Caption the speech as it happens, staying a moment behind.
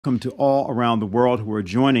Welcome to all around the world who are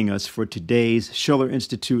joining us for today's Schiller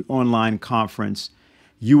Institute online conference.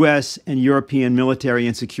 U.S. and European military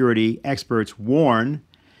and security experts warn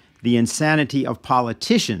the insanity of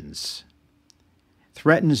politicians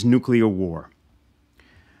threatens nuclear war.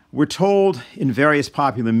 We're told in various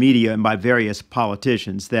popular media and by various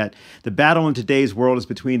politicians that the battle in today's world is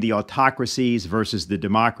between the autocracies versus the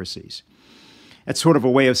democracies. That's sort of a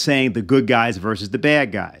way of saying the good guys versus the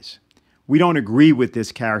bad guys. We don't agree with this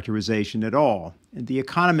characterization at all. And the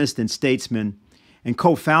economist and statesman and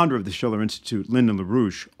co-founder of the Schiller Institute,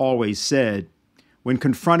 LaRouche, always said, when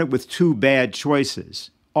confronted with two bad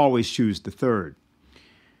choices, always choose the third.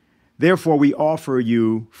 Therefore, we offer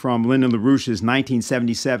you from LaRouche's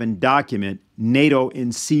 1977 document, NATO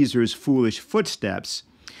in Caesar's Foolish Footsteps,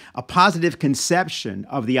 a positive conception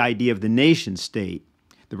of the idea of the nation state,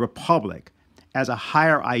 the republic, as a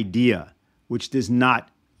higher idea which does not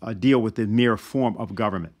deal with the mere form of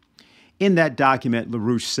government. In that document,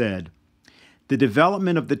 LaRouche said, the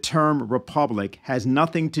development of the term republic has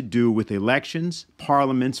nothing to do with elections,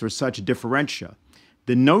 parliaments, or such differentia.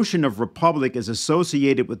 The notion of republic is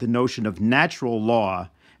associated with the notion of natural law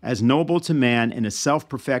as noble to man in a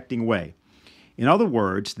self-perfecting way. In other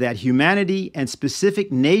words, that humanity and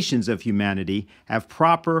specific nations of humanity have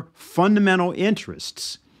proper fundamental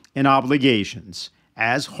interests and obligations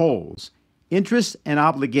as wholes, interests and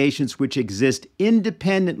obligations which exist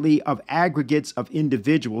independently of aggregates of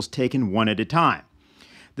individuals taken one at a time.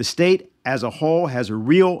 The state as a whole has a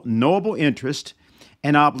real noble interest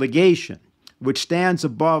and obligation which stands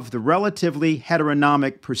above the relatively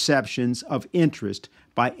heteronomic perceptions of interest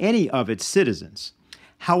by any of its citizens.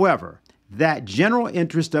 However, that general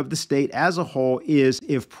interest of the state as a whole is,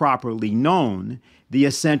 if properly known, the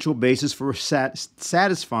essential basis for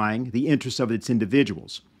satisfying the interests of its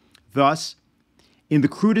individuals. Thus, in the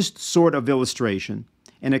crudest sort of illustration,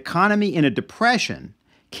 an economy in a depression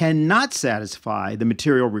cannot satisfy the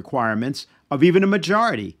material requirements of even a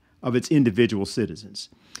majority of its individual citizens.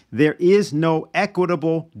 There is no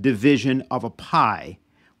equitable division of a pie,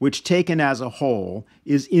 which taken as a whole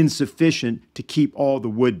is insufficient to keep all the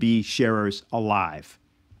would-be sharers alive.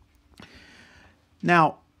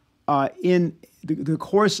 Now, in the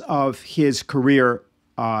course of his career,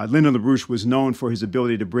 LaRouche was known for his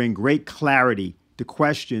ability to bring great clarity to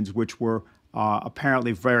questions which were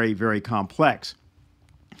apparently very, very complex.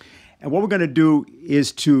 And what we're going to do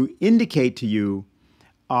is to indicate to you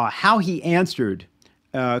how he answered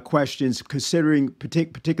questions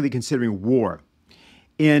particularly considering war.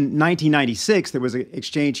 In 1996, there was an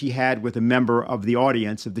exchange he had with a member of the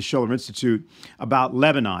audience of the Schiller Institute about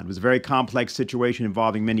Lebanon. It was a very complex situation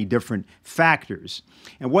involving many different factors.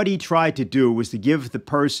 And what he tried to do was to give the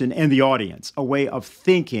person and the audience a way of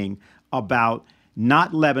thinking about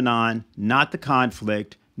not Lebanon, not the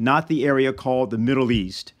conflict, not the area called the Middle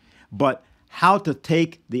East, but how to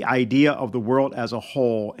take the idea of the world as a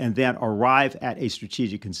whole and then arrive at a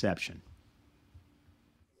strategic conception.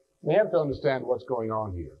 We have to understand what's going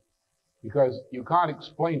on here, because you can't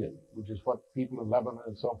explain it, which is what people in Lebanon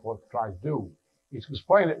and so forth try to do. You can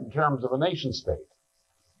explain it in terms of a nation state,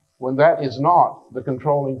 when that is not the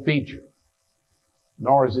controlling feature,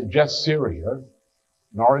 nor is it just Syria,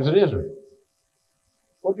 nor is it Israel.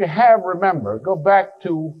 What you have, remember, go back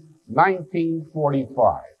to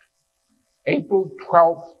 1945, April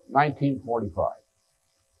 12th, 1945.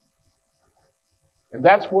 And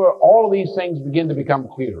that's where all of these things begin to become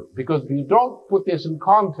clear. Because if you don't put this in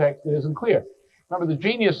context, it isn't clear. Remember, the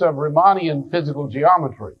genius of Riemannian physical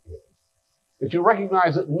geometry is that you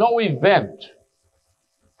recognize that no event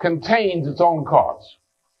contains its own cause.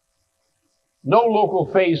 No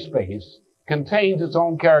local phase space contains its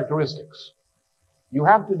own characteristics. You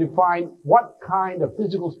have to define what kind of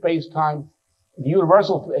physical space-time the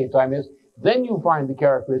universal space-time is. Then you find the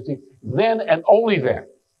characteristic. Then and only then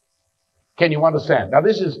can you understand. Now,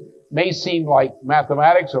 this may seem like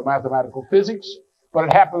mathematics or mathematical physics, but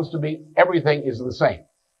it happens to be everything is the same.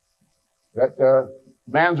 That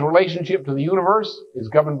man's relationship to the universe is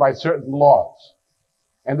governed by certain laws.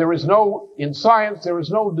 And in science, there is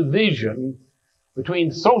no division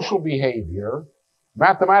between social behavior,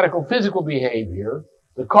 mathematical physical behavior,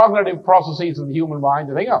 the cognitive processes of the human mind,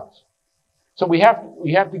 and anything else. So we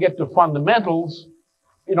have to get to fundamentals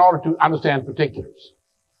in order to understand particulars.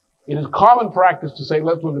 It is common practice to say,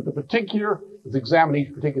 let's look at the particular, let's examine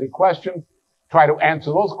each particular question, try to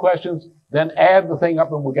answer those questions, then add the thing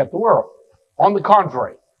up and we'll get the world. On the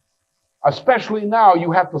contrary, especially now,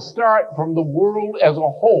 you have to start from the world as a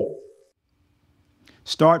whole.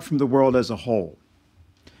 Start from the world as a whole.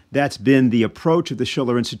 That's been the approach of the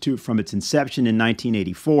Schiller Institute from its inception in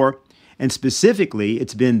 1984, And specifically,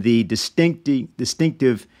 it's been the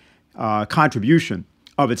distinctive contribution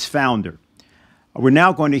of its founder. We're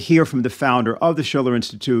now going to hear from the founder of the Schiller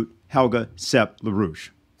Institute, Helga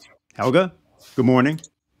Zepp-LaRouche. Helga, good morning.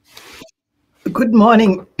 Good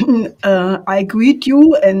morning. I greet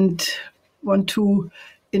you and want to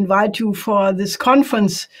invite you for this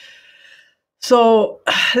conference. So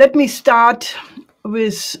let me start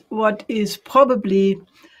with what is probably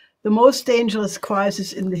the most dangerous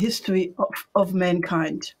crisis in the history of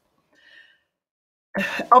mankind.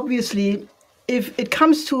 Obviously, if it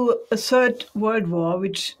comes to a third world war,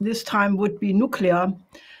 which this time would be nuclear,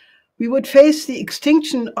 we would face the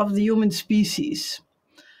extinction of the human species.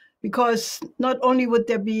 Because not only would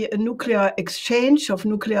there be a nuclear exchange of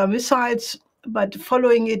nuclear missiles, but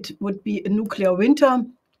following it would be a nuclear winter.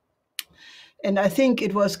 And I think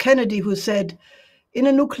it was Kennedy who said, in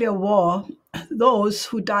a nuclear war, those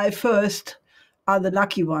who die first are the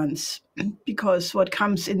lucky ones, because what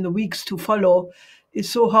comes in the weeks to follow is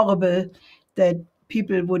so horrible that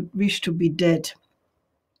people would wish to be dead.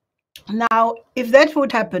 Now, if that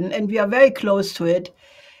would happen, and we are very close to it,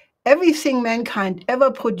 everything mankind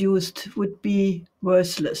ever produced would be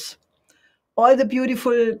worthless. All the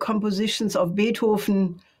beautiful compositions of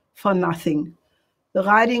Beethoven for nothing. The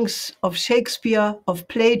writings of Shakespeare, of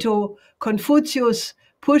Plato, Confucius,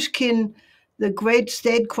 Pushkin, the great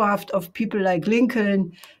statecraft of people like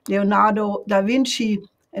Lincoln, Leonardo, Da Vinci,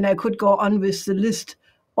 and I could go on with the list,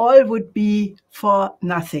 all would be for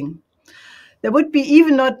nothing. There would be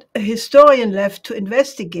even not a historian left to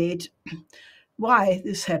investigate why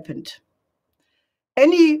this happened.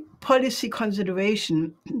 Any policy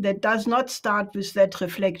consideration that does not start with that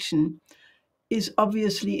reflection is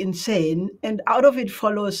obviously insane, and out of it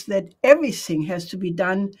follows that everything has to be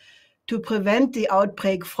done to prevent the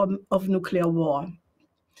outbreak of nuclear war.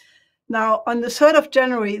 Now, on the 3rd of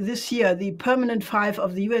January this year, the Permanent Five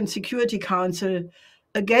of the UN Security Council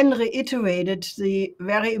again reiterated the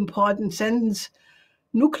very important sentence,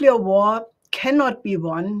 nuclear war cannot be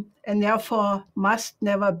won and therefore must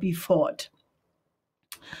never be fought.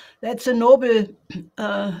 That's a noble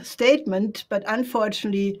statement, but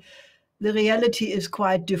unfortunately, the reality is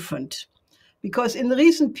quite different. Because in the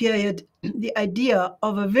recent period, the idea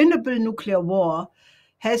of a winnable nuclear war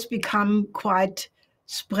has become quite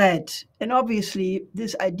spread. And obviously,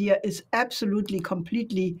 this idea is absolutely,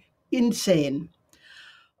 completely insane.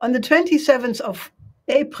 On the 27th of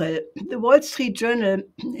April, the Wall Street Journal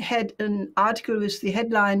had an article with the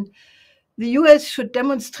headline, "The US should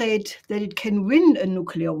demonstrate that it can win a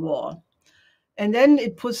nuclear war." And then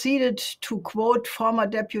it proceeded to quote former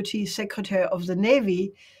Deputy Secretary of the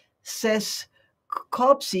Navy, Seth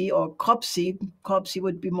Cropsey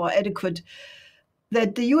would be more adequate,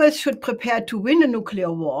 that the US should prepare to win a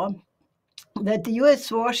nuclear war, that the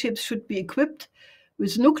US warships should be equipped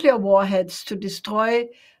with nuclear warheads to destroy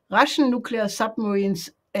Russian nuclear submarines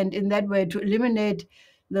and in that way to eliminate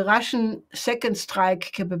the Russian second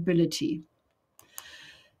strike capability.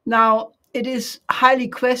 Now, it is highly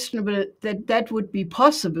questionable that that would be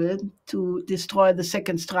possible to destroy the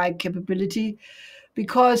second strike capability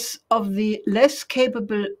because of the less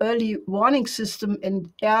capable early warning system and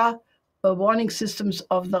air warning systems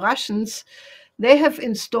of the Russians. They have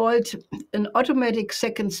installed an automatic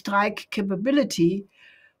second strike capability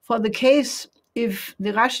for the case if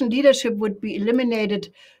the Russian leadership would be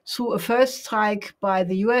eliminated through a first strike by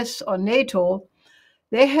the US or NATO.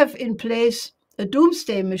 They have in place a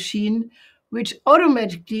doomsday machine which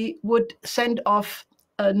automatically would send off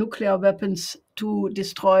nuclear weapons to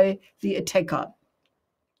destroy the attacker.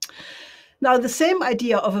 Now, the same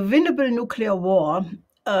idea of a winnable nuclear war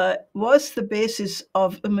was the basis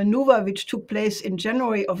of a maneuver which took place in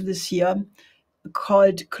January of this year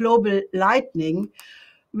called Global Lightning,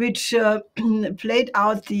 which played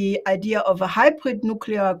out the idea of a hybrid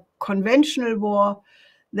nuclear conventional war.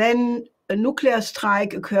 Then a nuclear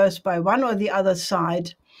strike occurs by one or the other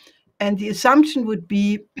side. And the assumption would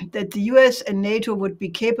be that the US and NATO would be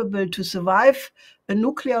capable to survive a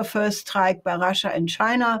nuclear first strike by Russia and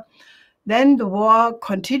China. Then the war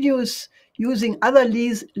continues using other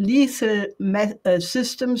lethal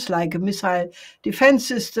systems like a missile defense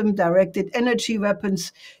system, directed energy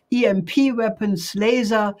weapons, EMP weapons,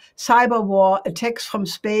 laser, cyber war, attacks from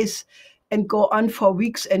space, and go on for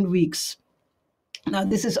weeks and weeks. Now,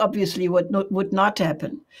 this is obviously what would not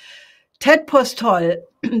happen. Ted Postol,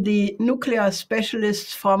 the nuclear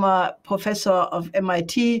specialist, former professor of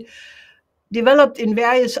MIT, developed in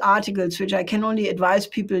various articles, which I can only advise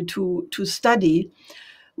people to study,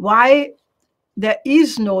 why there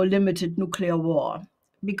is no limited nuclear war.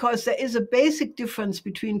 Because there is a basic difference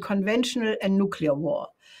between conventional and nuclear war.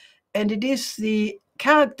 And it is the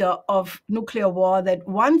character of nuclear war that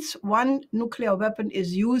once one nuclear weapon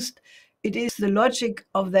is used, it is the logic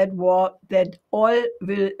of that war that all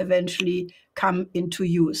will eventually come into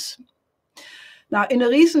use. Now, in a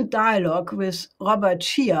recent dialogue with Robert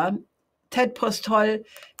Scheer, Ted Postol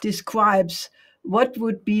describes what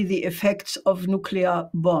would be the effects of nuclear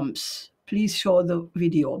bombs. Please show the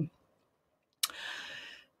video.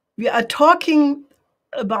 We are talking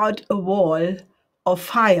about a wall of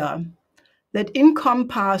fire that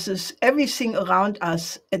encompasses everything around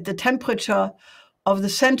us at the temperature of the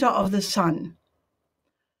center of the sun.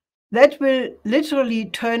 That will literally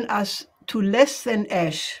turn us to less than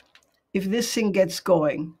ash if this thing gets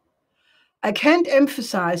going. I can't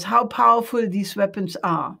emphasize how powerful these weapons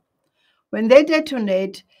are. When they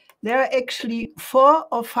detonate, they're actually 4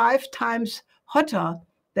 or 5 times hotter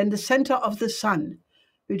than the center of the sun,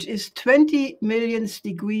 which is 20 million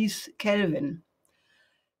degrees Kelvin.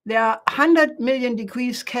 There are 100 million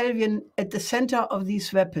degrees Kelvin at the center of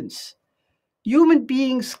these weapons. Human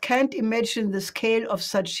beings can't imagine the scale of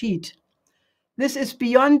such heat. This is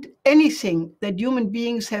beyond anything that human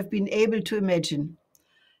beings have been able to imagine.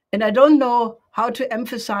 And I don't know how to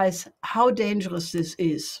emphasize how dangerous this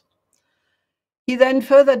is. He then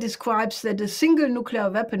further describes that a single nuclear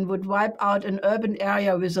weapon would wipe out an urban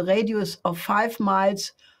area with a radius of 5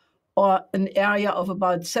 miles or an area of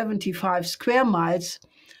about 75 square miles,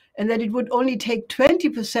 and that it would only take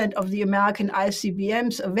 20% of the American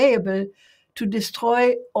ICBMs available to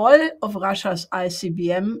destroy all of Russia's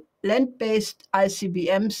ICBM, land-based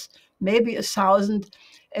ICBMs, maybe 1,000,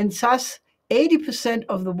 and thus 80%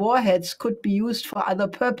 of the warheads could be used for other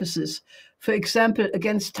purposes, for example,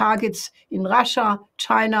 against targets in Russia,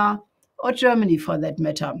 China, or Germany for that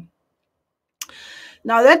matter.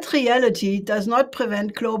 Now, that reality does not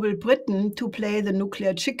prevent global Britain to play the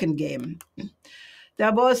nuclear chicken game.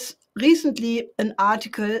 There was recently an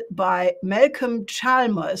article by Malcolm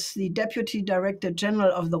Chalmers, the Deputy Director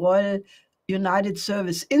General of the Royal United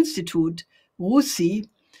Service Institute, RUSI,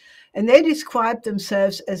 and they describe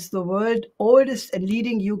themselves as the world's oldest and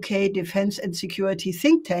leading UK defense and security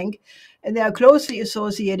think tank, and they are closely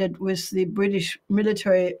associated with the British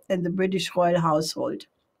military and the British royal household.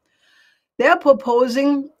 They are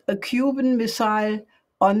proposing a Cuban missile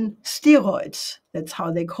on steroids, that's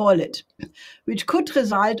how they call it, which could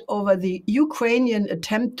result over the Ukrainian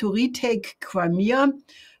attempt to retake Crimea,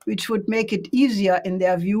 which would make it easier, in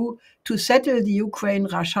their view, to settle the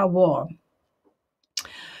Ukraine-Russia war.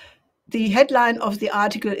 The headline of the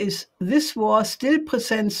article is, "This war still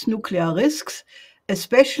presents nuclear risks,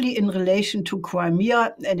 especially in relation to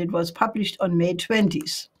Crimea," and it was published on May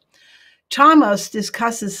 20th. Chalmers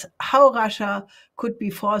discusses how Russia could be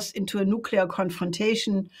forced into a nuclear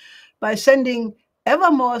confrontation by sending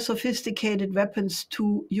ever more sophisticated weapons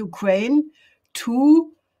to Ukraine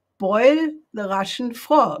to boil the Russian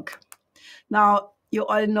frog. Now, you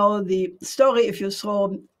all know the story. If you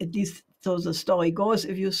throw, at least so the story goes,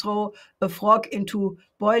 if you throw a frog into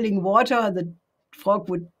boiling water, the frog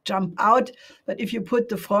would jump out. But if you put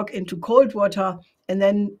the frog into cold water and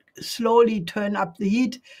then slowly turn up the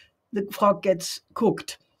heat, the frog gets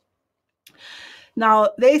cooked. Now,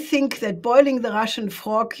 they think that boiling the Russian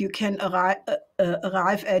frog you can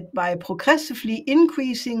arrive at by progressively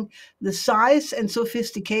increasing the size and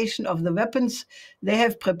sophistication of the weapons they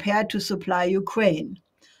have prepared to supply Ukraine.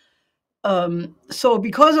 So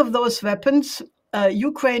because of those weapons,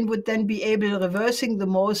 Ukraine would then be able reversing the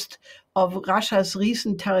most of Russia's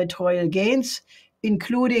recent territorial gains,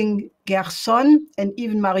 including Kherson and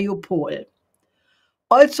even Mariupol.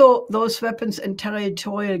 Also, those weapons and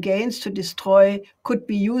territorial gains could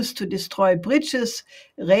be used to destroy bridges,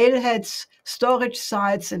 railheads, storage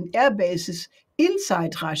sites, and air bases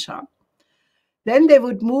inside Russia. Then they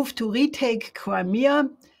would move to retake Crimea,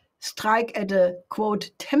 strike at a,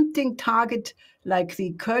 quote, tempting target like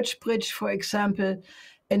the Kerch Bridge, for example,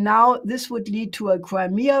 and now this would lead to a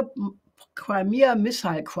Crimea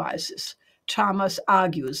Missile Crisis, Chalmers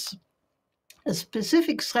argues. A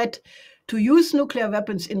specific threat to use nuclear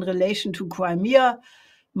weapons in relation to Crimea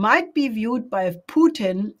might be viewed by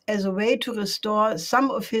Putin as a way to restore some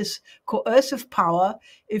of his coercive power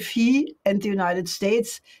if he and the United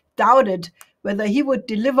States doubted whether he would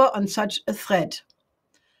deliver on such a threat.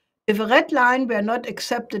 If a red line were not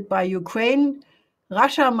accepted by Ukraine,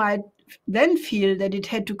 Russia might then feel that it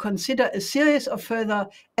had to consider a series of further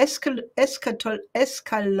escalatory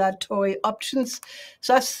options,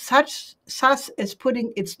 such as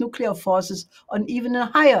putting its nuclear forces on even a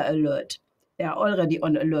higher alert. They are already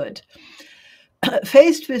on alert.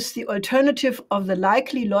 Faced with the alternative of the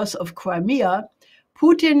likely loss of Crimea,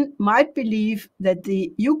 Putin might believe that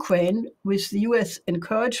the Ukraine, with the US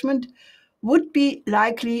encouragement, would be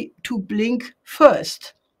likely to blink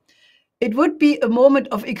first. It would be a moment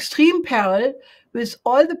of extreme peril, with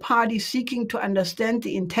all the parties seeking to understand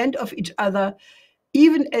the intent of each other,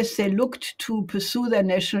 even as they looked to pursue their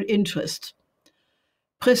national interest.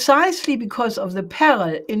 Precisely because of the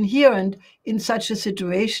peril inherent in such a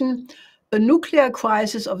situation, a nuclear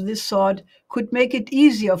crisis of this sort could make it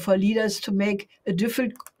easier for leaders to make a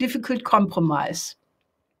difficult compromise.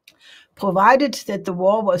 Provided that the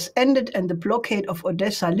war was ended and the blockade of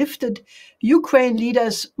Odessa lifted, Ukraine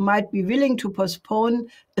leaders might be willing to postpone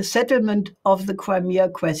a settlement of the Crimea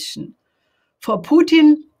question. For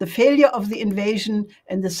Putin, the failure of the invasion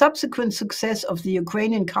and the subsequent success of the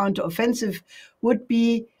Ukrainian counteroffensive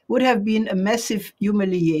would have been a massive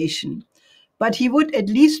humiliation. But he would at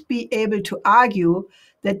least be able to argue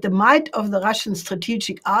that the might of the Russian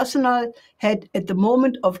strategic arsenal had, at the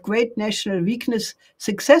moment of great national weakness,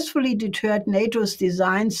 successfully deterred NATO's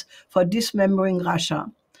designs for dismembering Russia.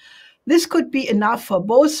 This could be enough for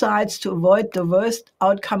both sides to avoid the worst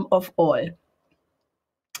outcome of all.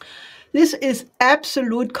 This is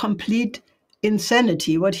absolute complete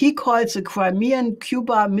insanity. What he calls the Crimean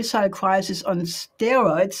Cuban Missile Crisis on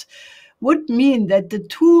steroids would mean that the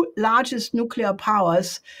two largest nuclear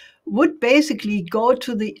powers would basically go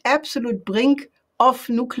to the absolute brink of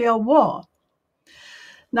nuclear war.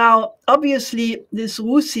 Now, obviously, this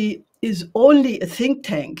RUSI is only a think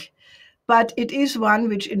tank, but it is one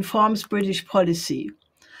which informs British policy.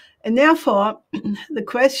 And therefore, the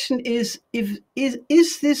question is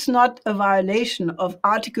this not a violation of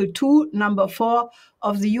Article 2, Number 4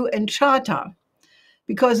 of the UN Charter?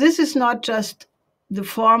 Because this is not just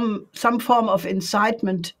some form of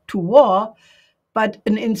incitement to war, but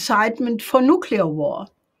an incitement for nuclear war.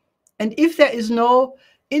 And if there is no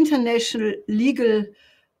international legal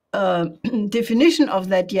definition of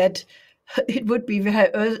that yet, it would be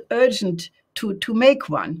very urgent to make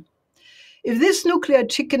one. If this nuclear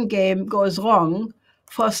chicken game goes wrong,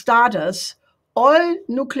 for starters, all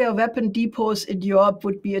nuclear weapon depots in Europe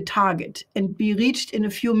would be a target and be reached in a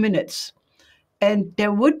few minutes. And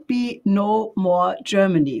there would be no more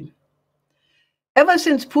Germany. Ever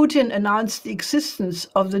since Putin announced the existence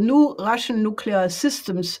of the new Russian nuclear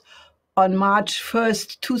systems on March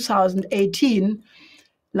 1st, 2018,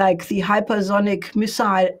 like the hypersonic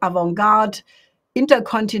missile Avangard,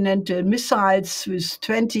 intercontinental missiles with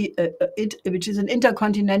 20, which is an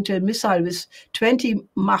intercontinental missile with 20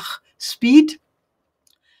 Mach speed,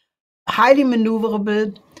 highly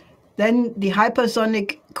maneuverable. Then the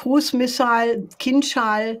hypersonic cruise missile,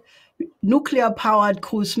 Kinshal, nuclear-powered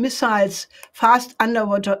cruise missiles, fast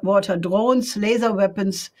underwater drones, laser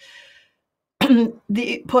weapons.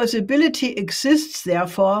 The possibility exists,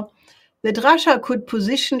 therefore, that Russia could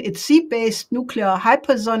position its sea-based nuclear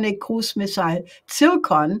hypersonic cruise missile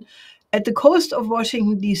Zircon at the coast of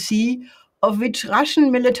Washington, D.C., of which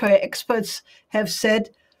Russian military experts have said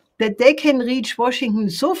that they can reach Washington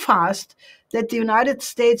so fast that the United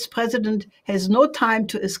States president has no time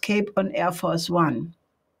to escape on Air Force One.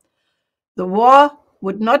 The war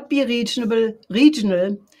would not be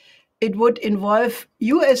regional, it would involve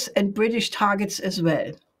US and British targets as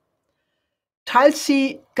well.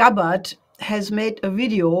 Tulsi Gabbard has made a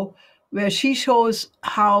video where she shows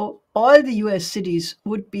how all the US cities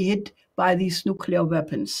would be hit by these nuclear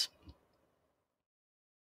weapons.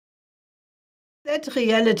 That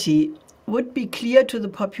reality would be clear to the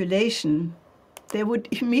population. They would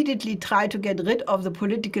immediately try to get rid of the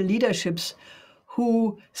political leaderships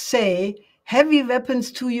who say heavy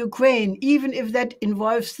weapons to Ukraine, even if that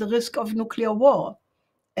involves the risk of nuclear war.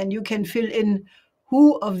 And you can fill in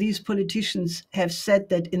who of these politicians have said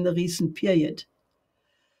that in the recent period.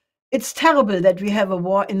 It's terrible that we have a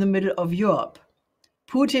war in the middle of Europe.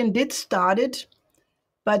 Putin did start it,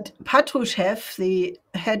 but Patrushev, the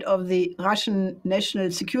head of the Russian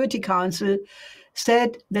National Security Council,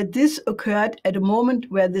 said that this occurred at a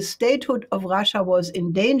moment where the statehood of Russia was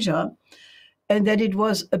in danger and that it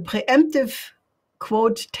was a preemptive,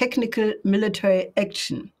 quote, technical military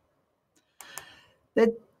action. That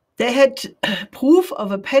they had proof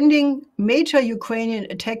of a pending major Ukrainian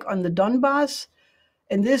attack on the Donbass,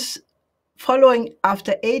 and this following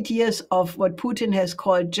after 8 years of what Putin has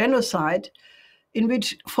called genocide, in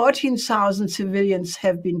which 14,000 civilians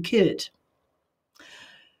have been killed.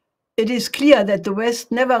 It is clear that the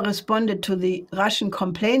West never responded to the Russian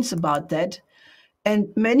complaints about that, and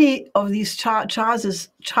many of these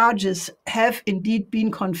charges have indeed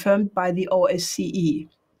been confirmed by the OSCE.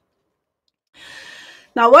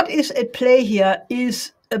 Now, what is at play here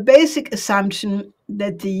is a basic assumption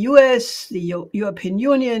that the US, the European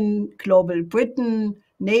Union, Global Britain,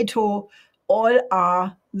 NATO, all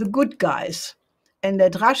are the good guys, and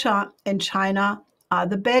that Russia and China are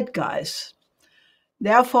the bad guys.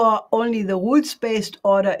 Therefore, only the rules-based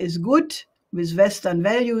order is good with Western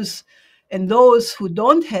values, and those who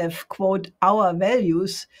don't have, quote, our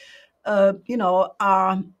values, are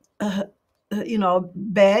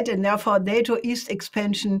bad, and therefore NATO East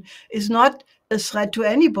expansion is not a threat to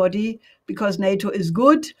anybody because NATO is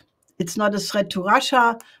good. It's not a threat to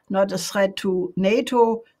Russia, not a threat to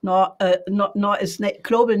NATO, nor is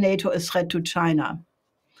global NATO a threat to China.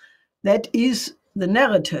 That is the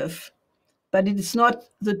narrative, but it is not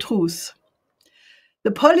the truth.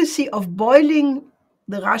 The policy of boiling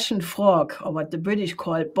the Russian frog, or what the British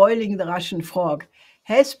call boiling the Russian frog,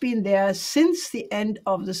 has been there since the end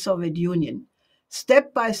of the Soviet Union.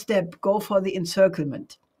 Step by step, go for the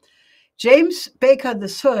encirclement. James Baker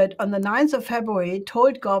III, on the 9th of February,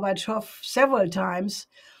 told Gorbachev several times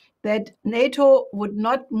that NATO would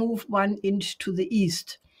not move 1 inch to the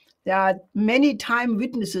east. There are many time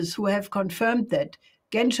witnesses who have confirmed that.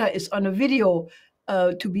 Genscher is on a video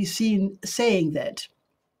to be seen saying that.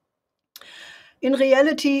 In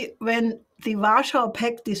reality, when the Warsaw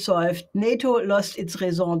Pact dissolved, NATO lost its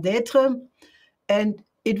raison d'etre, and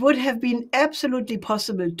it would have been absolutely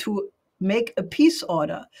possible to make a peace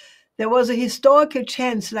order. There was a historical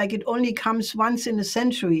chance, like it only comes once in a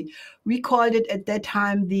century. We called it at that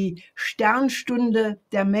time the Sternstunde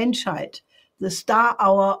der Menschheit, the star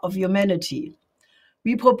hour of humanity.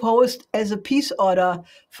 We proposed as a peace order,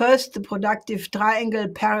 first the productive triangle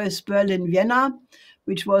Paris, Berlin, Vienna,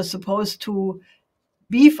 which was supposed to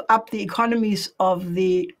beef up the economies of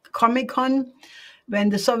the Comecon. When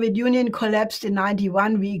the Soviet Union collapsed in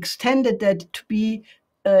 1991, we extended that to be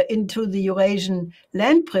into the Eurasian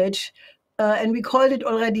land bridge, and we called it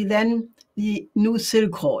already then the New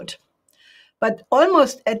Silk Road. But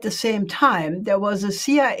almost at the same time, there was a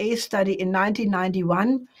CIA study in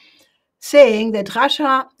 1991 saying that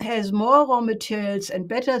Russia has more raw materials and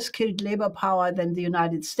better skilled labor power than the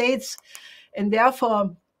United States, and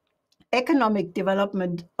therefore economic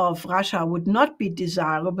development of Russia would not be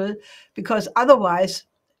desirable because otherwise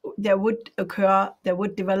there would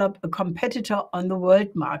develop a competitor on the world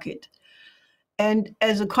market. And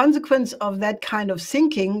as a consequence of that kind of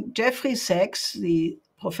thinking, Jeffrey Sachs, the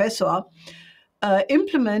professor,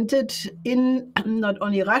 implemented in not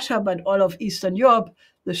only Russia, but all of Eastern Europe,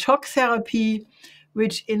 the shock therapy,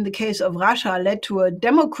 which in the case of Russia led to a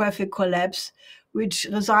demographic collapse, which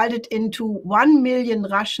resulted into 1 million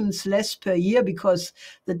Russians less per year because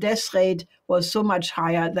the death rate was so much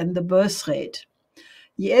higher than the birth rate.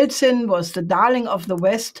 Yeltsin was the darling of the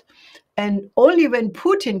West, and only when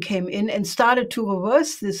Putin came in and started to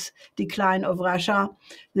reverse this decline of Russia,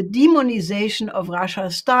 the demonization of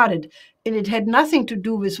Russia started. And it had nothing to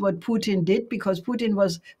do with what Putin did, because Putin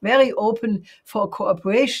was very open for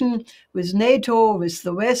cooperation with NATO, with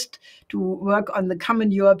the West, to work on the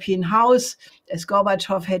common European house, as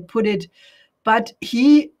Gorbachev had put it. But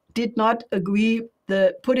he did not agree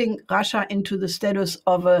putting Russia into the status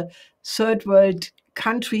of a third world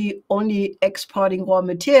country only exporting raw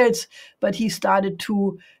materials, but he started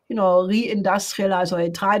to, re-industrialize, or he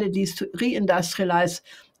tried at least to re-industrialize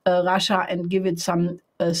Russia and give it some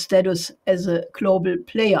status as a global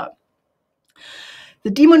player.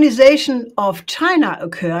 The demonization of China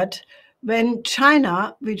occurred when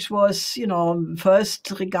China, which was,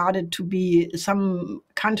 first regarded to be some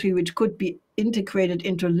country which could be integrated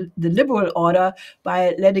into the liberal order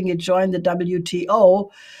by letting it join the WTO,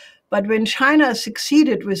 but when China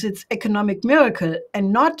succeeded with its economic miracle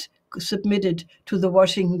and not submitted to the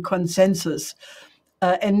Washington consensus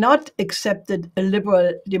and not accepted a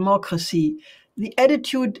liberal democracy, the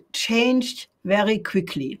attitude changed very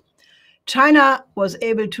quickly. China was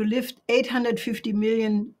able to lift 850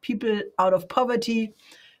 million people out of poverty,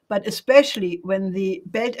 but especially when the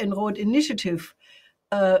Belt and Road Initiative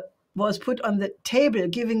was put on the table,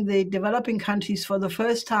 giving the developing countries for the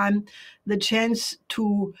first time the chance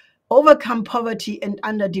to overcome poverty and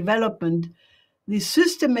underdevelopment, the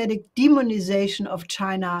systematic demonization of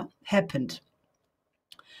China happened.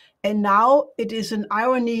 And now it is an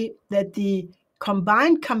irony that the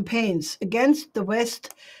combined campaigns against the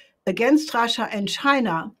West, against Russia and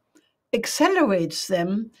China, accelerates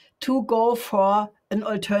them to go for an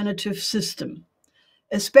alternative system.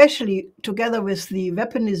 Especially together with the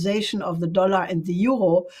weaponization of the dollar and the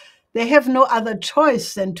euro, they have no other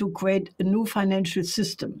choice than to create a new financial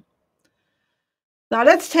system. Now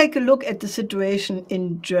let's take a look at the situation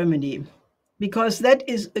in Germany, because that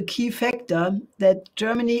is a key factor, that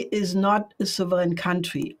Germany is not a sovereign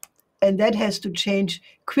country. and that has to change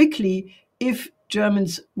quickly if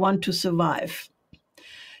Germans want to survive.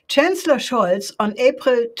 Chancellor Scholz on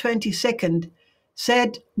April 22nd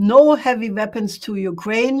said no heavy weapons to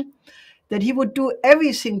Ukraine, that he would do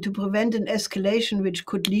everything to prevent an escalation which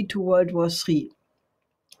could lead to World War III.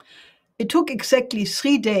 It took exactly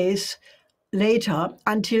 3 days later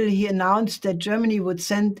until he announced that Germany would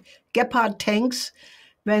send Gepard tanks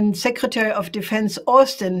when Secretary of Defense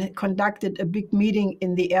Austin conducted a big meeting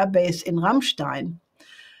in the airbase in Ramstein.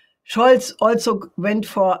 Scholz also went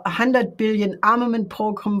for a 100 billion armament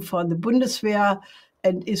program for the Bundeswehr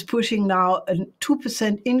and is pushing now a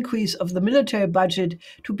 2% increase of the military budget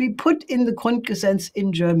to be put in the Grundgesetz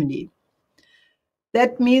in Germany.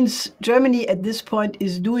 That means Germany at this point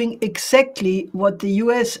is doing exactly what the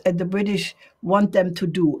US and the British want them to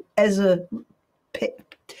do as a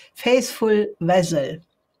faithful vassal.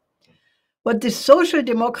 What the social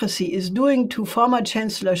democracy is doing to former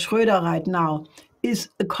Chancellor Schröder right now is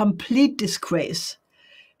a complete disgrace.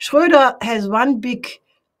 Schröder has one big,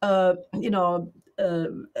 has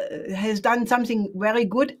done something very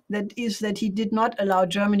good, that is that he did not allow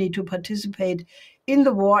Germany to participate in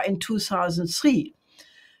the war in 2003.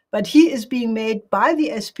 But he is being made by the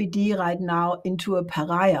SPD right now into a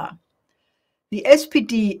pariah. The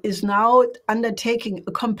SPD is now undertaking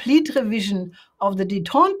a complete revision of the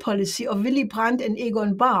détente policy of Willy Brandt and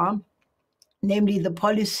Egon Bahr, namely the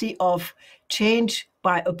policy of change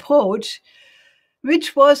by approach,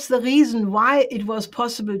 which was the reason why it was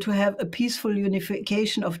possible to have a peaceful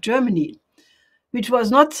unification of Germany, which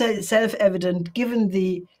was not self-evident given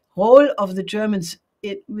the role of the Germans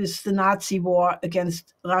with the Nazi war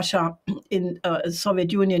against Russia in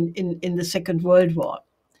Soviet Union in the Second World War.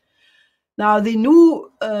 Now, the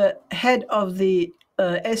new head of the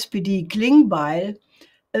SPD, Klingbeil,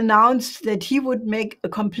 announced that he would make a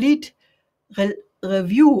complete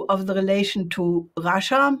review of the relation to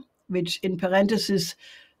Russia, which in parentheses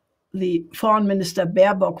the foreign minister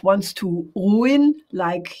Baerbock wants to ruin,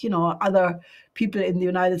 like other people in the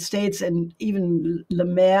United States and even Le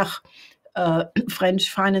Maire, French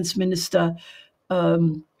finance minister,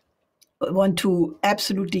 want to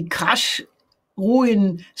absolutely crush,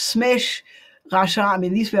 ruin, smash Russia. I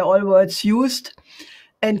mean, these were all words used.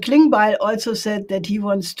 And Klingbeil also said that he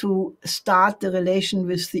wants to start the relation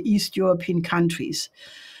with the East European countries.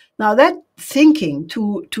 Now, that thinking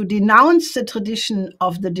to denounce the tradition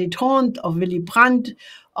of the détente, of Willy Brandt,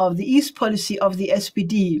 of the East policy of the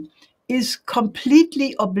SPD is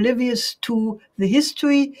completely oblivious to the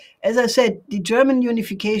history. As I said, the German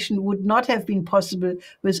unification would not have been possible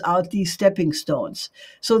without these stepping stones.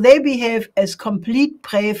 So they behave as complete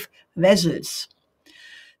brave vassals.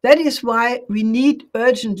 That is why we need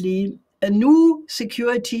urgently a new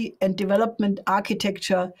security and development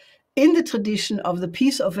architecture in the tradition of the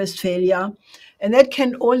Peace of Westphalia, and that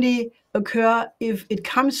can only occur if it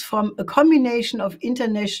comes from a combination of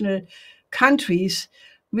international countries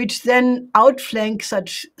which then outflank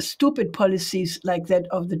such stupid policies like that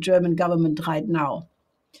of the German government right now.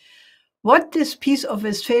 What this Peace of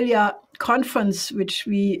Westphalia conference, which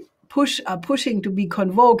we are pushing to be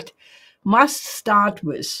convoked, must start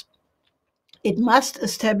with. It must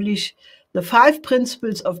establish the 5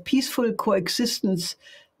 principles of peaceful coexistence,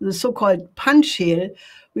 the so-called Panchel,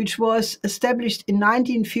 which was established in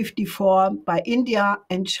 1954 by India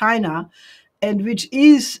and China, and which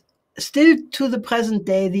is still to the present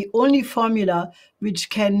day the only formula which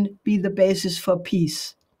can be the basis for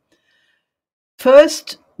peace.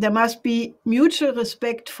 First, there must be mutual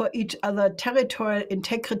respect for each other's territorial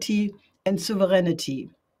integrity and sovereignty.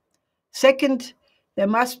 Second, there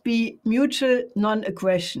must be mutual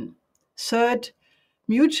non-aggression. Third,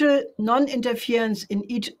 mutual non-interference in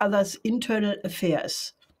each other's internal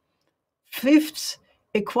affairs. Fifth,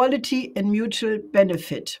 equality and mutual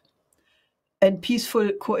benefit and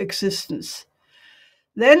peaceful coexistence.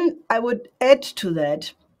 Then I would add to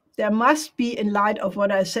that, there must be, in light of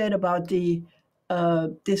what I said about the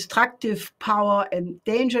destructive power and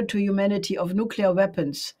danger to humanity of nuclear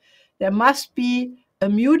weapons, there must be a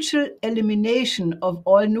mutual elimination of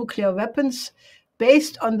all nuclear weapons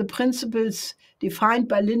based on the principles defined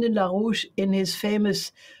by LaRouche in his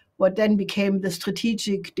famous, what then became the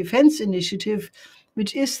Strategic Defense Initiative,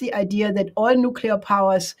 which is the idea that all nuclear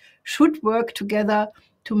powers should work together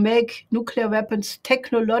to make nuclear weapons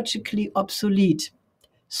technologically obsolete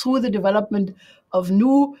through the development of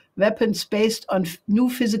new weapons based on new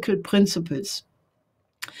physical principles.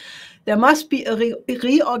 There must be a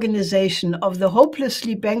reorganization of the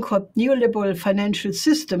hopelessly bankrupt neoliberal financial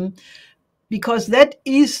system because that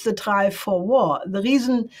is the drive for war. The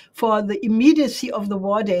reason for the immediacy of the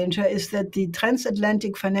war danger is that the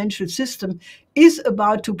transatlantic financial system is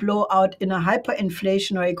about to blow out in a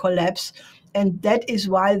hyperinflationary collapse, and that is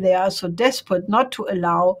why they are so desperate not to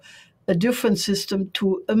allow a different system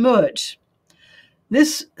to emerge.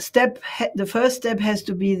 This step, the first step, has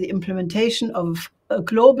to be the implementation of a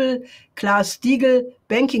global Glass-Steagall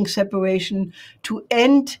banking separation to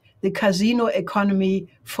end the casino economy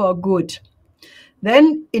for good.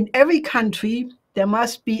 Then in every country, there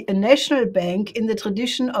must be a national bank in the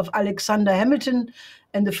tradition of Alexander Hamilton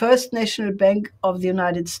and the First National Bank of the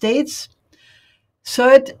United States.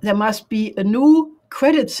 Third, there must be a new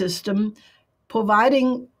credit system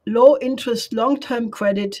providing low-interest long-term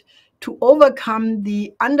credit to overcome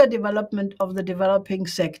the underdevelopment of the developing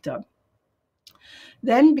sector.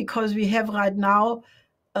 Then, because we have right now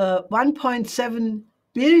 1.7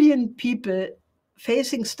 billion people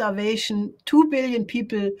facing starvation, 2 billion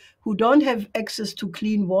people who don't have access to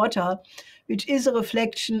clean water, which is a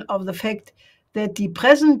reflection of the fact that the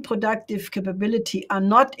present productive capability are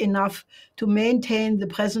not enough to maintain the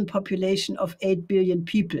present population of 8 billion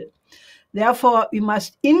people. Therefore, we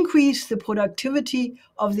must increase the productivity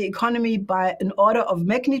of the economy by an order of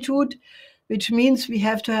magnitude, which means we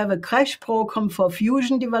have to have a crash program for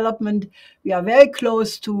fusion development. We are very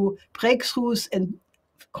close to breakthroughs, and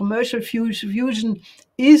commercial fusion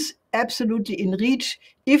is absolutely in reach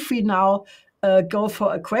if we now go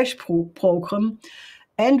for a crash program.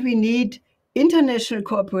 And we need international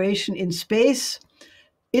cooperation in space.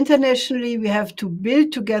 Internationally, we have to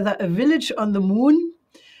build together a village on the moon,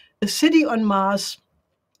 a city on Mars,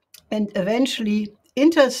 and eventually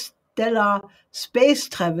interstellar space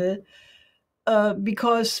travel,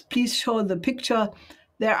 because, please show the picture,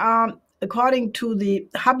 there are, according to the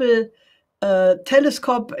Hubble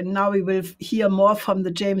telescope, and now we will hear more from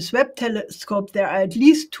the James Webb telescope, there are at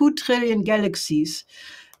least 2 trillion galaxies.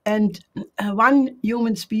 And one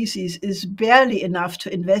human species is barely enough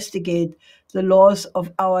to investigate the laws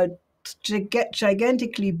of our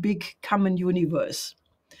gigantically big common universe.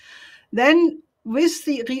 Then, with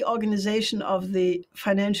the reorganization of the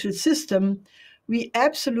financial system, we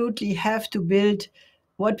absolutely have to build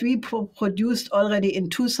what we produced already in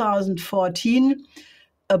 2014,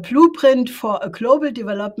 a blueprint for a global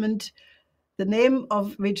development, the name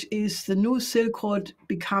of which is the new Silk Road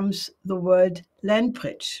becomes the world land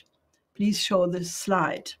bridge. Please show this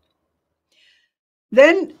slide.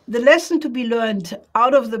 Then the lesson to be learned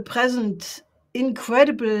out of the present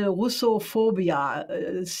incredible Russophobia,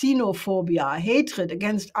 xenophobia, hatred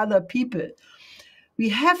against other people, we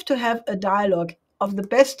have to have a dialogue of the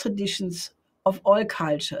best traditions of all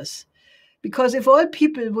cultures. Because if all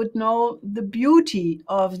people would know the beauty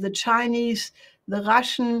of the Chinese, the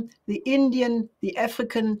Russian, the Indian, the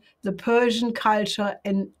African, the Persian culture,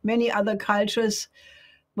 and many other cultures,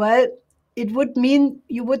 well, it would mean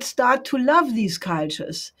you would start to love these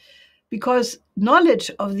cultures. Because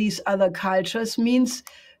knowledge of these other cultures means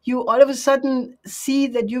you all of a sudden see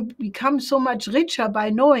that you become so much richer by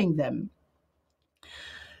knowing them.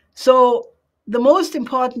 So the most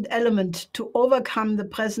important element to overcome the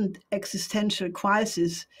present existential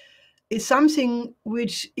crisis is something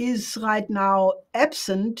which is right now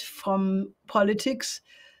absent from politics,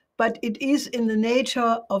 but it is in the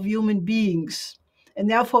nature of human beings, and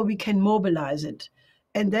therefore we can mobilize it.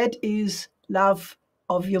 And that is love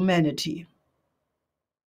of humanity.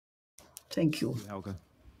 Thank you. Helga.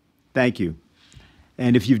 Thank you.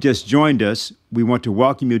 And if you've just joined us, we want to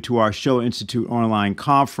welcome you to our Schiller Institute online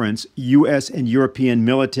conference. U.S. and European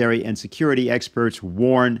military and security experts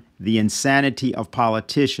warn the insanity of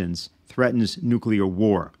politicians threatens nuclear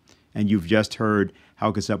war. And you've just heard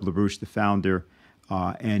Helga Zepp-LaRouche, the founder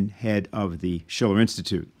and head of the Schiller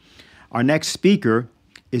Institute. Our next speaker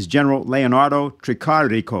is General Leonardo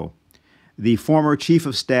Tricarico, the former Chief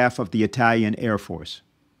of Staff of the Italian Air Force.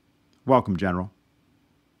 Welcome, General.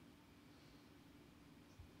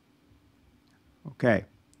 Okay.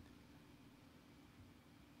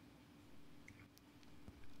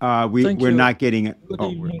 We're not getting it. Good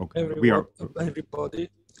evening, okay. Everybody.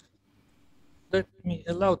 Let me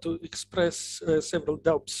allow to express several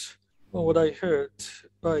doubts on what I heard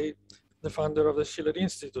by the founder of the Schiller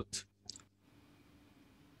Institute,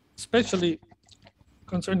 especially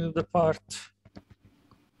concerning the part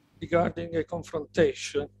regarding a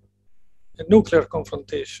confrontation, a nuclear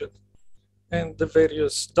confrontation, and the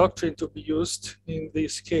various doctrine to be used in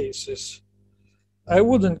these cases. I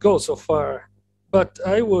wouldn't go so far, but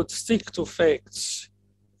I would stick to facts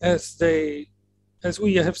as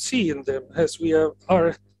we have seen them, as we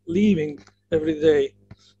are living every day,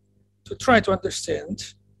 to try to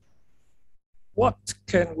understand what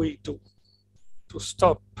can we do to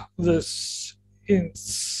stop this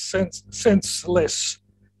senseless,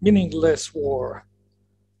 meaningless war?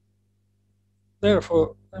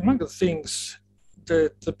 Therefore, among the things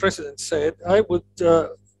that the president said, I would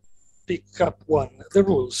pick up one, the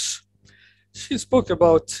rules. She spoke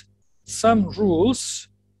about some rules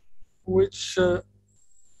which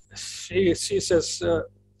she says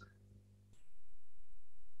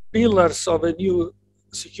pillars of a new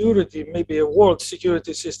security, maybe a world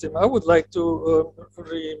security system. I would like to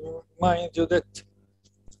remind you that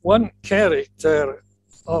one character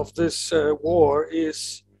of this war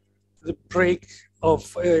is the break of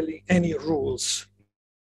any rules.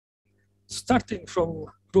 Starting from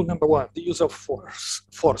rule number one, the use of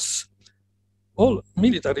force. All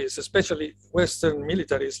militaries, especially Western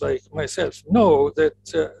militaries like myself, know that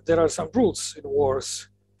there are some rules in wars.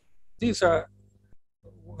 These are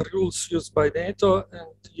rules used by NATO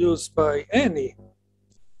and used by any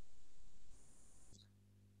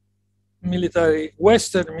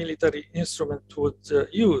Western military instrument would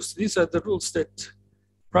use. These are the rules that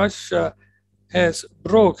Russia has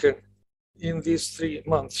broken in these 3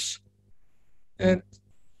 months, and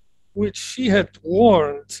which she had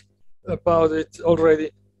warned about it already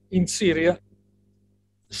in Syria,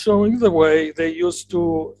 showing the way they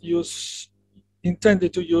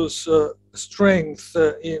intended to use strength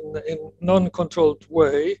in non-controlled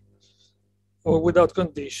way or without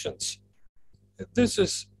conditions. This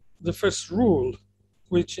is the first rule,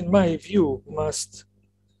 which in my view must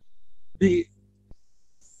be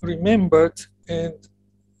remembered and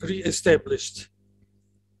re-established.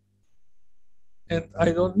 And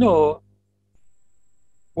I don't know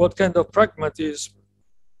what kind of pragmatism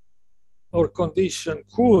or condition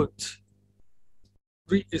could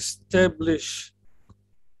re-establish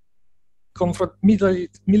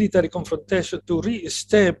military confrontation to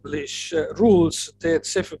re-establish rules that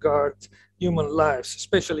safeguard human lives,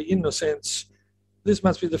 especially innocents. This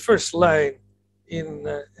must be the first line in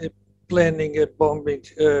planning a bombing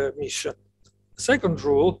mission. Second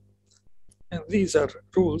rule, and these are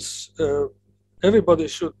rules, everybody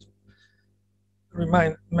should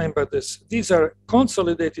remember this. These are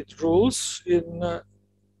consolidated rules in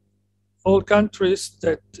all countries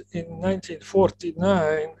that in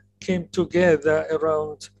 1949 came together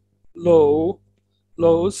around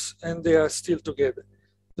laws, and they are still together.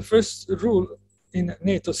 The first rule in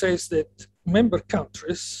NATO says that member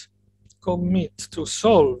countries commit to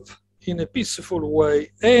solve in a peaceful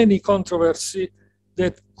way any controversy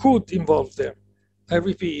that could involve them. I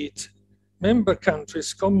repeat, member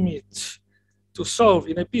countries commit to solve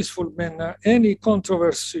in a peaceful manner any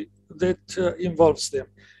controversy that involves them.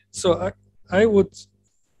 So I would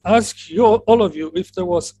ask you, all of you, if there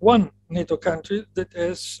was one NATO country that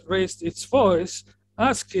has raised its voice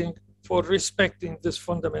asking for respecting this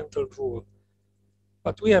fundamental rule.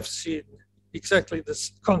 But we have seen exactly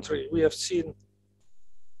this contrary. We have seen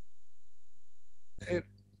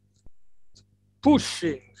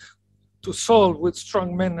pushing to solve with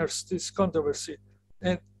strong manners this controversy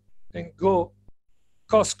and go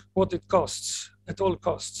cost what it costs at all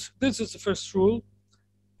costs. This is the first rule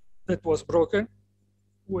that was broken,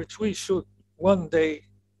 which we should one day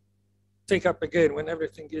take up again when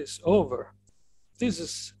everything is over. This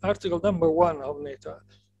is article number 1 of NATO.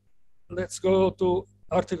 Let's go to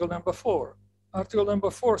article number 4. Article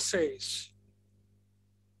number 4 says,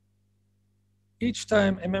 each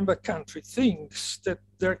time a member country thinks that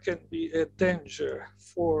there can be a danger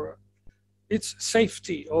for its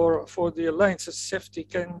safety or for the alliance's safety,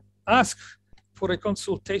 can ask for a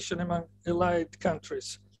consultation among allied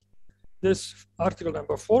countries. This article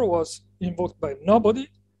number 4 was invoked by nobody,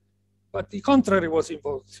 but the contrary was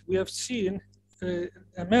invoked. We have seen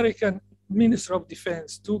American Minister of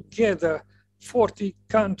Defense to gather 40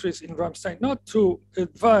 countries in Ramstein, not to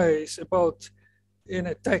advise about an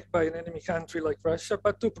attack by an enemy country like Russia,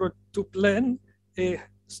 but to plan a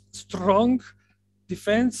strong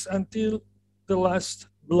defense until the last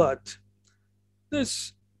blood.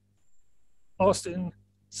 This, Austin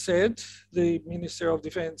said, the Minister of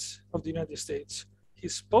Defense of the United States. He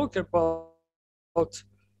spoke about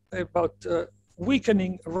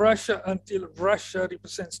weakening Russia until Russia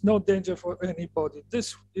represents no danger for anybody.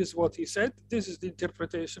 This is what he said. This is the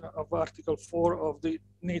interpretation of Article 4 of the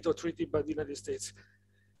NATO Treaty by the United States.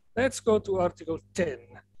 Let's go to Article 10.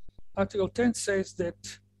 Article 10 says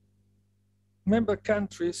that member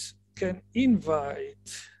countries can invite,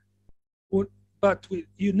 but with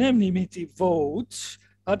unanimity votes,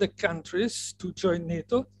 other countries to join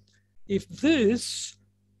NATO if this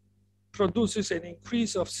produces an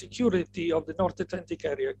increase of security of the North Atlantic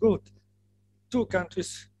area. Good. 2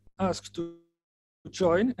 countries asked to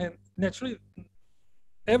join, and naturally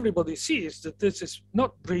everybody sees that this is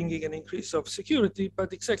not bringing an increase of security,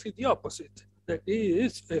 but exactly the opposite. That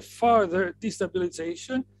is a further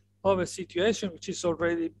destabilization of a situation which is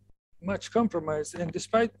already much compromised. And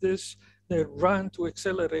despite this, they run to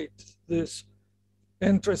accelerate this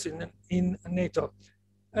entrance in NATO.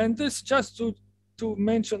 And this just to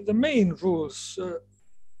mention the main rules.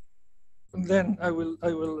 And then I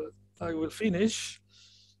will finish.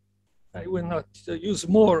 I will not use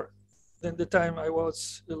more than the time I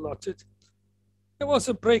was allotted. There was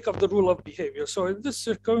a break of the rule of behavior. So in this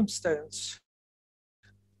circumstance,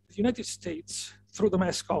 the United States threw the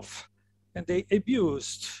mask off, and they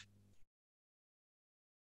abused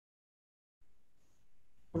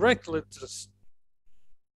reckless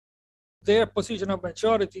their position of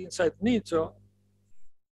majority inside NATO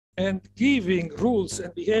and giving rules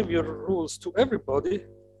and behavior rules to everybody,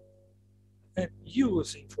 and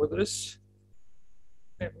using for this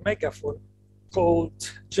a megaphone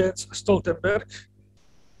called Jens Stoltenberg,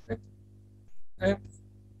 and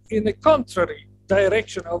in the contrary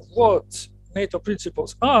direction of what NATO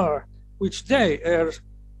principles are, which they, as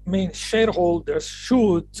main shareholders,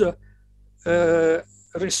 should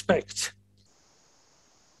respect.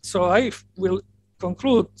 So I will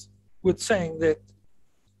conclude with saying that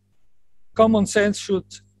common sense should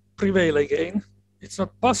prevail again. It's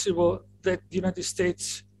not possible that the United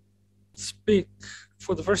States speak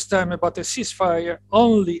for the first time about a ceasefire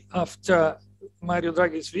only after Mario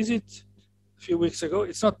Draghi's visit a few weeks ago.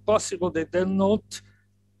 It's not possible that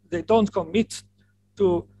they don't commit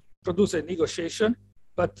to produce a negotiation,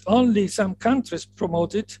 but only some countries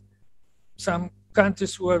promote it, some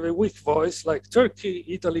countries who have a weak voice like Turkey,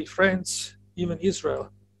 Italy, France, even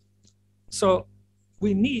Israel. So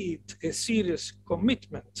we need a serious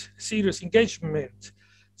commitment, serious engagement,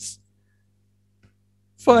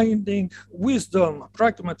 finding wisdom,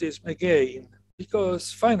 pragmatism again,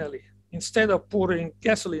 because finally, instead of pouring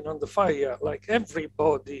gasoline on the fire like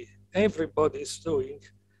everybody is doing,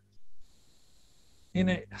 in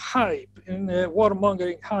a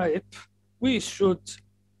warmongering hype, we should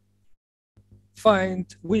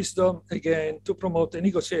find wisdom again to promote a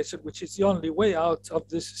negotiation, which is the only way out of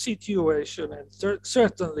this situation. And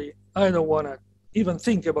certainly, I don't want to even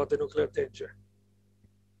think about the nuclear danger.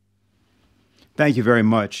 Thank you very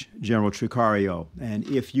much, General Tricarico. And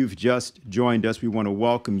if you've just joined us, we want to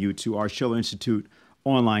welcome you to our Schiller Institute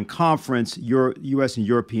online conference. U.S. and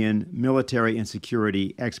European military and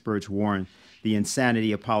security experts warn the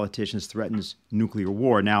insanity of politicians threatens nuclear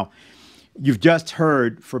war. Now, you've just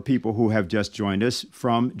heard, for people who have just joined us,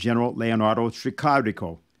 from General Leonardo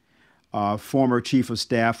Tricarico, former Chief of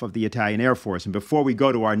Staff of the Italian Air Force. And before we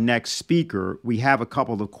go to our next speaker, we have a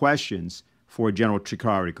couple of questions for General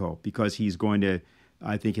Tricarico, because he's going to,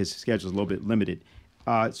 I think his schedule is a little bit limited.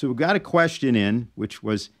 So we got a question in, which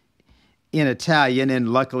was in Italian, and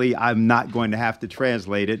luckily I'm not going to have to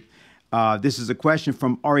translate it. This is a question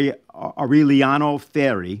from Aureliano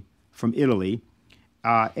Ferri from Italy.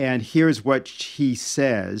 And here's what he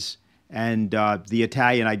says, and the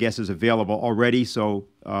Italian, I guess, is available already, so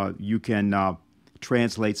you can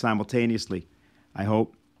translate simultaneously, I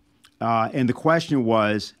hope. And the question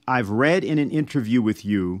was, I've read in an interview with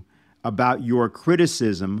you about your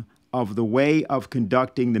criticism of the way of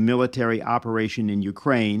conducting the military operation in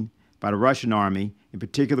Ukraine by the Russian army, in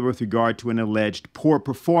particular with regard to an alleged poor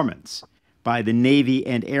performance by the Navy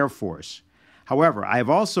and Air Force. However, I have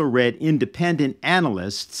also read independent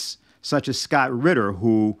analysts, such as Scott Ritter,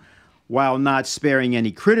 who, while not sparing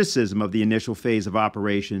any criticism of the initial phase of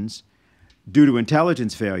operations due to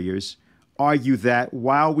intelligence failures, argue that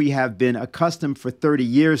while we have been accustomed for 30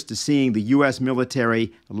 years to seeing the U.S.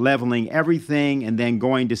 military leveling everything and then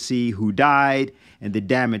going to see who died and the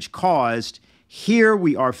damage caused, here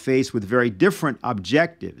we are faced with very different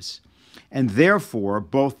objectives. And therefore,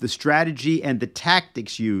 both the strategy and the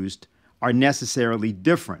tactics used are necessarily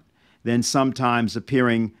different than sometimes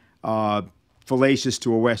appearing fallacious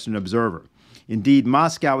to a Western observer. Indeed,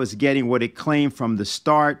 Moscow is getting what it claimed from the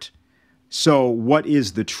start. So what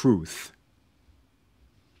is the truth?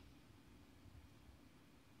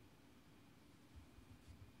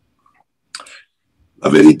 La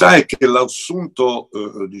verità è che l'assunto,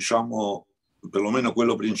 diciamo, perlomeno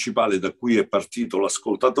quello principale da cui è partito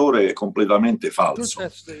l'ascoltatore, è completamente falso.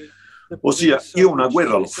 Ossia, io una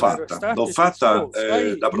guerra l'ho fatta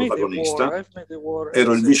da protagonista,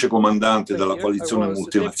 ero il vice comandante della coalizione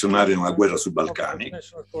multinazionale nella guerra sui Balcani,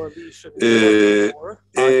 e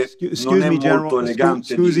non è molto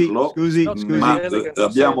elegante dirlo, ma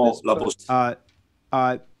abbiamo la possibilità.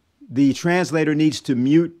 The translator needs to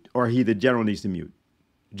mute, or the general needs to mute.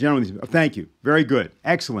 Generally, thank you. Very good.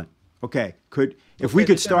 Excellent. Okay. If we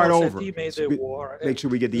could start over, he made a war, make sure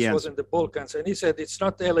we get the this answer. was in the Balkans, and he said it's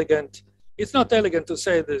not elegant. It's not elegant to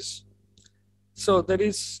say this. So there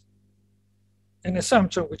is an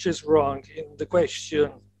assumption which is wrong in the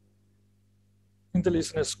question, in the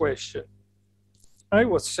listener's question. I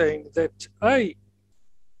was saying that I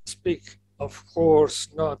speak, of course,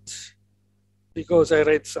 not because I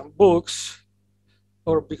read some books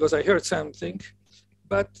or because I heard something,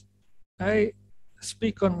 but I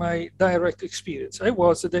speak on my direct experience. I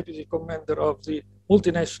was the deputy commander of the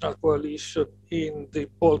multinational coalition in the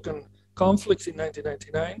Balkan conflict in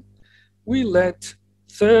 1999. We led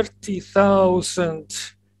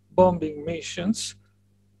 30,000 bombing missions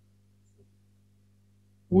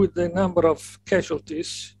with the number of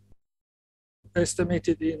casualties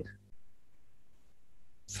estimated in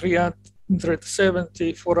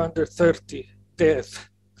 370, 430 deaths,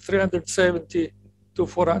 370 to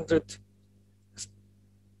 400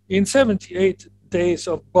 in 78 days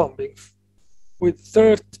of bombing with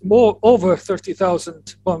over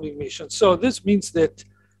 30,000 bombing missions. So this means that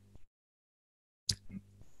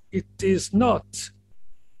it is not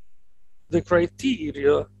the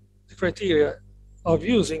criteria of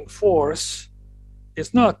using force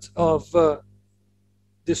is not of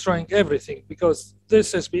destroying everything, because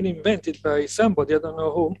this has been invented by somebody, I don't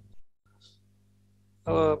know whom.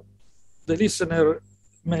 The listener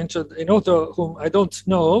mentioned an author whom I don't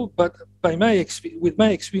know, but with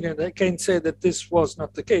my experience, I can say that this was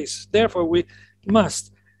not the case. Therefore, we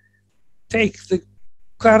must take the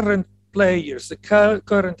current players, the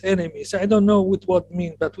current enemies. I don't know what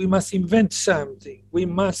mean, but we must invent something.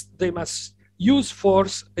 They must use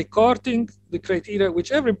force according to the criteria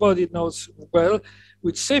which everybody knows well,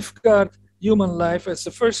 which safeguard human life as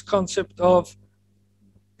the first concept of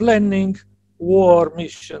planning war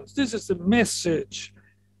missions. This is the message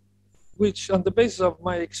which, on the basis of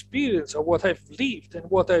my experience of what I've lived and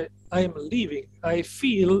what I am living, I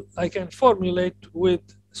feel I can formulate with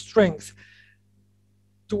strength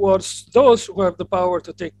towards those who have the power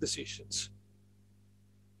to take decisions.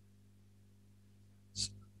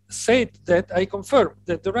 Said that, I confirm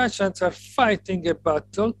that the Russians are fighting a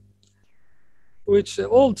battle which the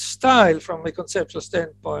old style from a conceptual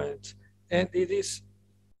standpoint, and it is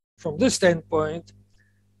from this standpoint,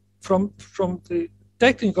 from the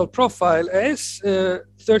technical profile, as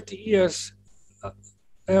 30 years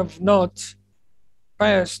have not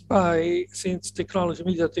passed by since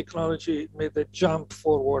media technology made a jump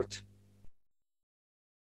forward.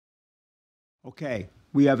 Okay,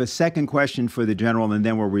 we have a second question for the general, and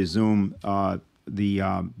then we'll resume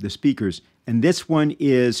the speakers. And this one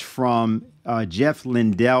is from Jeff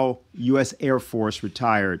Lindell, U.S. Air Force,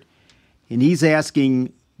 retired. And he's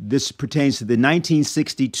asking, this pertains to the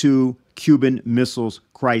 1962 Cuban Missile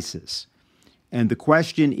Crisis. And the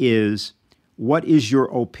question is, what is your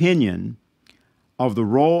opinion of the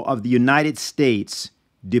role of the United States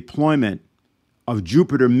deployment of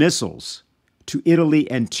Jupiter missiles to Italy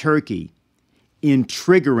and Turkey in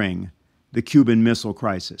triggering the Cuban Missile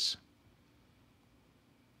Crisis?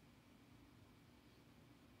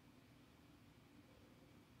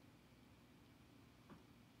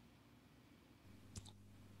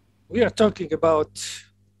 We are talking about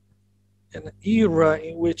an era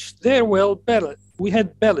in which we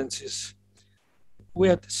had balances. We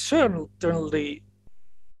had certainly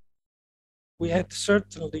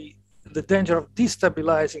the danger of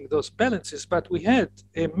destabilizing those balances, but we had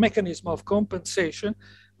a mechanism of compensation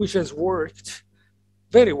which has worked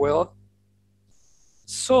very well,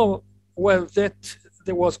 so well that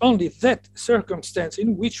there was only that circumstance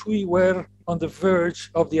in which we were on the verge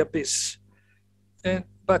of the abyss.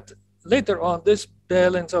 But later on, this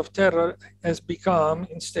balance of terror has become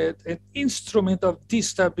instead an instrument of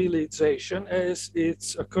destabilization as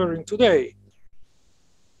it's occurring today.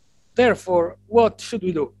 Therefore, what should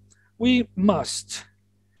we do? We must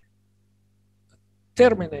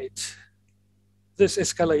terminate this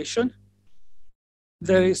escalation.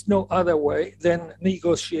 There is no other way than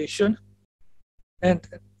negotiation. And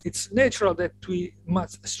it's natural that we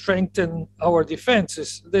must strengthen our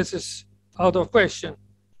defenses. This is out of question.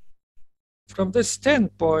 From this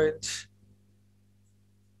standpoint,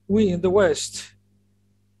 we in the West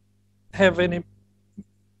have an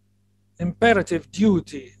imperative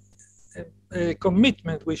duty, a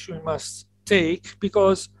commitment which we must take,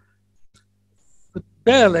 because the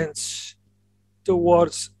balance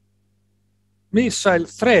towards missile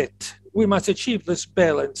threat, we must achieve this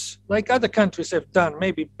balance, like other countries have done,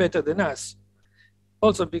 maybe better than us.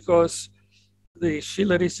 Also because the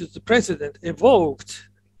Schiller Institute president evoked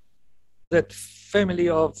that family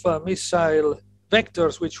of missile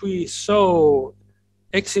vectors which we saw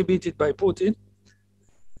exhibited by Putin,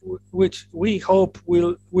 which we hope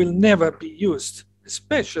will never be used,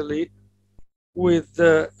 especially with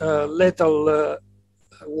lethal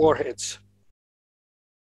warheads.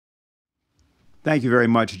 Thank you very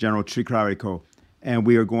much, General Tricarico. And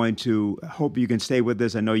we are going to hope you can stay with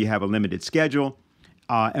us. I know you have a limited schedule,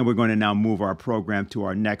 and we're going to now move our program to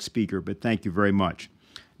our next speaker, but thank you very much.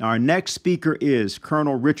 Now, our next speaker is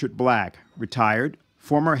Colonel Richard Black, retired,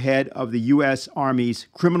 former head of the U.S. Army's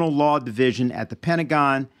Criminal Law Division at the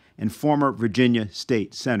Pentagon and former Virginia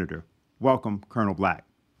State Senator. Welcome, Colonel Black.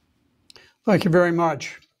 Thank you very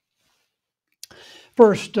much.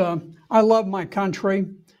 First, I love my country.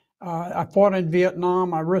 I fought in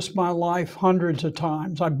Vietnam. I risked my life hundreds of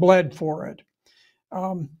times. I bled for it.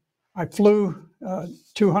 I flew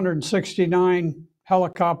 269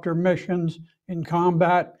 helicopter missions in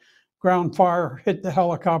combat. Ground fire hit the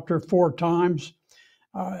helicopter 4 times.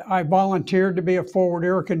 I volunteered to be a forward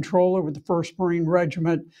air controller with the 1st Marine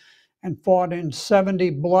Regiment and fought in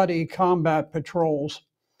 70 bloody combat patrols.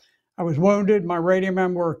 I was wounded. My radio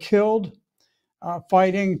men were killed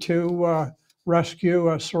fighting to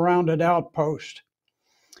rescue a surrounded outpost.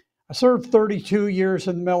 I served 32 years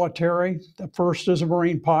in the military, the first as a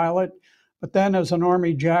Marine pilot, but then as an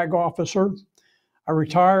Army JAG officer. I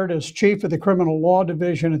retired as chief of the Criminal Law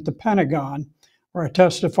Division at the Pentagon, where I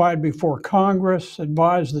testified before Congress,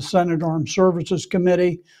 advised the Senate Armed Services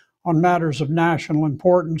Committee on matters of national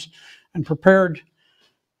importance, and prepared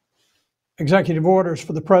executive orders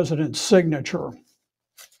for the president's signature.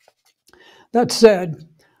 That said,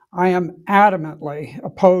 I am adamantly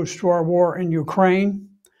opposed to our war in Ukraine,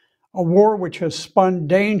 a war which has spun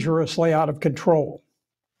dangerously out of control.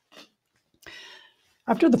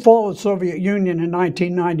 After the fall of the Soviet Union in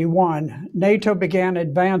 1991, NATO began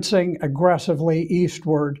advancing aggressively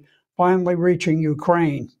eastward, finally reaching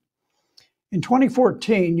Ukraine. In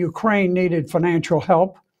 2014, Ukraine needed financial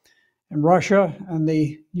help, and Russia and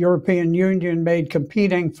the European Union made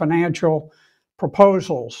competing financial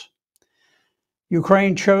proposals.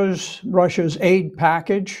 Ukraine chose Russia's aid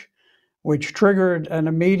package, which triggered an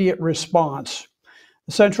immediate response.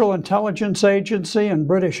 The Central Intelligence Agency and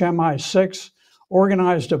British MI6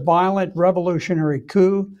 organized a violent revolutionary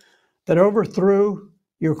coup that overthrew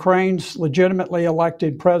Ukraine's legitimately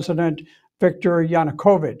elected president, Viktor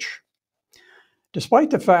Yanukovych. Despite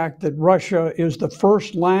the fact that Russia is the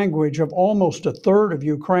first language of almost a third of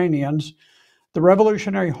Ukrainians, the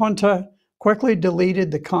revolutionary junta quickly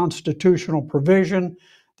deleted the constitutional provision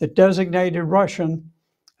that designated Russian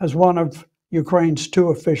as one of Ukraine's 2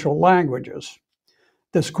 official languages.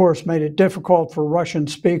 This, of course, made it difficult for Russian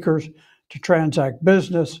speakers to transact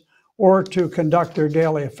business or to conduct their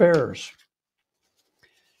daily affairs.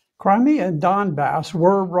 Crimea and Donbass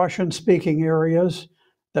were Russian-speaking areas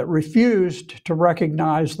that refused to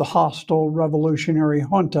recognize the hostile revolutionary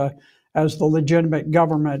junta as the legitimate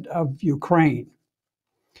government of Ukraine.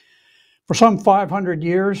 For some 500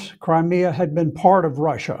 years, Crimea had been part of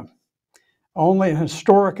Russia. Only a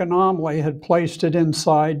historic anomaly had placed it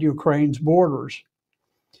inside Ukraine's borders.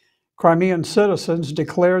 Crimean citizens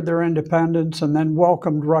declared their independence and then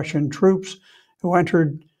welcomed Russian troops who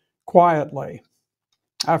entered quietly.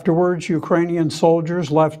 Afterwards, Ukrainian soldiers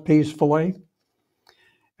left peacefully,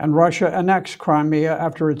 and Russia annexed Crimea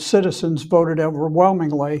after its citizens voted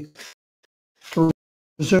overwhelmingly to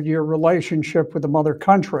resume their relationship with the mother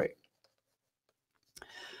country.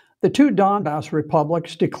 The 2 Donbass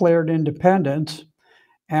republics declared independence,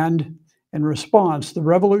 and in response, the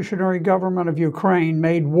revolutionary government of Ukraine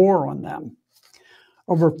made war on them.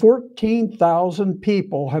 Over 14,000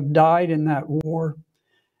 people have died in that war,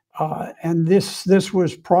 and this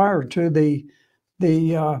was prior to the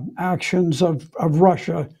actions of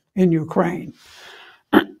Russia in Ukraine.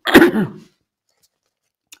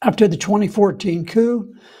 After the 2014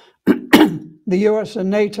 coup, the U.S. and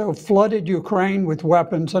NATO flooded Ukraine with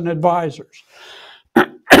weapons and advisors,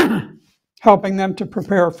 helping them to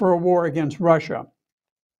prepare for a war against Russia.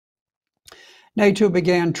 NATO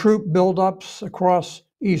began troop buildups across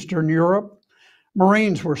Eastern Europe.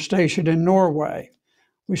 Marines were stationed in Norway.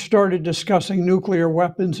 We started discussing nuclear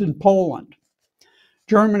weapons in Poland.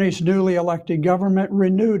 Germany's newly elected government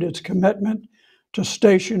renewed its commitment to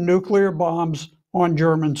station nuclear bombs on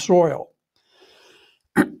German soil.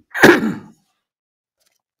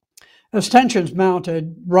 As tensions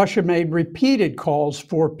mounted, Russia made repeated calls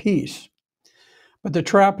for peace, but the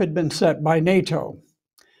trap had been set by NATO.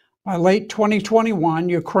 By late 2021,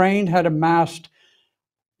 Ukraine had amassed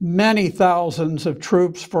many thousands of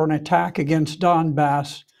troops for an attack against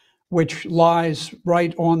Donbass, which lies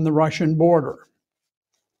right on the Russian border.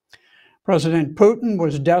 President Putin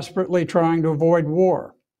was desperately trying to avoid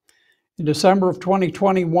war. In December of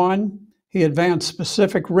 2021, he advanced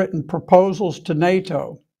specific written proposals to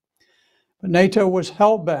NATO. But NATO was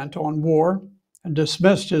hell-bent on war and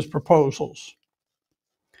dismissed his proposals.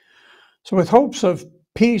 So with hopes of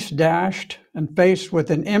peace dashed and faced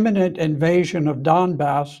with an imminent invasion of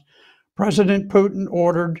Donbass, President Putin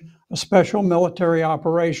ordered a special military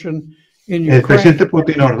operation in Ukraine. El presidente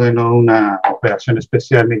Putin ordenó una operación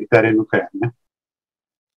especial militar en Ucrania.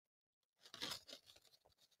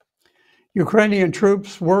 Ukrainian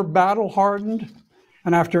troops were battle-hardened,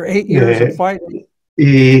 and after 8 years of fighting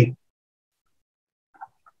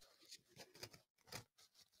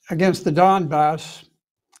against the Donbass,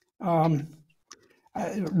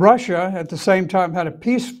 Russia, at the same time, had a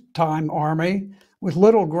peacetime army with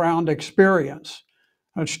little ground experience.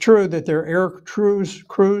 It's true that their air crews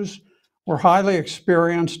were highly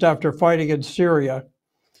experienced after fighting in Syria,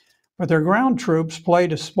 but their ground troops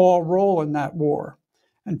played a small role in that war,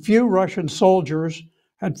 and few Russian soldiers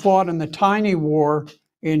had fought in the tiny war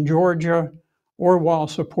in Georgia or while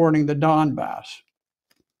supporting the Donbass.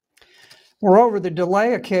 Moreover, the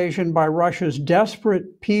delay occasioned by Russia's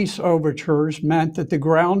desperate peace overtures meant that the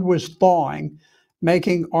ground was thawing,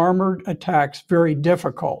 making armored attacks very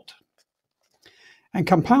difficult. And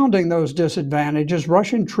compounding those disadvantages,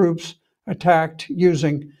 Russian troops attacked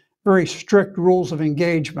using very strict rules of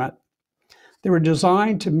engagement. They were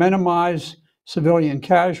designed to minimize civilian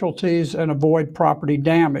casualties and avoid property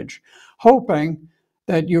damage, hoping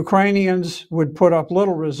that Ukrainians would put up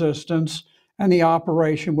little resistance and the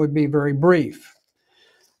operation would be very brief.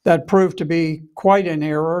 That proved to be quite an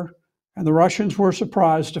error, and the Russians were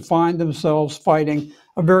surprised to find themselves fighting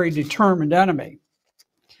a very determined enemy.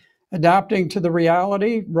 Adapting to the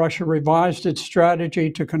reality, Russia revised its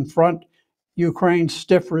strategy to confront Ukraine's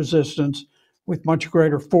stiff resistance with much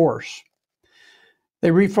greater force. They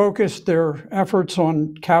refocused their efforts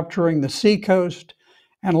on capturing the seacoast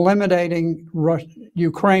and eliminating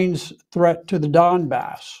Ukraine's threat to the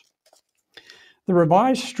Donbass. The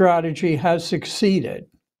revised strategy has succeeded.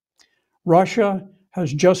 Russia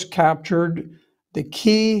has just captured the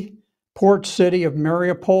key port city of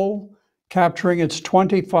Mariupol, capturing its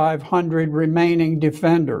 2,500 remaining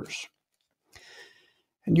defenders.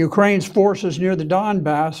 And Ukraine's forces near the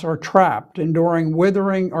Donbass are trapped, enduring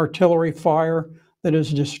withering artillery fire that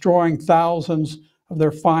is destroying thousands of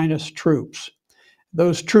their finest troops.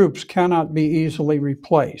 Those troops cannot be easily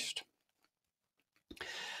replaced.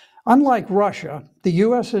 Unlike Russia, the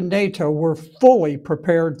US and NATO were fully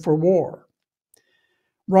prepared for war.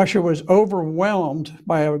 Russia was overwhelmed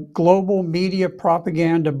by a global media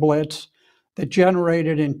propaganda blitz that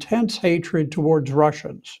generated intense hatred towards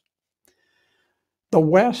Russians. The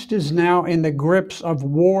West is now in the grips of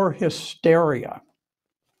war hysteria.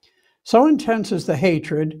 So intense is the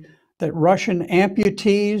hatred that Russian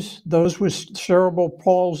amputees, those with cerebral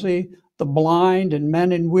palsy, the blind, and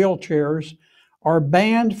men in wheelchairs are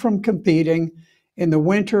banned from competing in the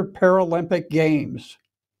Winter Paralympic Games.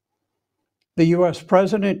 The US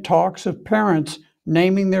president talks of parents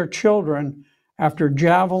naming their children after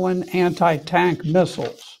Javelin anti-tank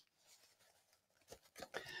missiles.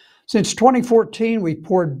 Since 2014, we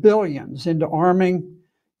poured billions into arming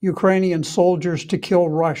Ukrainian soldiers to kill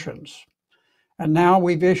Russians. And now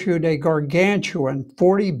we've issued a gargantuan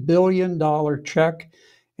 $40 billion check,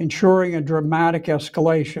 ensuring a dramatic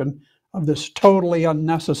escalation of this totally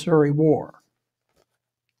unnecessary war.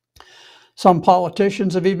 Some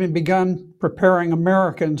politicians have even begun preparing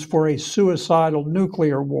Americans for a suicidal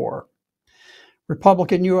nuclear war.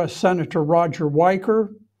 Republican U.S. Senator Roger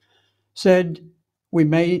Wicker said we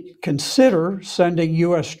may consider sending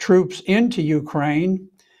U.S. troops into Ukraine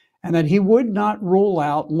and that he would not rule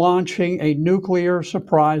out launching a nuclear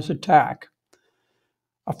surprise attack,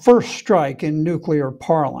 a first strike in nuclear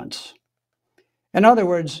parlance. In other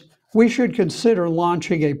words, we should consider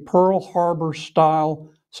launching a Pearl Harbor-style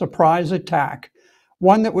surprise attack,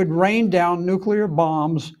 one that would rain down nuclear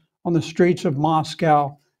bombs on the streets of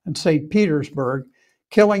Moscow and St. Petersburg,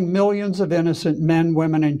 killing millions of innocent men,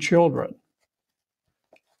 women, and children.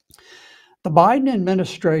 The Biden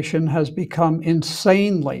administration has become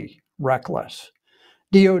insanely reckless.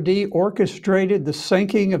 DoD orchestrated the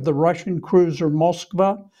sinking of the Russian cruiser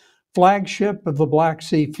Moskva, flagship of the Black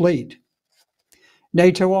Sea Fleet.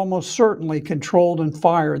 NATO almost certainly controlled and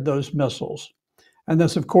fired those missiles, and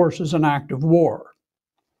this, of course, is an act of war.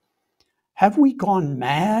 Have we gone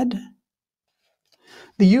mad?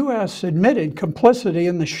 The U.S. admitted complicity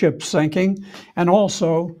in the ship sinking and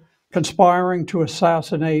also conspiring to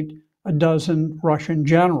assassinate a dozen Russian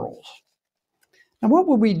generals. And what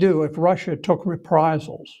would we do if Russia took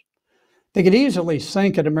reprisals? They could easily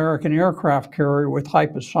sink an American aircraft carrier with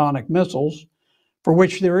hypersonic missiles, for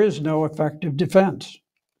which there is no effective defense.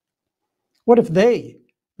 What if they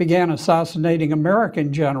began assassinating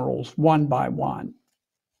American generals one by one?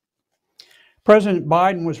 President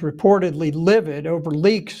Biden was reportedly livid over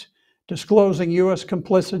leaks disclosing U.S.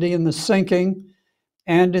 complicity in the sinking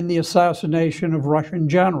and in the assassination of Russian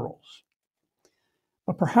generals.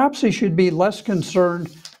 But perhaps he should be less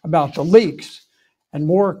concerned about the leaks and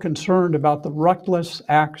more concerned about the reckless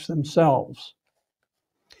acts themselves.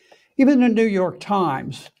 Even the New York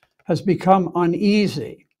Times has become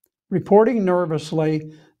uneasy, reporting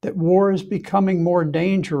nervously that war is becoming more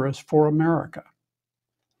dangerous for America.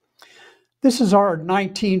 This is our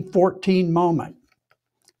 1914 moment,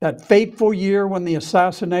 that fateful year when the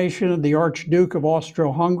assassination of the Archduke of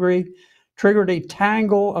Austro-Hungary triggered a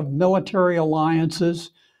tangle of military alliances,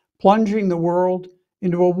 plunging the world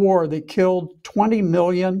into a war that killed 20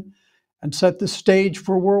 million and set the stage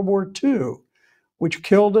for World War II, which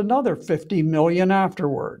killed another 50 million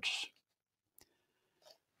afterwards.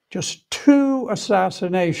 Just 2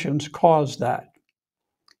 assassinations caused that.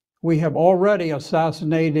 We have already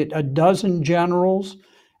assassinated a dozen generals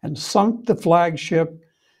and sunk the flagship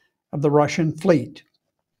of the Russian fleet.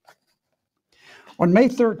 On May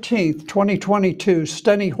 13, 2022,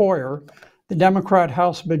 Steny Hoyer, the Democrat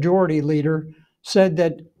House Majority Leader, said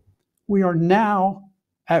that we are now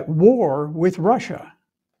at war with Russia.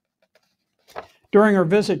 During her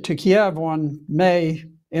visit to Kiev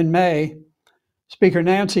in May, Speaker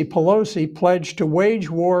Nancy Pelosi pledged to wage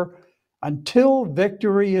war until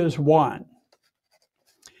victory is won.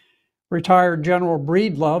 Retired General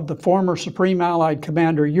Breedlove, the former Supreme Allied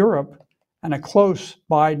Commander Europe and a close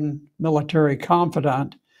Biden military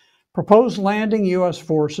confidant, proposed landing U.S.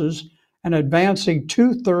 forces and advancing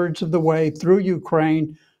 2/3 of the way through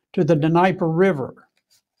Ukraine to the Dnieper River.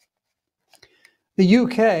 The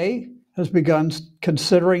UK has begun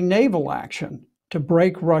considering naval action to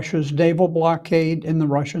break Russia's naval blockade in the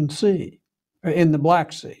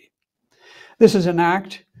Black Sea. This is an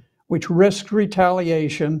act which risks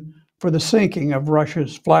retaliation for the sinking of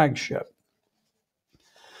Russia's flagship.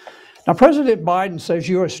 Now, President Biden says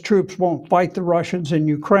U.S. troops won't fight the Russians in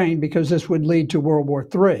Ukraine because this would lead to World War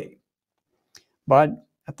III. But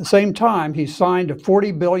at the same time, he signed a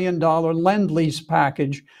 $40 billion Lend-Lease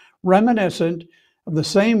package reminiscent of the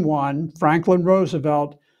same one Franklin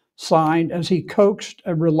Roosevelt signed as he coaxed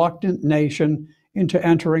a reluctant nation into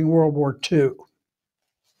entering World War II.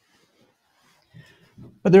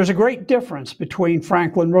 But there's a great difference between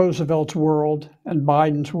Franklin Roosevelt's world and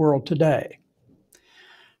Biden's world today.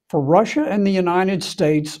 For Russia and the United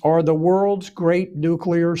States are the world's great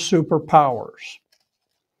nuclear superpowers.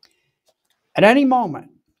 At any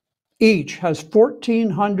moment, each has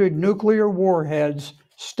 1,400 nuclear warheads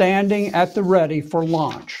standing at the ready for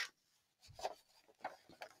launch.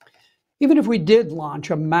 Even if we did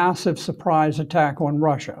launch a massive surprise attack on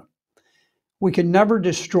Russia, we can never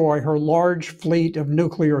destroy her large fleet of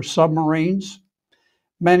nuclear submarines.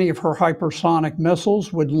 Many of her hypersonic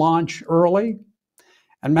missiles would launch early,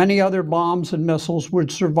 and many other bombs and missiles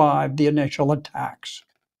would survive the initial attacks.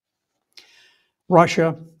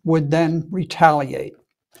 Russia would then retaliate,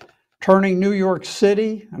 turning New York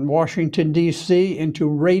City and Washington, D.C. into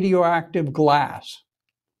radioactive glass.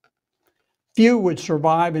 Few would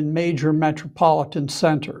survive in major metropolitan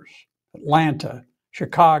centers: Atlanta,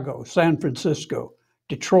 Chicago, San Francisco,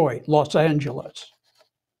 Detroit, Los Angeles.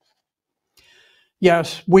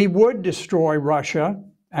 Yes, we would destroy Russia,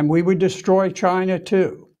 and we would destroy China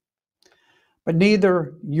too. But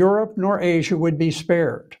neither Europe nor Asia would be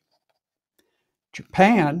spared.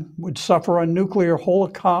 Japan would suffer a nuclear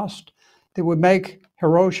holocaust that would make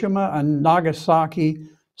Hiroshima and Nagasaki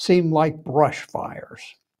seem like brush fires.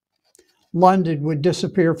 London would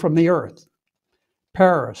disappear from the earth.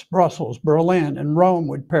 Paris, Brussels, Berlin, and Rome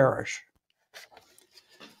would perish.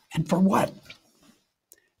 And for what?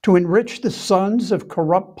 To enrich the sons of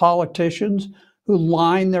corrupt politicians who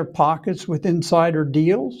line their pockets with insider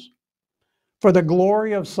deals? For the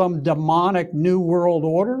glory of some demonic new world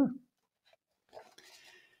order?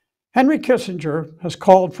 Henry Kissinger has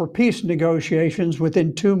called for peace negotiations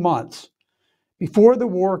within 2 months, before the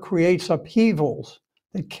war creates upheavals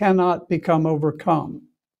that cannot become overcome.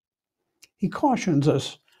 He cautions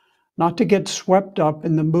us not to get swept up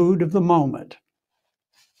in the mood of the moment.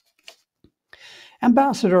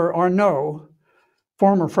 Ambassador Arnaud,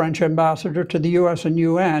 former French ambassador to the US and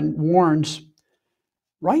UN, warns,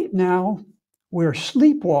 right now we're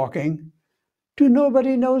sleepwalking to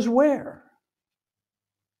nobody knows where.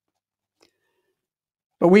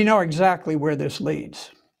 But we know exactly where this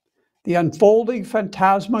leads. The unfolding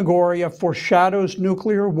phantasmagoria foreshadows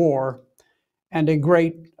nuclear war and a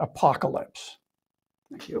great apocalypse.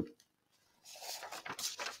 Thank you.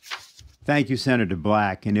 Thank you, Senator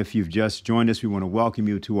Black. And if you've just joined us, we want to welcome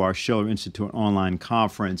you to our Schiller Institute online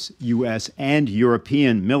conference. U.S. and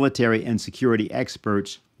European military and security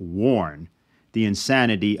experts warn the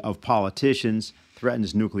insanity of politicians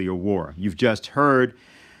threatens nuclear war. You've just heard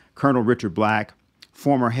Colonel Richard Black,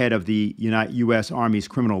 former head of the U.S. Army's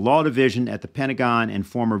Criminal Law Division at the Pentagon and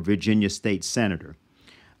former Virginia State Senator.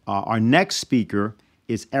 Our next speaker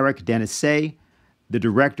is Eric Denécé, the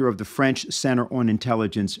director of the French Center on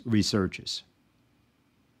Intelligence Researches.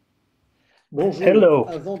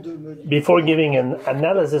 Hello. Before giving an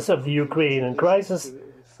analysis of the Ukrainian crisis,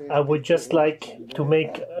 I would just like to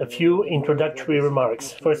make a few introductory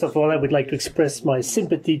remarks. First of all, I would like to express my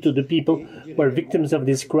sympathy to the people who are victims of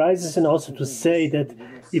this crisis, and also to say that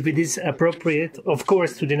if it is appropriate, of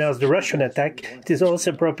course, to denounce the Russian attack, it is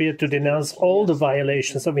also appropriate to denounce all the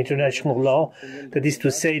violations of international law, that is to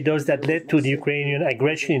say, those that led to the Ukrainian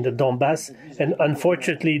aggression in the Donbass, and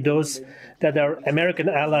unfortunately those that our American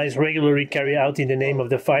allies regularly carry out in the name of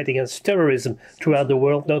the fight against terrorism throughout the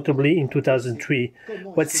world, notably in 2003.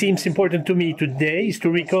 What seems important to me today is to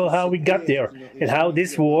recall how we got there and how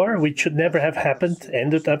this war, which should never have happened,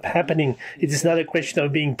 ended up happening. It is not a question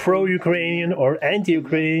of being pro-Ukrainian or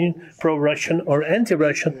anti-Ukrainian, pro-Russian or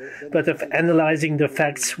anti-Russian, but of analyzing the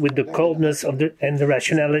facts with the coldness of and the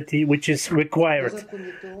rationality which is required.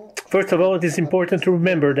 First of all, it is important to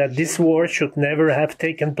remember that this war should never have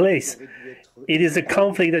taken place. It is a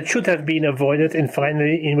conflict that should have been avoided, and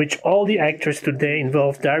finally, in which all the actors today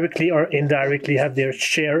involved directly or indirectly have their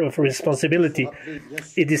share of responsibility.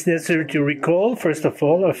 It is necessary to recall, first of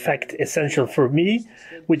all, a fact essential for me,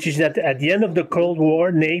 which is that at the end of the Cold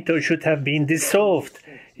War, NATO should have been dissolved.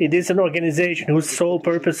 It is an organization whose sole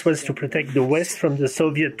purpose was to protect the West from the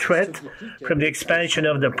Soviet threat, from the expansion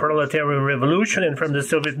of the proletarian revolution, and from the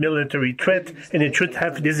Soviet military threat, and it should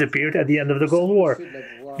have disappeared at the end of the Cold War.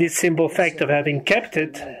 This simple fact of having kept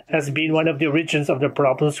it has been one of the origins of the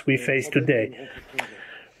problems we face today.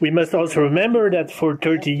 We must also remember that for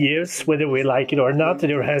 30 years, whether we like it or not,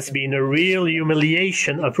 there has been a real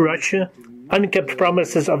humiliation of Russia, unkept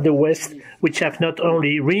promises of the West, which have not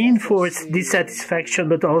only reinforced dissatisfaction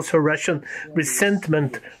but also Russian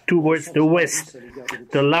resentment towards the West.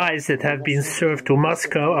 The lies that have been served to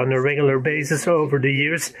Moscow on a regular basis over the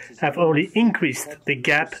years have only increased the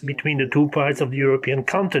gap between the two parts of the European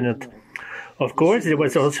continent. Of course, there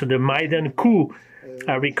was also the Maidan coup.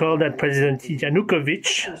 I recall that President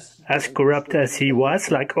Yanukovych, as corrupt as he was,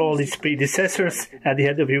 like all his predecessors at the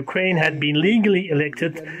head of Ukraine, had been legally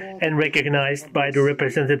elected and recognized by the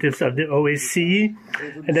representatives of the OSCE,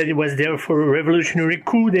 and that it was therefore a revolutionary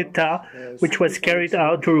coup d'etat which was carried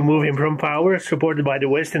out to remove him from power, supported by the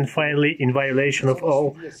West, and finally in violation of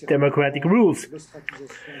all democratic rules.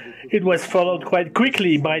 It was followed quite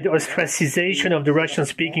quickly by the ostracization of the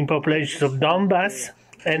Russian-speaking populations of Donbass,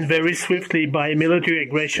 and very swiftly by military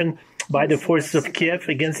aggression by the forces of Kiev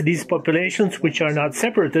against these populations, which are not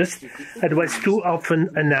separatists, that was too often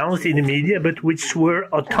announced in the media, but which were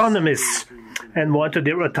autonomous and wanted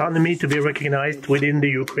their autonomy to be recognized within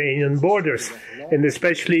the Ukrainian borders, and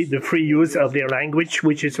especially the free use of their language,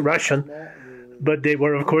 which is Russian. But they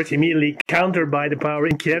were, of course, immediately countered by the power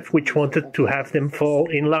in Kiev, which wanted to have them fall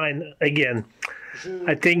in line again.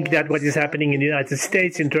 I think that what is happening in the United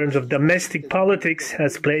States in terms of domestic politics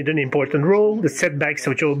has played an important role. The setbacks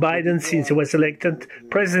of Joe Biden since he was elected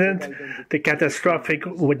president, the catastrophic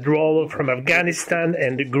withdrawal from Afghanistan,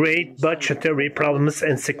 and the great budgetary problems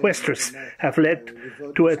and sequesters have led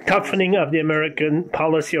to a toughening of the American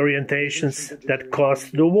policy orientations that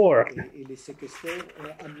caused the war.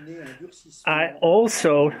 I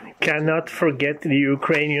also cannot forget the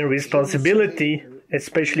Ukrainian responsibility,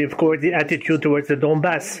 especially, of course, the attitude towards the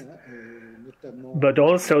Donbass, but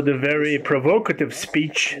also the very provocative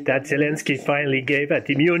speech that Zelensky finally gave at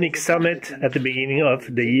the Munich summit at the beginning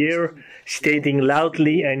of the year, stating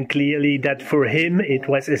loudly and clearly that for him it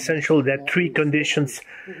was essential that three conditions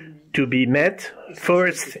to be met.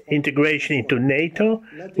 First, integration into NATO,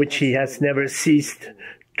 which he has never ceased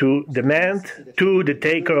to demand. Two, the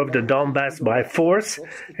takeover of the Donbass by force.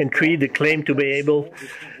 And three, the claim to be able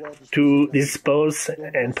to dispose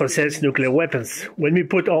and possess nuclear weapons. When we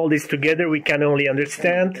put all this together, we can only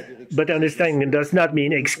understand, but understanding does not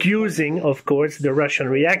mean excusing, of course, the Russian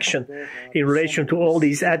reaction in relation to all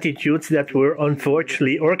these attitudes that were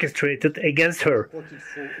unfortunately orchestrated against her.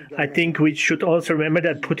 I think we should also remember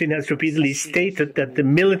that Putin has repeatedly stated that the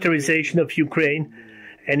militarization of Ukraine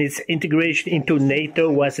and its integration into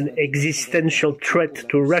NATO was an existential threat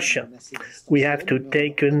to Russia. We have to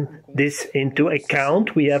take this into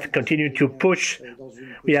account. We have continued to push.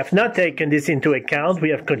 We have not taken this into account.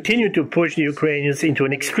 We have continued to push the Ukrainians into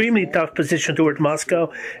an extremely tough position towards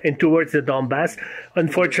Moscow and towards the Donbass.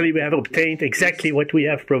 Unfortunately, we have obtained exactly what we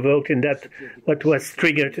have provoked, and that what was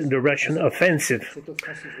triggered the Russian offensive.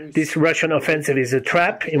 This Russian offensive is a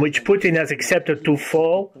trap in which Putin has accepted to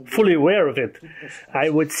fall, fully aware of it. I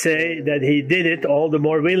would say that he did it all the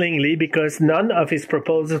more willingly because none of his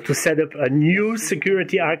proposals to set up a new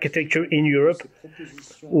security architecture in Europe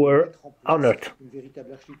were honored.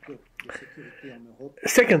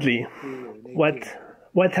 Secondly,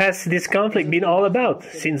 what has this conflict been all about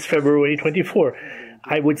since February 24?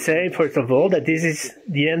 I would say, first of all, that this is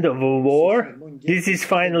the end of a war. This is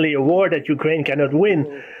finally a war that Ukraine cannot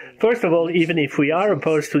win. First of all, even if we are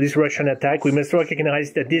opposed to this Russian attack, we must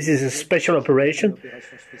recognize that this is a special operation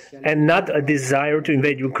and not a desire to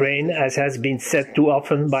invade Ukraine, as has been said too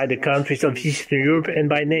often by the countries of Eastern Europe and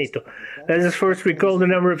by NATO. Let us first recall the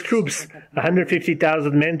number of troops.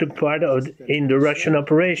 150,000 men took part in the Russian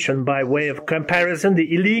operation. By way of comparison,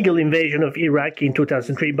 the illegal invasion of Iraq in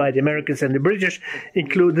 2003 by the Americans and the British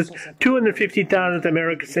included 250,000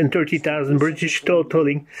 Americans and 30,000 British,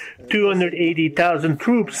 totaling 280,000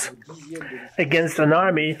 troops against an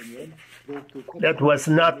army that was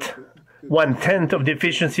not 1/10 of the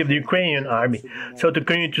efficiency of the Ukrainian army. So to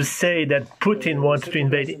continue to say that Putin wanted to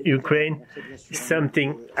invade Ukraine is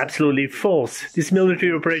something absolutely false. This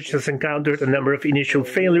military operation has encountered a number of initial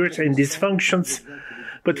failures and dysfunctions,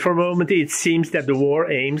 but for a moment it seems that the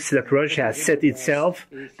war aims that Russia has set itself,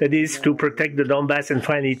 that is, to protect the Donbass and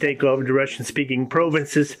finally take over the Russian-speaking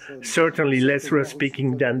provinces, certainly less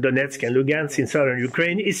Russian-speaking than Donetsk and Lugansk in southern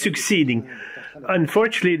Ukraine, is succeeding.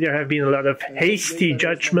 Unfortunately, there have been a lot of hasty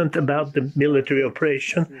judgment about the military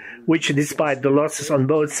operation, which, despite the losses on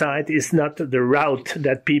both sides, is not the route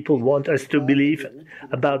that people want us to believe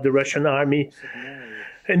about the Russian army.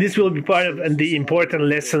 And this will be part of the important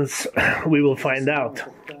lessons we will find out.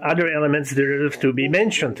 Other elements deserve to be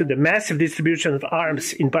mentioned. The massive distribution of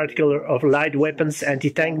arms, in particular of light weapons,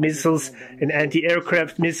 anti-tank missiles, and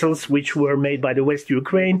anti-aircraft missiles, which were made by the West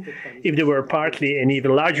Ukraine, if they were partly and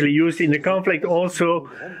even largely used in the conflict, also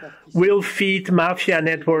will feed mafia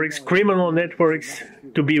networks, criminal networks,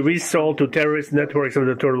 to be resold to terrorist networks of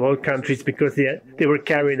the third world countries because they were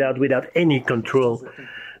carried out without any control.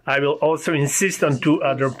 I will also insist on two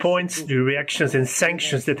other points, the reactions and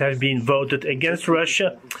sanctions that have been voted against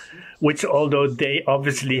Russia, which, although they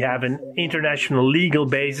obviously have an international legal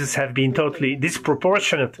basis, have been totally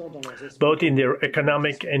disproportionate, both in their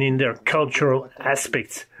economic and in their cultural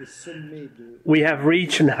aspects. We have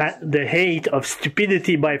reached the height of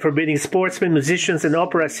stupidity by forbidding sportsmen, musicians, and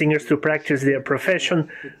opera singers to practice their profession,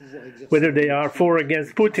 whether they are for or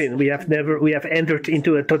against Putin. We have entered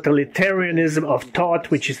into a totalitarianism of thought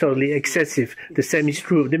which is totally excessive. The same is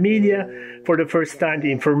true of the media. For the first time,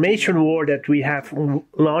 the information war that we have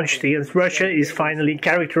launched against Russia is finally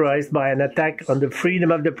characterized by an attack on the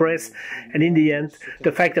freedom of the press, and in the end,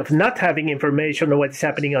 the fact of not having information on what is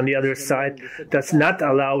happening on the other side does not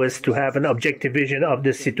allow us to have an objective vision of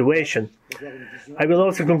the situation. I will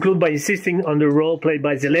also conclude by insisting on the role played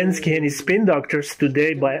by Zelensky and his spin doctors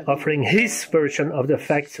today by offering his version of the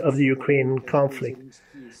facts of the Ukrainian conflict.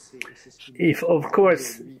 If, of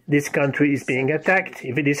course, this country is being attacked,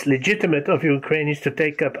 if it is legitimate of Ukrainians to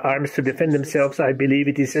take up arms to defend themselves, I believe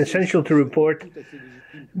it is essential to report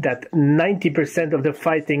that 90% of the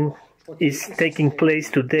fighting is taking place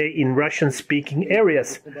today in Russian-speaking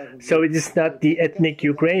areas. So it is not the ethnic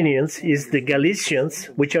Ukrainians, it is the Galicians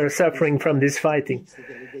which are suffering from this fighting.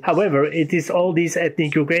 However, it is all these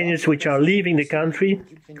ethnic Ukrainians which are leaving the country.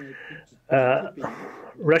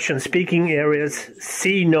 Russian-speaking areas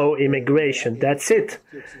see no immigration. That's it.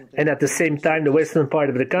 And at the same time, the western part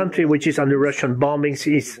of the country, which is under Russian bombings,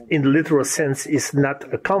 is, in the literal sense, is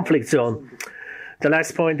not a conflict zone. The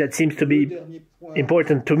last point that seems to be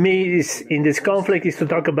important to me is in this conflict is to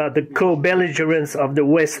talk about the co-belligerence of the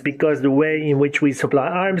West, because the way in which we supply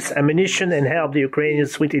arms, ammunition, and help the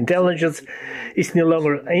Ukrainians with intelligence is no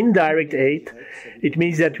longer indirect aid. It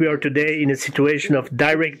means that we are today in a situation of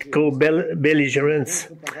direct co-belligerence.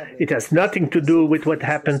 It has nothing to do with what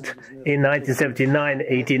happened in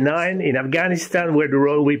 1979-89 in Afghanistan, where the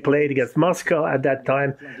role we played against Moscow at that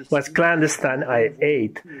time was clandestine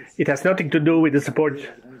aid. It has nothing to do with the support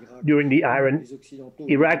during the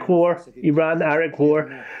Iran-Iraq war,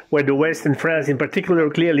 where the West and France in particular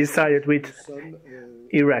clearly sided with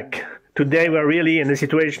Iraq. Today, we're really in a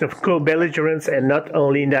situation of co-belligerence and not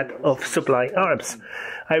only in that of supplying arms.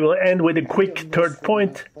 I will end with a quick third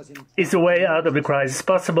point. Is a way out of the crisis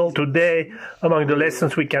possible? Today, among the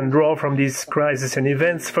lessons we can draw from these crises and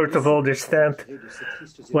events, first of all, there stand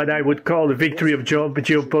what I would call the victory of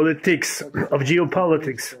geopolitics.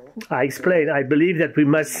 I explain. I believe that we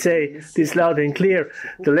must say this loud and clear.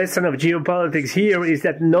 The lesson of geopolitics here is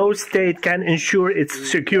that no state can ensure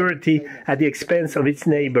its security at the expense of its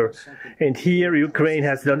neighbor. And here Ukraine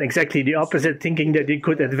has done exactly the opposite, thinking that it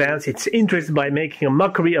could advance its interests by making a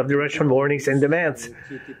mockery of the Russian warnings and demands,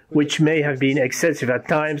 which may have been excessive at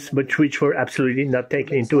times, but which were absolutely not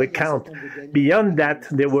taken into account. Beyond that,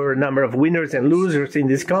 there were a number of winners and losers in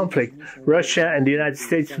this conflict. Russia and the United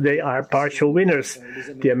States today are partial winners.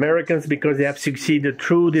 The Americans, because they have succeeded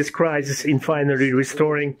through this crisis in finally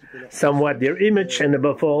restoring somewhat their image, and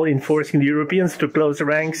above all in forcing the Europeans to close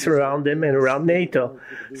ranks around them and around NATO.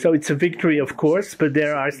 So it's a victory, of course, but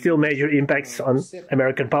there are still major impacts on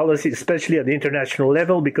American policy, especially at the international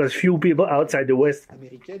level, because few people outside the West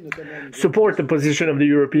support the position of the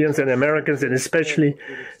Europeans and Americans, and especially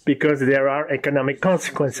because there are economic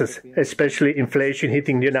consequences, especially inflation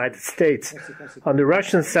hitting the United States. On the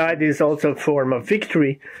Russian side, it is also a form of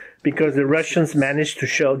victory, because the Russians managed to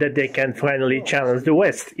show that they can finally challenge the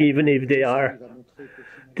West, even if they are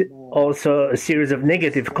also a series of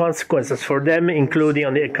negative consequences for them, including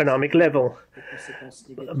on the economic level.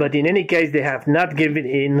 But in any case, they have not given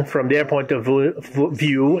in from their point of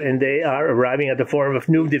view, and they are arriving at a form of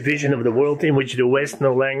new division of the world in which the West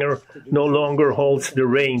no longer holds the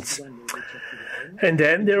reins. And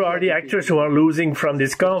then there are the actors who are losing from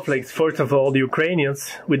this conflict. First of all, the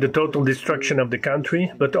Ukrainians, with the total destruction of the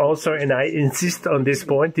country, but also, and I insist on this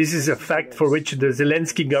point, this is a fact for which the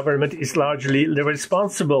Zelensky government is largely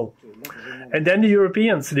responsible. And then the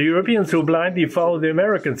Europeans who blindly follow the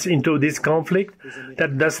Americans into this conflict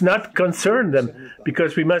that does not concern them,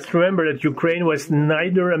 because we must remember that Ukraine was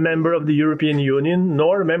neither a member of the European Union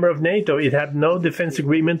nor a member of NATO. It had no defense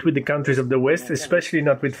agreement with the countries of the West, especially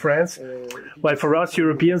not with France, while for us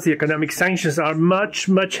Europeans, the economic sanctions are much,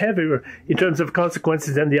 much heavier in terms of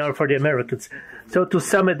consequences than they are for the Americans. So to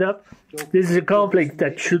sum it up, this is a conflict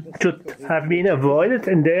that should have been avoided,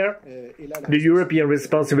 and there the European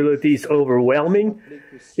responsibility is overwhelming.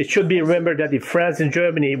 It should be remembered that if France and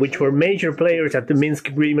Germany, which were major players at the Minsk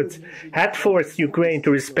agreements, had forced Ukraine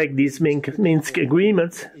to respect these Minsk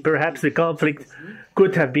agreements, perhaps the conflict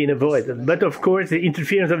could have been avoided. But of course, the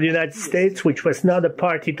interference of the United States, which was not a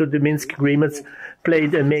party to the Minsk agreements,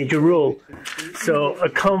 played a major role. So a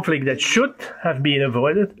conflict that should have been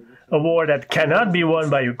avoided, a war that cannot be won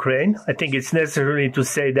by Ukraine. I think it's necessary to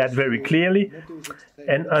say that very clearly.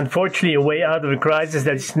 And unfortunately, a way out of the crisis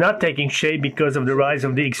that is not taking shape because of the rise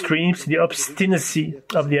of the extremes, the obstinacy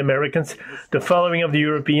of the Americans, the following of the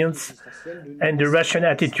Europeans, and the Russian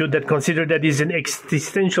attitude that consider that is an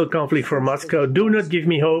existential conflict for Moscow, do not give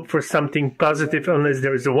me hope for something positive unless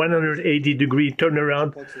there is a 180-degree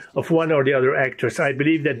turnaround of one or the other actors. I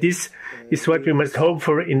believe that this is what we must hope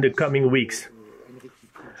for in the coming weeks.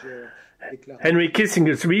 Henry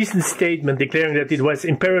Kissinger's recent statement declaring that it was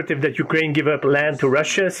imperative that Ukraine give up land to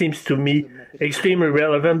Russia seems to me extremely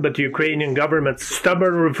relevant, but the Ukrainian government's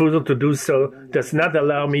stubborn refusal to do so does not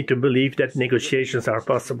allow me to believe that negotiations are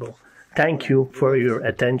possible. Thank you for your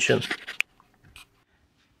attention.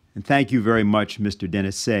 And thank you very much, Mr.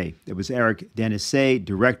 Denécé. It was Eric Denécé,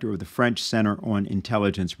 director of the French Center on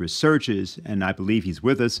Intelligence Researches, and I believe he's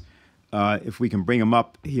with us. If we can bring him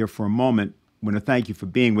up here for a moment, I want to thank you for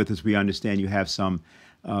being with us. We understand you have some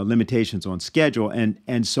limitations on schedule.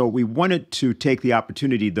 And so we wanted to take the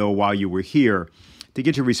opportunity, though, while you were here, to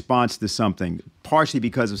get your response to something, partially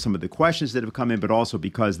because of some of the questions that have come in, but also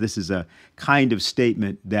because this is a kind of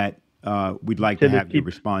statement that we'd like to have you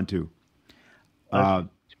respond to.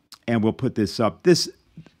 And we'll put this up.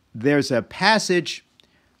 There's a passage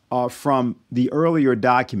from the earlier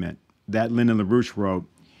document that Leonardo LaRouche wrote,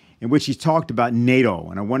 in which he talked about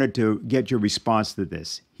NATO, and I wanted to get your response to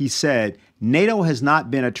this. He said, NATO has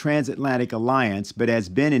not been a transatlantic alliance, but has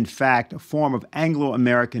been, in fact, a form of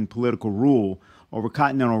Anglo-American political rule over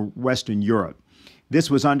continental Western Europe.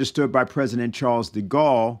 This was understood by President Charles de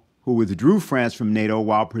Gaulle, who withdrew France from NATO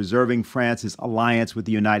while preserving France's alliance with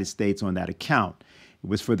the United States on that account. It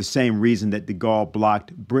was for the same reason that de Gaulle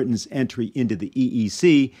blocked Britain's entry into the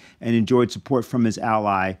EEC and enjoyed support from his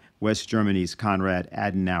ally, West Germany's Konrad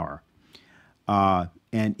Adenauer.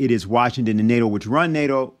 And it is Washington and NATO which run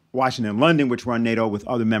NATO, Washington and London, which run NATO, with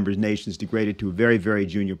other member nations degraded to a very, very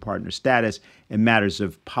junior partner status in matters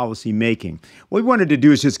of policy making. What we wanted to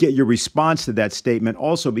do is just get your response to that statement,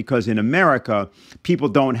 also because in America, people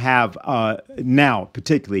don't have now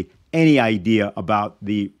particularly any idea about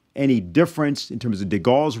any difference in terms of de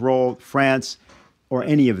Gaulle's role, France, or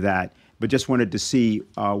any of that, but just wanted to see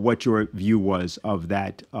what your view was of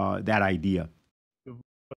that idea.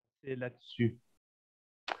 Là-dessus.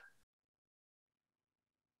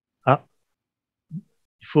 Ah,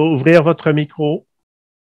 il faut ouvrir votre micro,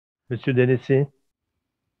 Monsieur Denécé.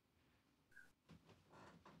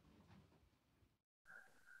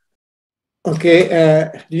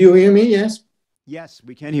 Okay, do you hear me? Yes? Yes,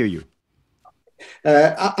 we can hear you.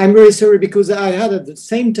 I'm very sorry because I had at the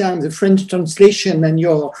same time the French translation and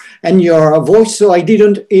your voice, so I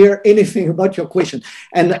didn't hear anything about your question.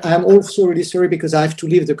 And I'm also really sorry because I have to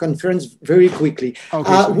leave the conference very quickly.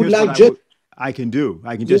 Okay, so would like I can do.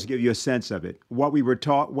 I can just give you a sense of it. What we were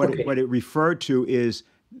taught, what it referred to is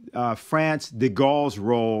France, de Gaulle's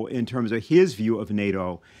role in terms of his view of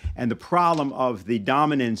NATO and the problem of the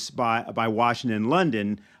dominance by Washington and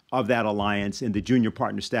London of that alliance and the junior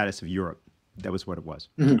partner status of Europe. That was what it was.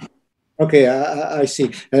 Mm-hmm. Okay, I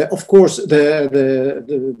see. Of course,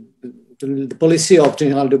 the policy of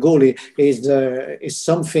General de Gaulle is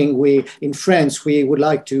something we in France we would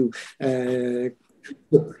like to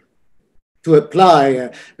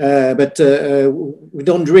apply, but we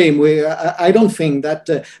don't dream. I don't think that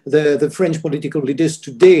the French political leaders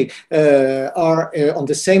today are on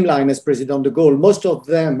the same line as President de Gaulle. Most of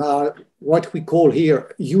them are what we call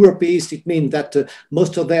here Europeans. It means that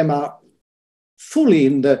most of them are fully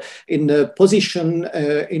in the position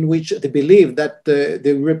in which they believe that the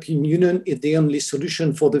European Union is the only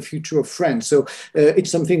solution for the future of France. So it's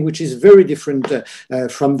something which is very different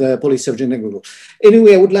from the policy of General de Gaulle.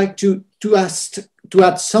 Anyway, I would like to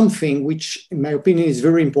add something which, in my opinion, is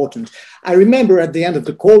very important. I remember at the end of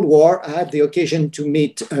the Cold War, I had the occasion to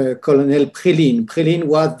meet Colonel Prelin. Prelin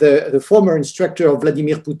was the former instructor of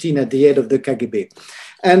Vladimir Putin at the head of the KGB.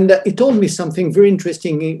 And he told me something very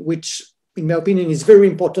interesting, which in my opinion, is very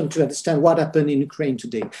important to understand what happened in Ukraine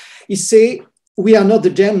today. He said, we are not the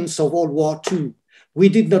Germans of World War II. We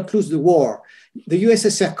did not lose the war. The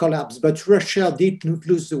USSR collapsed, but Russia did not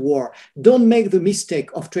lose the war. Don't make the mistake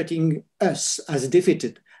of treating us as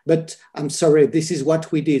defeated. But I'm sorry, this is what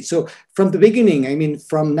we did. So from the beginning, I mean,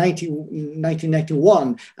 from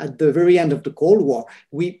 1991, at the very end of the Cold War,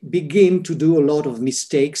 we began to do a lot of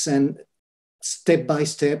mistakes, and step by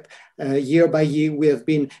step, year by year, we have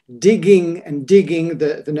been digging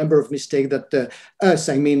the number of mistakes that us,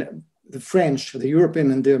 I mean, the French, the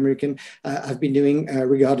European and the American have been doing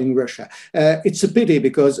regarding Russia. It's a pity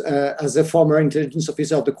because as a former intelligence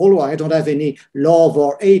officer of the Cold War, I don't have any love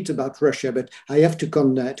or hate about Russia, but I have to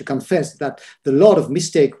confess that the lot of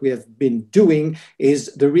mistake we have been doing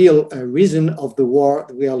is the real reason of the war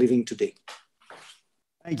we are living today.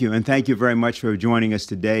 Thank you, and thank you very much for joining us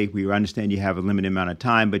today. We understand you have a limited amount of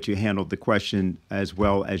time, but you handled the question as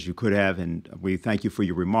well as you could have, and we thank you for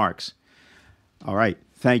your remarks. All right,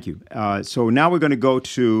 thank you. So now we're going to go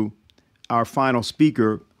to our final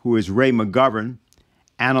speaker, who is Ray McGovern,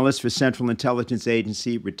 analyst for Central Intelligence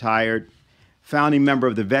Agency, retired, founding member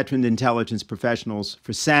of the Veteran Intelligence Professionals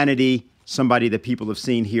for Sanity, somebody that people have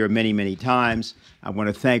seen here many, many times. I want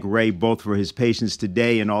to thank Ray both for his patience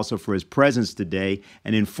today and also for his presence today,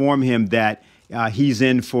 and inform him that he's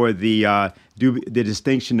in for the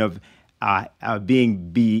distinction of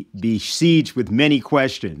being besieged with many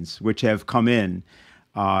questions which have come in,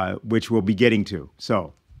 which we'll be getting to.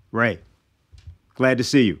 So, Ray, glad to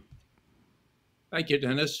see you. Thank you,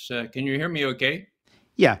 Dennis. Can you hear me okay?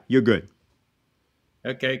 Yeah, you're good.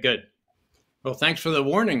 Okay, good. Well, thanks for the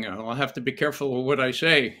warning. I'll have to be careful with what I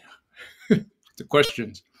say. The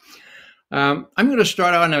questions. I'm going to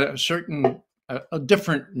start on a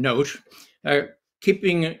different note,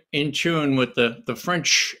 keeping in tune with the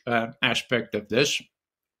French aspect of this.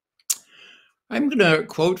 I'm going to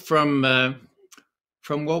quote from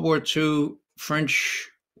World War II French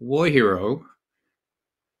war hero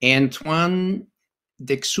Antoine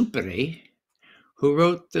d'Exupéry, who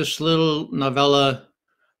wrote this little novella,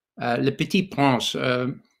 Le Petit Prince,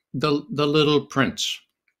 the Little Prince.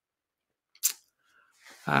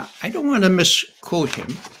 I don't want to misquote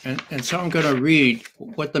him, and so I'm going to read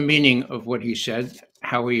what the meaning of what he said,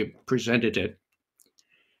 how he presented it.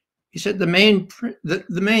 He said the main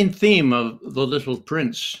theme of The Little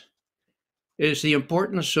Prince is the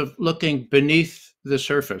importance of looking beneath the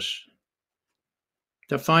surface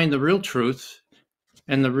to find the real truth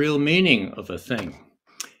and the real meaning of a thing.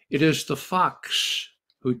 It is the fox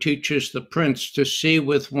who teaches the prince to see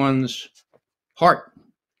with one's heart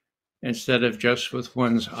instead of just with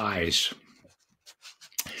one's eyes.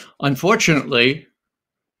 Unfortunately,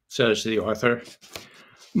 says the author,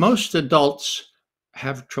 most adults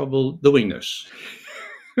have trouble doing this.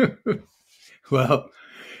 Well,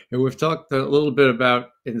 we've talked a little bit about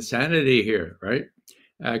insanity here, right?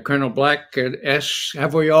 Colonel Black asks,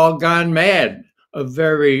 have we all gone mad? A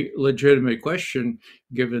very legitimate question,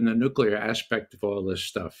 given the nuclear aspect of all this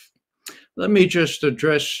stuff. Let me just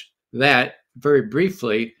address that very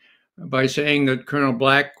briefly by saying that Colonel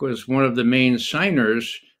Black was one of the main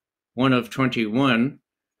signers, one of 21,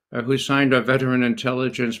 who signed our Veteran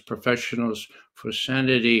Intelligence Professionals for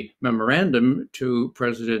Sanity memorandum to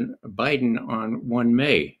President Biden on 1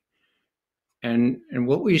 May. And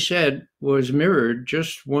what we said was mirrored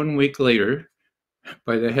just 1 week later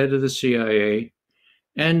by the head of the CIA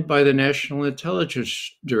and by the National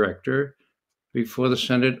Intelligence Director before the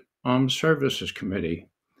Senate Armed Services Committee.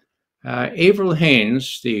 Avril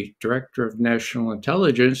Haines, the Director of National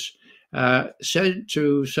Intelligence, said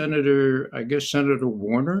to Senator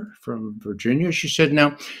Warner from Virginia, she said,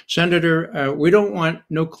 now, Senator, we don't want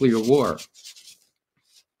nuclear war.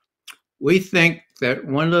 We think that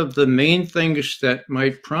one of the main things that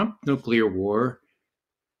might prompt nuclear war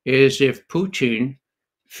is if Putin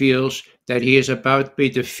feels that he is about to be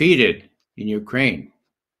defeated in Ukraine.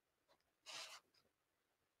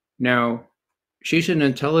 Now, she's an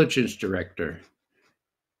intelligence director.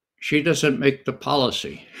 She doesn't make the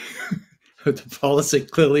policy. The policy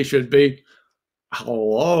clearly should be,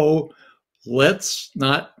 hello, let's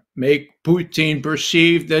not make Putin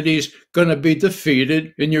perceive that he's going to be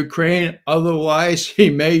defeated in Ukraine. Otherwise, he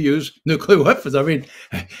may use nuclear weapons. I mean,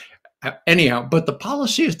 anyhow, but the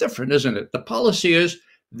policy is different, isn't it? The policy is,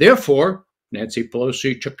 therefore, Nancy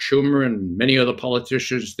Pelosi, Chuck Schumer, and many other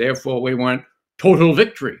politicians, therefore, we want total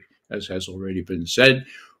victory, as has already been said.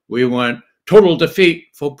 We want total defeat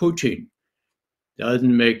for Putin.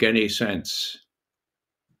 Doesn't make any sense.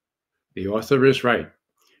 The author is right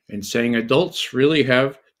in saying adults really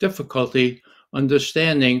have difficulty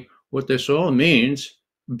understanding what this all means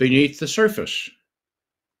beneath the surface.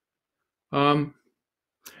 I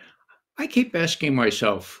keep asking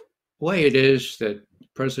myself why it is that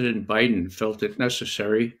President Biden felt it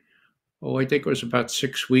necessary, I think it was about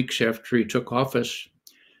 6 weeks after he took office,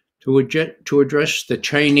 to address the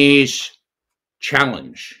Chinese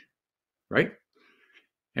challenge, right?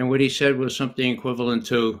 And what he said was something equivalent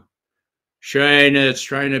to, China is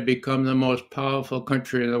trying to become the most powerful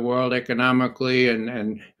country in the world economically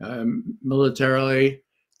and militarily.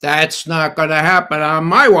 That's not going to happen on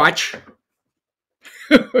my watch.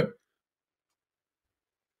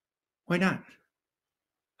 Why not?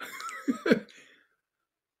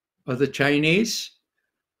 Are the Chinese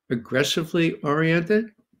aggressively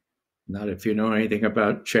oriented? Not if you know anything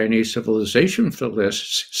about Chinese civilization for the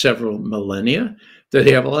last several millennia. That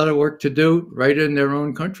they have a lot of work to do right in their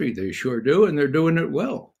own country. They sure do, and they're doing it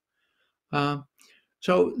well.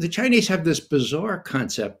 So the Chinese have this bizarre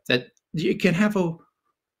concept that you can have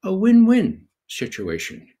a win-win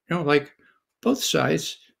situation. You know, like both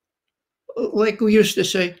sides, like we used to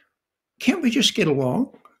say, can't we just get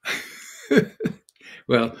along?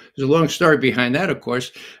 Well, there's a long story behind that, of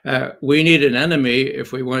course. We need an enemy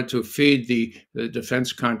if we want to feed the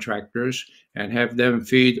defense contractors and have them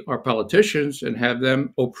feed our politicians and have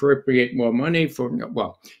them appropriate more money for,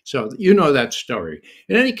 well, so you know that story.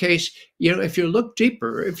 In any case, you know, if you look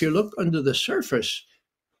deeper, if you look under the surface,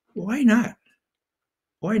 why not?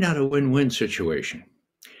 Why not a win-win situation?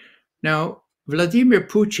 Now, Vladimir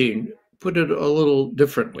Putin put it a little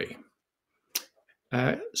differently.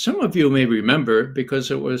 Some of you may remember,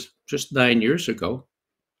 because it was just 9 years ago,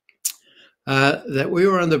 that we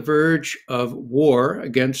were on the verge of war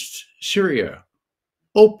against Syria,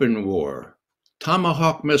 open war,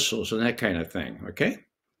 Tomahawk missiles and that kind of thing, okay?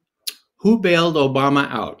 Who bailed Obama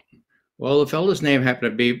out? Well, the fellow's name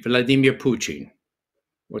happened to be Vladimir Putin.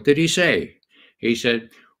 What did he say? He said,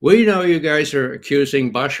 we know you guys are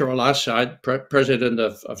accusing Bashar al-Assad, president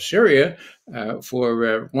of Syria,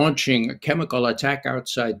 for launching a chemical attack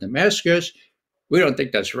outside Damascus. We don't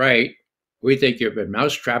think that's right. We think you've been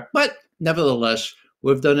mousetrapped. But nevertheless,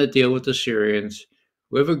 we've done a deal with the Syrians.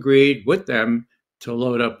 We've agreed with them to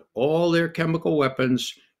load up all their chemical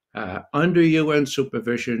weapons under UN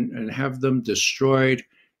supervision and have them destroyed,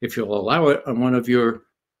 if you'll allow it, on one of your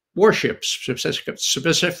warships,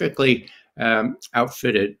 specifically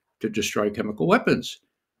outfitted to destroy chemical weapons.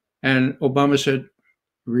 And Obama said,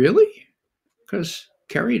 really? Because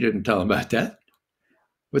Kerry didn't tell him about that.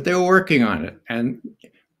 But they were working on it. And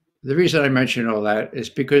the reason I mention all that is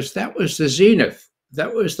because that was the zenith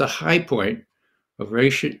That was the high point of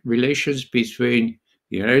relations between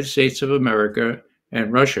the United States of America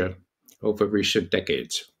and Russia over recent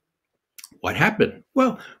decades. What happened?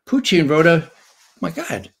 Well, Putin wrote my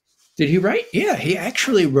God, did he write? Yeah, he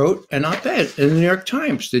actually wrote an op-ed in the New York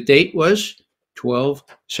Times. The date was 12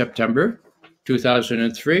 September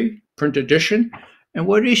 2003, print edition. And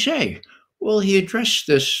what did he say? Well, he addressed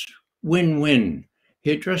this win-win.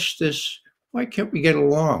 He addressed this, why can't we get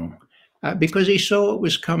along? Because he saw it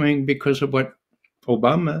was coming because of what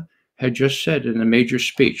Obama had just said in a major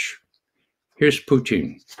speech. Here's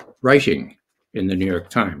Putin writing in the New York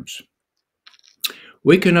Times.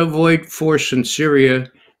 We can avoid force in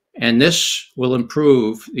Syria, and this will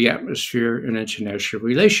improve the atmosphere in international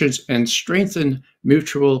relations and strengthen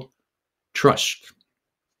mutual trust.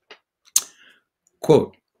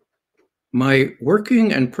 Quote, my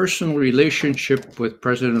working and personal relationship with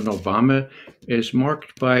President Obama is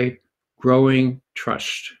marked by growing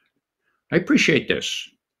trust. I appreciate this.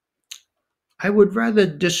 I would rather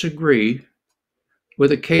disagree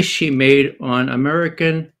with a case he made on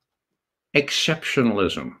American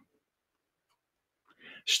exceptionalism,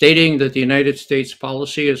 stating that the United States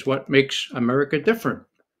policy is what makes America different.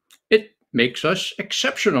 It makes us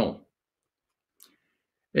exceptional.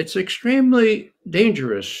 It's extremely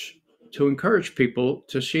dangerous to encourage people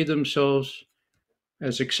to see themselves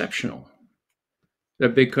as exceptional. They're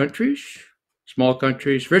big countries, small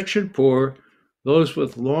countries, rich and poor, those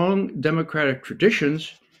with long democratic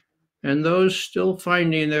traditions, and those still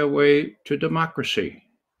finding their way to democracy.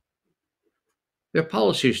 Their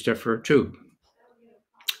policies differ too.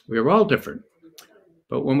 We are all different.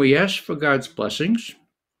 But when we ask for God's blessings,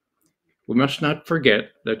 we must not forget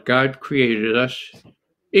that God created us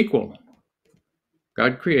equal.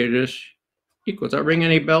 God created us equal. Does that ring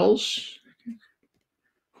any bells?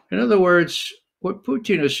 In other words, what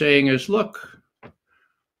Putin is saying is, look,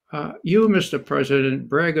 you, Mr. President,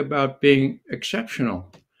 brag about being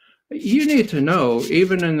exceptional. You need to know,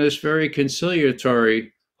 even in this very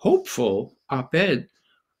conciliatory, hopeful op-ed,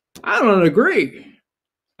 I don't agree.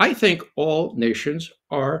 I think all nations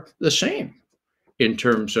are the same in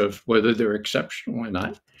terms of whether they're exceptional or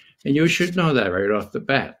not. And you should know that right off the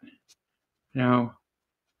bat. Now,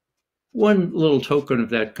 one little token of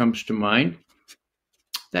that comes to mind.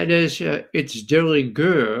 That is, it's de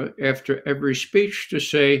rigueur after every speech to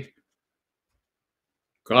say,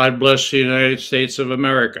 God bless the United States of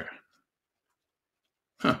America.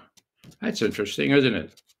 Huh, that's interesting, isn't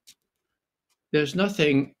it? There's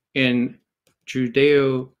nothing in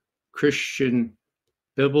Judeo-Christian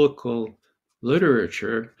biblical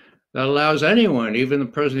literature that allows anyone, even the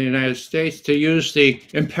President of the United States, to use the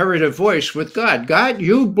imperative voice with God. God,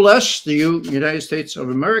 you bless the United States of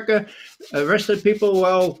America. The rest of the people,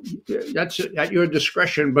 well, that's at your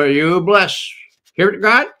discretion, but you bless. Hear it,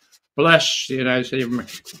 God? Bless the United States of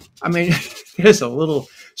America. I mean, here's a little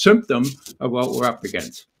symptom of what we're up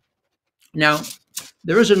against. Now,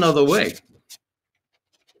 there is another way.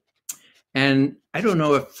 And I don't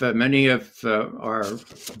know if many of our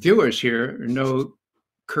viewers here know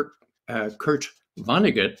Kurt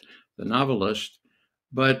Vonnegut, the novelist,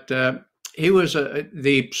 but he was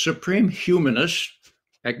the supreme humanist,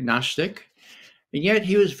 agnostic, and yet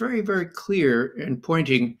he was very, very clear in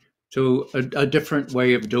pointing to a different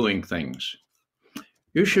way of doing things.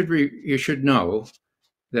 You should know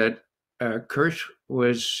that Kurt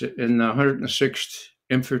was in the 106th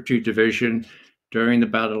Infantry Division during the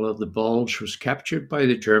Battle of the Bulge, was captured by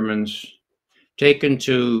the Germans, taken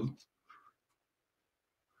to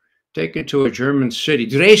a German city,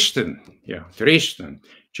 Dresden,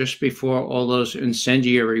 just before all those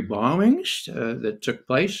incendiary bombings that took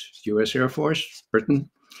place, U.S. Air Force, Britain.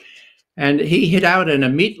 And he hid out in a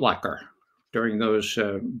meat locker during those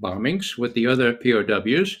bombings with the other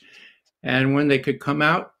POWs. And when they could come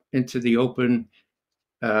out into the open,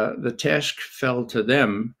 the task fell to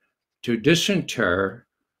them to disinter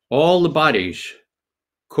all the bodies,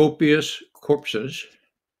 copious corpses,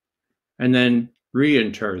 and then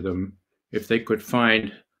reinter them if they could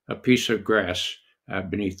find a piece of grass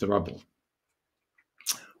beneath the rubble.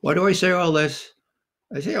 Why do I say all this?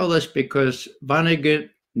 I say all this because Vonnegut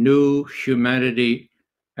knew humanity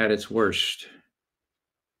at its worst.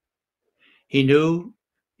 He knew,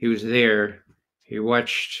 he was there, he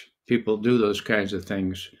watched people do those kinds of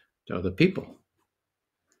things to other people.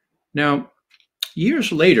 Now,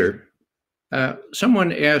 years later,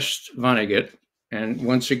 someone asked Vonnegut, and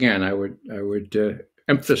once again, I would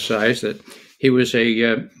emphasize that he was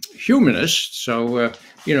a humanist. So,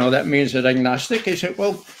 that means that agnostic. He said,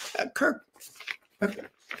 well, Kurt, what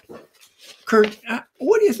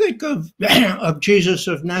do you think of Jesus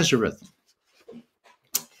of Nazareth?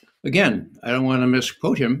 Again, I don't want to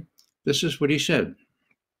misquote him. This is what he said.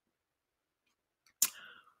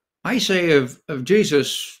 I say of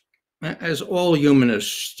Jesus, as all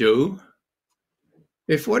humanists do,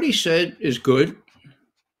 if what he said is good,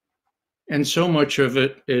 and so much of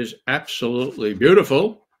it is absolutely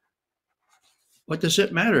beautiful, what does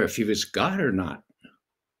it matter if he was God or not?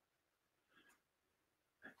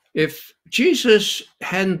 If Jesus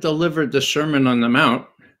hadn't delivered the Sermon on the Mount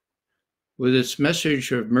with its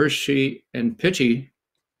message of mercy and pity,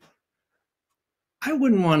 I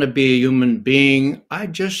wouldn't want to be a human being.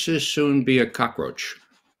 I'd just as soon be a cockroach.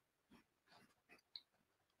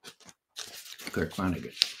 Kurt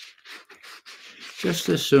Vonnegut. Just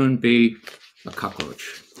as soon be a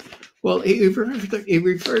cockroach. Well, he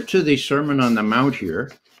referred to the Sermon on the Mount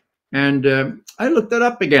here, and I looked it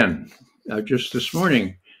up again just this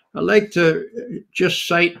morning. I'd like to just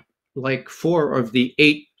cite like 4 of the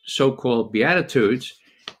 8 so-called Beatitudes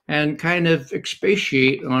and kind of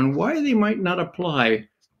expatiate on why they might not apply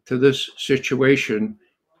to this situation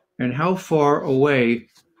and how far away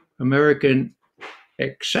American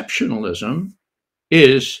exceptionalism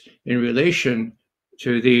is in relation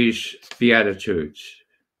to these Beatitudes.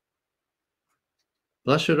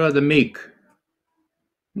 Blessed are the meek.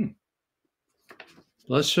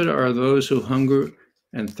 Blessed are those who hunger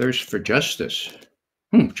and thirst for justice.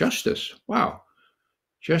 Justice, wow.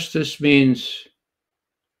 Justice means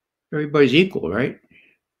everybody's equal, right?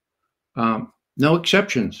 No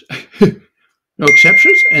exceptions. No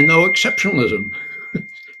exceptions and no exceptionalism.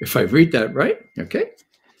 If I read that right, okay?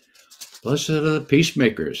 Blessed are the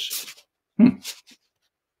peacemakers.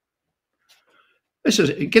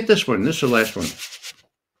 Get this one. This is the last one.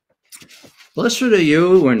 Blessed are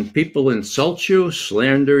you when people insult you,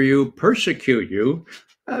 slander you, persecute you.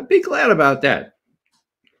 Be glad about that.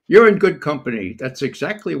 You're in good company. That's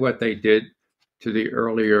exactly what they did to the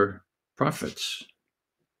earlier prophets.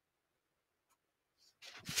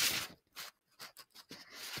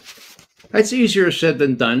 That's easier said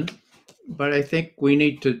than done, but I think we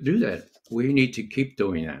need to do that. We need to keep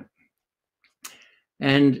doing that.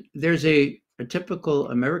 And there's a typical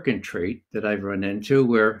American trait that I've run into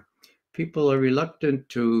where people are reluctant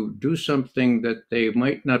to do something that they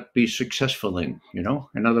might not be successful in, you know?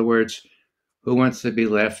 In other words, who wants to be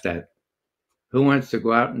laughed at? Who wants to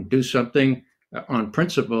go out and do something on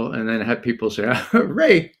principle and then have people say,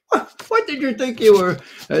 Ray, what did you think you were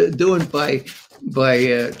doing by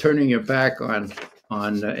turning your back on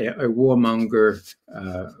a warmonger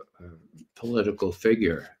political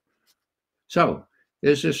figure? So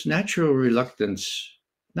there's this natural reluctance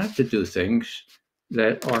not to do things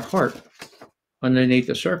that our heart underneath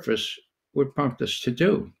the surface would prompt us to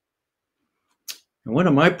do. And one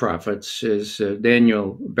of my prophets is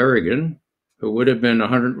Daniel Berrigan, who would have been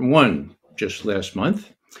 101 just last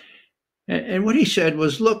month. And what he said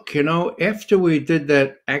was, look, you know, after we did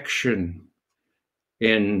that action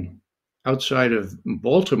outside of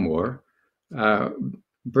Baltimore,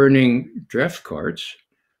 burning draft cards,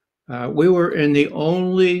 we were in the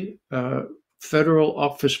only federal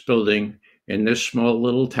office building in this small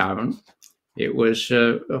little town. It was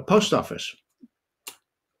a post office.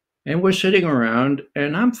 And we're sitting around,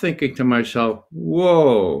 and I'm thinking to myself,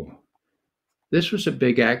 whoa, this was a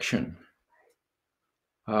big action.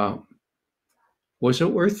 Was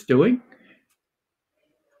it worth doing?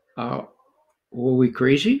 Were we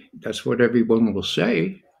crazy? That's what everyone will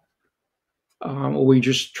say. Were we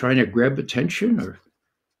just trying to grab attention, or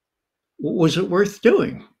was it worth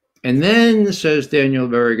doing? And then, says Daniel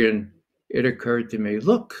Berrigan, it occurred to me,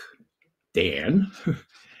 look, Dan,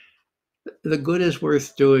 the good is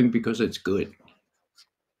worth doing because it's good.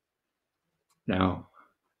 Now,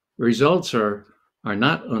 results are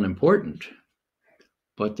not unimportant,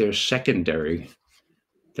 but they're secondary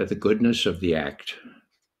to the goodness of the act.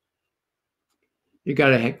 You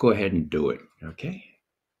got to go ahead and do it, okay?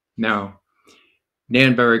 Now,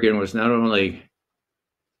 Dan Berrigan was not only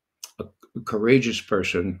a courageous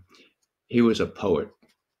person, he was a poet.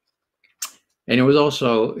 And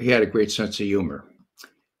he had a great sense of humor.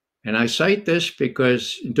 And I cite this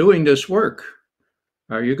because doing this work,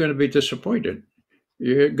 you're going to be disappointed.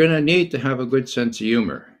 You're going to need to have a good sense of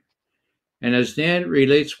humor. And as Dan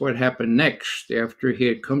relates what happened next after he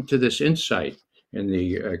had come to this insight in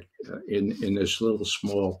this little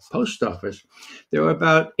small post office, there were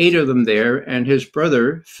about 8 of them there, and his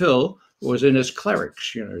brother Phil was in his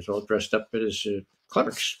clerics. You know, he was all dressed up in his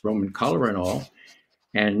clerics, Roman collar and all.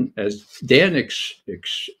 And as Dan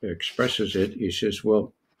expresses it, he says,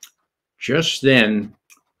 well, just then,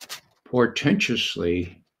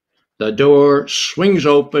 portentously, the door swings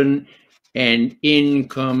open And in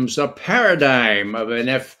comes the paradigm of an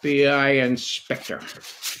FBI inspector.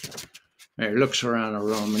 And he looks around the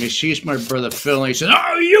room and he sees my brother Phil and he says,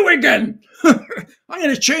 "Oh, you again! I'm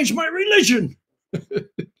going to change my religion."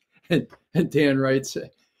 and Dan writes,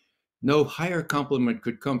 "No higher compliment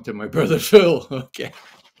could come to my brother Phil." Okay.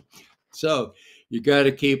 So you got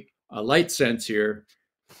to keep a light sense here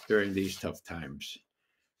during these tough times.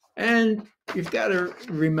 And you've got to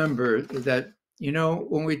remember that, you know,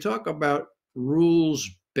 when we talk about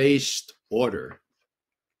rules-based order,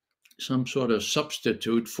 some sort of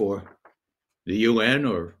substitute for the UN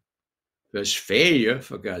or Westphalia,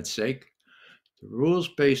 for God's sake, the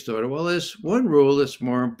rules-based order, well, there's one rule that's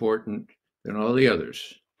more important than all the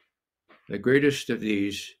others. The greatest of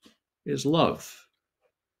these is love.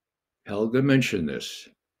 Helga mentioned this.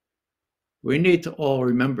 We need to all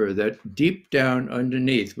remember that deep down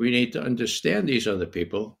underneath, we need to understand these other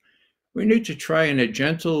people. We need to try in a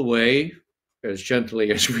gentle way, as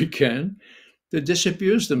gently as we can, to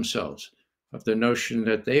disabuse themselves of the notion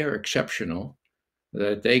that they are exceptional,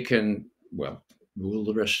 that they can, well, rule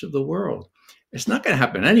the rest of the world. It's not going to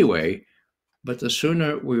happen anyway, but the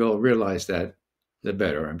sooner we all realize that, the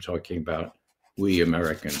better. I'm talking about we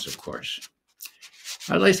Americans, of course.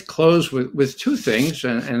 I'd like to close with two things,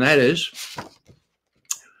 and that is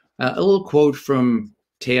a little quote from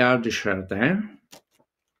Teilhard de Chardin.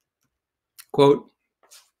 Quote,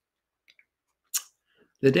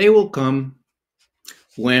 "The day will come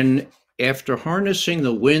when, after harnessing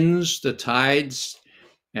the winds, the tides,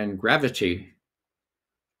 and gravity,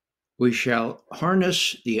 we shall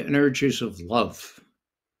harness the energies of love.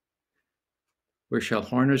 We shall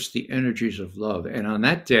harness the energies of love. And on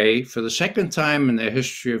that day, for the second time in the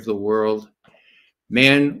history of the world,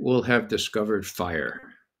 man will have discovered fire."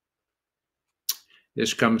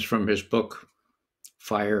 This comes from his book,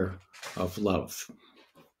 Fire of Love.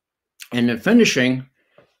 And in finishing,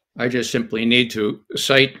 I just simply need to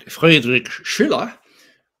cite Friedrich Schiller,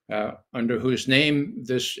 under whose name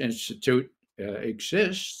this institute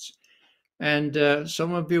exists. And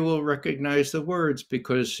some of you will recognize the words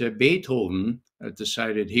because Beethoven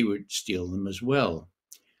decided he would steal them as well.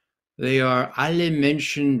 They are: "Alle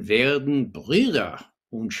Menschen werden Brüder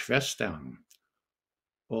und Schwestern."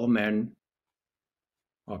 All men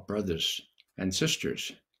are brothers and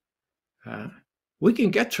sisters. We can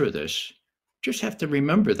get through this. Just have to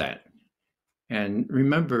remember that. And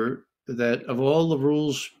remember that of all the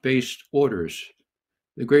rules-based orders,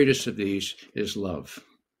 the greatest of these is love.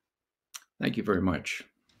 Thank you very much.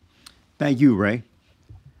 Thank you, Ray.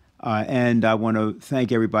 And I want to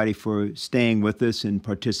thank everybody for staying with us and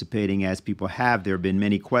participating as people have. There have been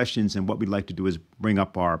many questions, and what we'd like to do is bring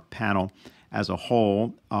up our panel as a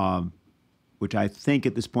whole, which I think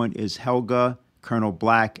at this point is Helga, Colonel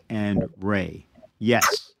Black, and Ray.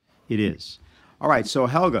 Yes, it is. All right, so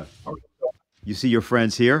Helga, you see your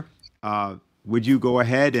friends here. Would you go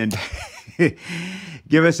ahead and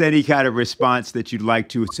give us any kind of response that you'd like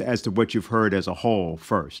to as to what you've heard as a whole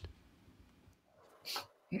first?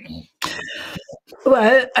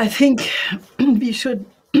 Well, I think we should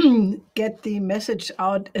get the message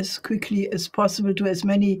out as quickly as possible to as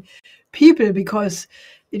many people, because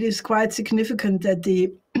it is quite significant that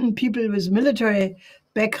the people with military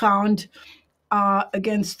background are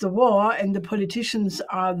against the war and the politicians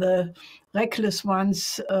are the reckless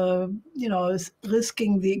ones,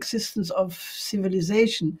 risking the existence of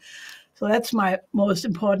civilization. So that's my most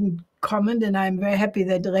important comment, and I'm very happy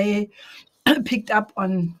that Ray picked up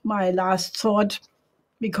on my last thought,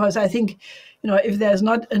 because I think, if there's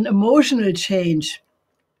not an emotional change,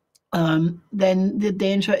 then the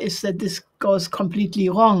danger is that this goes completely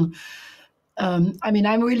wrong.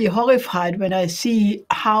 I'm really horrified when I see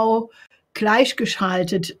how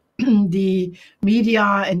gleichgeschaltet the media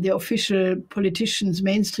and the official politicians,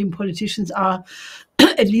 mainstream politicians are,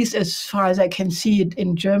 at least as far as I can see it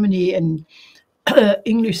in Germany and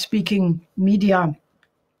English-speaking media.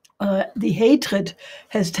 The hatred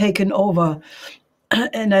has taken over.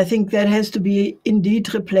 And I think that has to be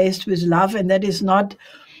indeed replaced with love. And that is not,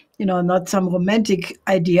 not some romantic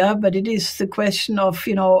idea, but it is the question of,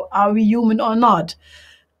 are we human or not?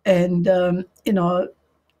 And,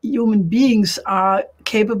 human beings are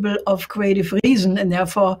capable of creative reason, and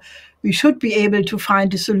therefore we should be able to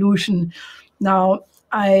find a solution. Now,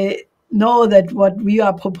 I know that what we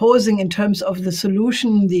are proposing in terms of the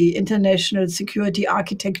solution, the international security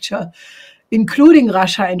architecture, including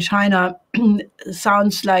Russia and China,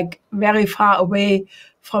 sounds like very far away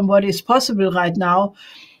from what is possible right now.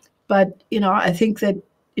 But, I think that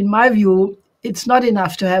in my view, it's not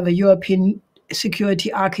enough to have a European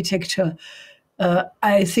security architecture.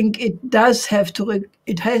 I think it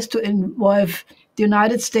has to involve the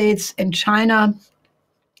United States and China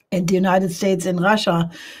and the United States and Russia,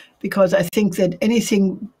 because I think that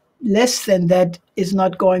anything less than that is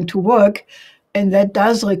not going to work, and that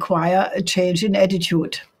does require a change in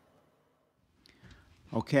attitude.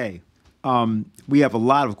 Okay. We have a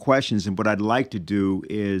lot of questions, and what I'd like to do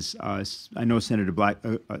is, I know Senator Black,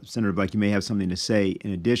 you may have something to say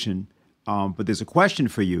in addition, but there's a question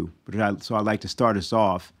for you, so I'd like to start us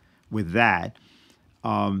off with that.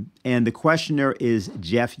 And the questioner is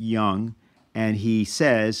Jeff Young, and he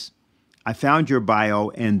says, I found your bio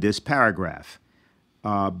in this paragraph.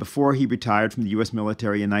 Before he retired from the U.S.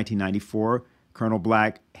 military in 1994, Colonel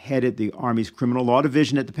Black headed the Army's Criminal Law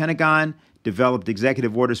Division at the Pentagon, developed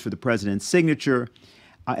executive orders for the president's signature,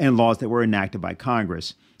 and laws that were enacted by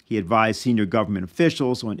Congress. He advised senior government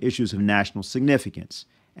officials on issues of national significance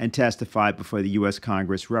and testified before the U.S.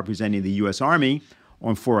 Congress representing the U.S. Army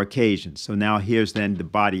on 4 occasions. So now here's then the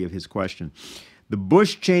body of his question. The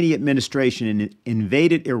Bush-Cheney administration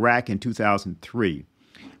invaded Iraq in 2003.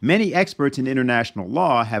 Many experts in international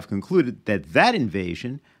law have concluded that that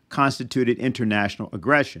invasion constituted international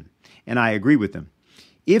aggression, and I agree with them.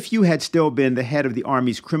 If you had still been the head of the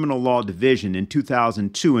Army's Criminal Law Division in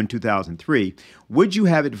 2002 and 2003, would you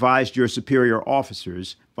have advised your superior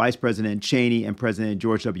officers, Vice President Cheney and President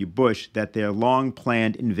George W. Bush, that their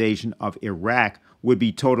long-planned invasion of Iraq would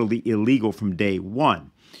be totally illegal from day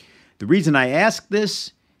one? The reason I ask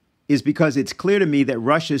this is because it's clear to me that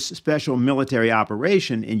Russia's special military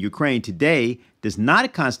operation in Ukraine today does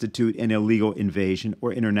not constitute an illegal invasion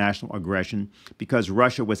or international aggression because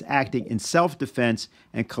Russia was acting in self-defense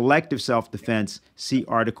and collective self-defense. See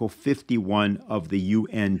Article 51 of the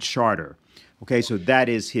UN Charter. Okay, so that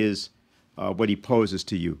is his what he poses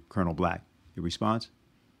to you, Colonel Black. Your response?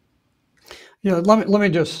 Yeah, let me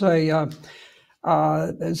just say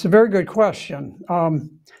it's a very good question.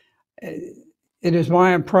 It is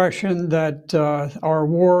my impression that our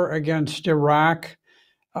war against Iraq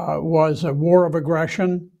was a war of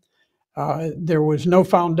aggression. There was no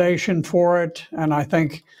foundation for it, and I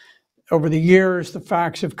think over the years the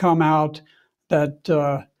facts have come out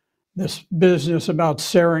that this business about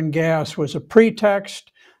sarin gas was a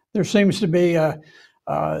pretext. There seems to be a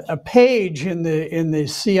page in the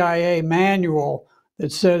CIA manual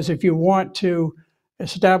that says if you want to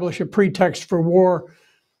establish a pretext for war,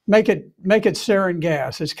 make it sarin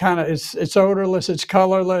gas. It's odorless, it's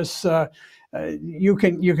colorless. You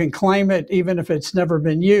can claim it even if it's never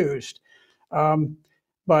been used.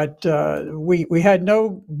 But we had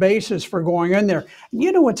no basis for going in there.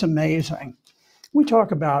 You know what's amazing? We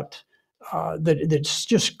talk about that it's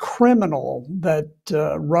just criminal that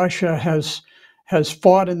Russia has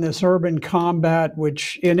fought in this urban combat,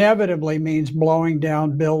 which inevitably means blowing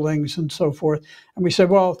down buildings and so forth. And we said,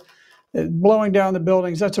 well, blowing down the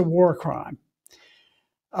buildings, that's a war crime.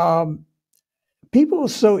 People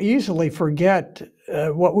so easily forget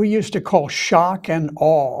what we used to call shock and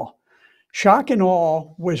awe. Shock and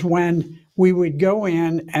awe was when we would go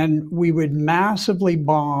in and we would massively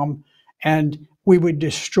bomb and we would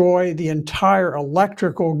destroy the entire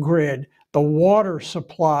electrical grid, the water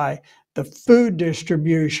supply, the food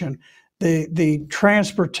distribution, the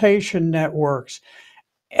transportation networks.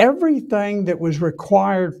 Everything that was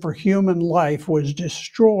required for human life was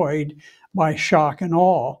destroyed by shock and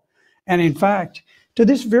awe. And in fact, to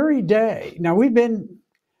this very day, now we've been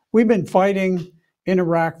fighting in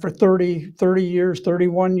Iraq for 30 years,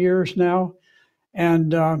 31 years now.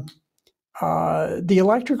 And the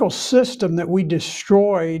electrical system that we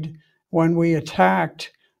destroyed when we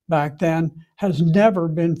attacked back then has never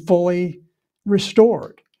been fully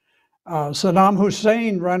restored. Saddam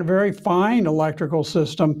Hussein ran a very fine electrical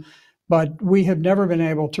system, but we have never been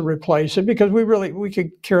able to replace it because we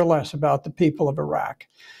could care less about the people of Iraq.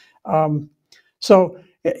 So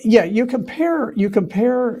yeah, you compare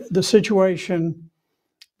the situation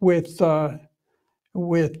with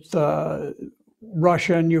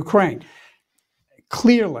Russia and Ukraine.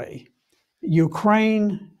 Clearly,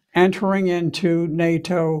 Ukraine entering into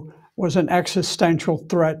NATO was an existential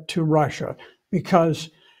threat to Russia because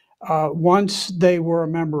once they were a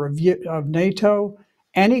member of NATO,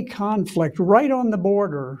 any conflict right on the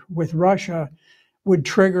border with Russia would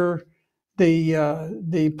trigger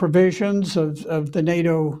the provisions of the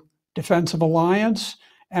NATO Defensive Alliance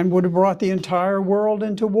and would have brought the entire world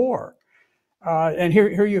into war. And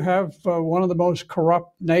here you have one of the most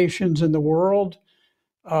corrupt nations in the world,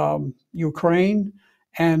 Ukraine,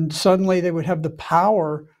 and suddenly they would have the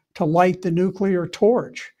power to light the nuclear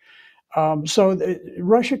torch. So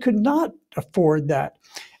Russia could not afford that.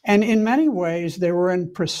 And in many ways, they were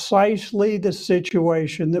in precisely the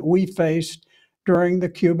situation that we faced during the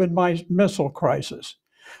Cuban Missile Crisis.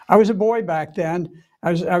 I was a boy back then.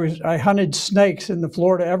 I hunted snakes in the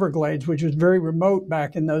Florida Everglades, which was very remote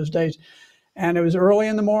back in those days. And it was early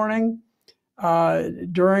in the morning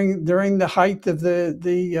during the height of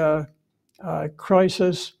the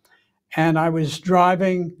crisis. And I was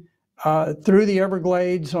driving through the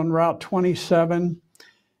Everglades on Route 27.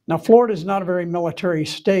 Now, Florida is not a very military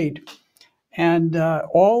state. And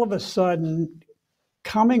all of a sudden,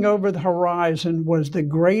 coming over the horizon was the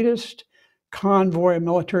greatest convoy of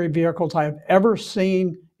military vehicles I have ever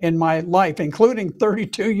seen in my life, including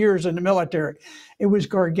 32 years in the military. It was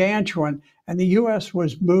gargantuan, and the U.S.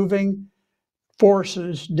 was moving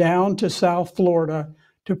forces down to South Florida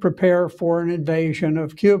to prepare for an invasion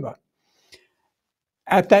of Cuba.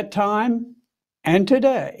 At that time, and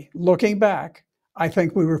today, looking back, I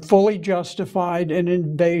think we were fully justified in an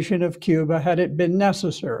invasion of Cuba had it been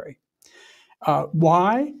necessary.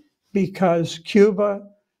 Why? Because Cuba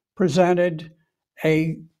presented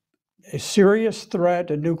a serious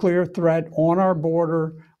threat, a nuclear threat on our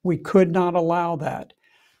border. We could not allow that.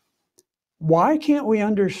 Why can't we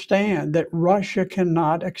understand that Russia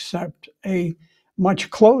cannot accept a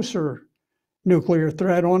much closer nuclear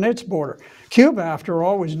threat on its border? Cuba, after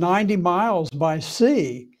all, was 90 miles by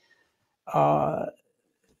sea.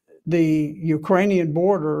 The Ukrainian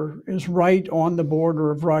border is right on the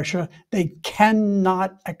border of Russia. They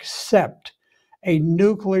cannot accept a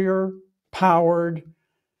nuclear-powered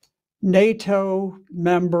NATO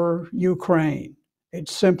member Ukraine. It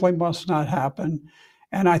simply must not happen.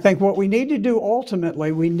 And I think what we need to do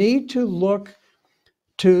ultimately, we need to look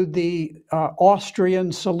to the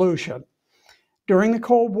Austrian solution. During the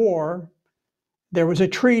Cold War, there was a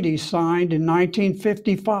treaty signed in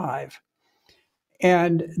 1955.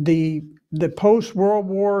 And the post-World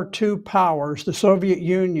War II powers, the Soviet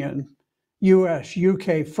Union, US,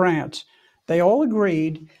 UK, France, they all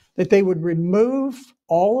agreed that they would remove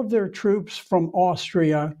all of their troops from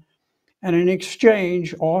Austria, and in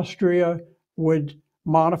exchange, Austria would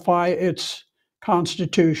modify its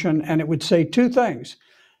constitution, and it would say two things.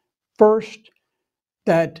 First,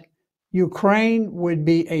 that Ukraine would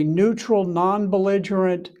be a neutral,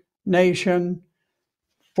 non-belligerent nation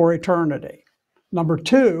for eternity. Number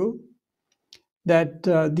two, that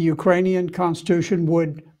the Ukrainian constitution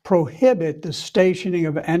would prohibit the stationing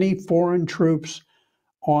of any foreign troops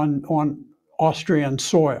on Austrian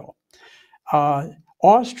soil.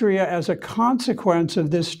 Austria, as a consequence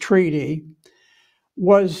of this treaty,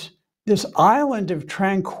 was this island of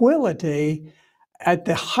tranquility at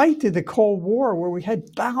the height of the Cold War, where we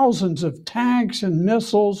had thousands of tanks and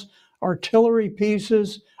missiles, artillery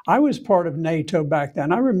pieces. I was part of NATO back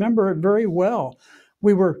then. I remember it very well.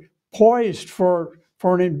 We were poised for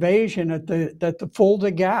an invasion at the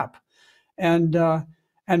Fulda Gap. And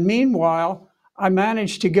meanwhile, I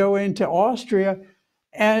managed to go into Austria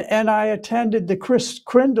and I attended the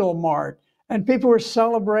Christkindl Mart, and people were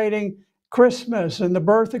celebrating Christmas and the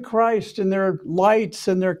birth of Christ and their lights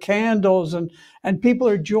and their candles, and people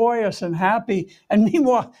are joyous and happy. And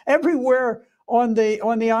meanwhile, everywhere on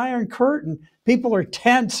the Iron Curtain, people are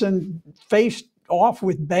tense and faced off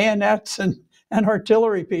with bayonets and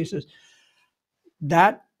artillery pieces.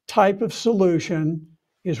 That type of solution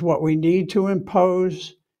is what we need to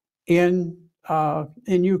impose in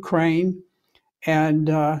Ukraine. And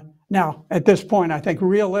now, at this point, I think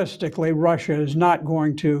realistically, Russia is not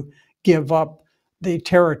going to give up the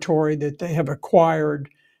territory that they have acquired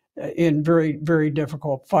in very, very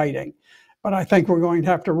difficult fighting. But I think we're going to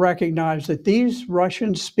have to recognize that these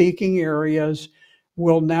Russian-speaking areas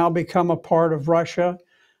will now become a part of Russia.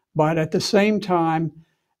 But at the same time,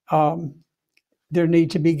 there need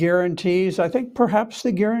to be guarantees. I think perhaps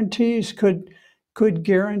the guarantees could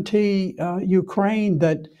guarantee Ukraine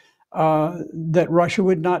that Russia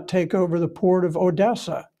would not take over the port of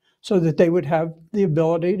Odessa, so that they would have the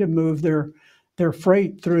ability to move their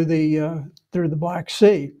freight through the Black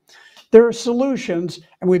Sea. There are solutions,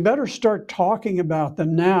 and we better start talking about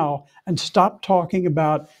them now and stop talking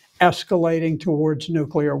about escalating towards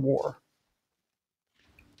nuclear war.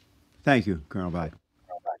 Thank you, Colonel Biden.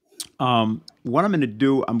 What I'm going to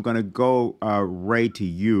do, I'm going to go right to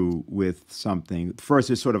you with something. First,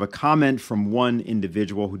 there's sort of a comment from one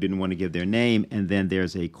individual who didn't want to give their name, and then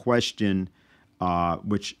there's a question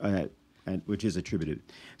which is attributed.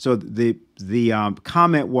 So the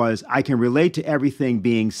comment was, I can relate to everything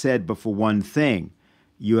being said, but for one thing,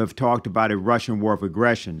 you have talked about a Russian war of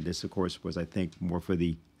aggression. This, of course, was, I think, more for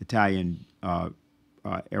the Italian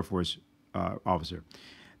Air Force officer.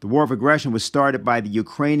 The war of aggression was started by the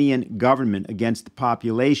Ukrainian government against the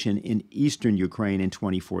population in eastern Ukraine in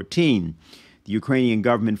 2014. The Ukrainian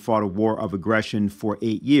government fought a war of aggression for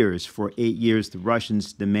 8 years. For 8 years, the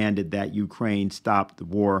Russians demanded that Ukraine stop the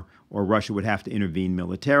war, or Russia would have to intervene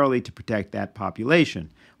militarily to protect that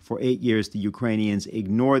population. For 8 years, the Ukrainians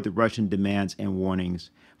ignored the Russian demands and warnings.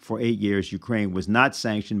 For 8 years, Ukraine was not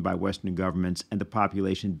sanctioned by Western governments, and the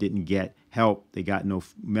population didn't get help. They got no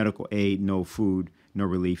medical aid, no food, no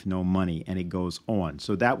relief, no money, and it goes on.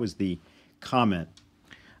 So that was the comment.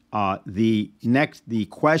 The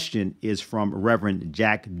question is from Reverend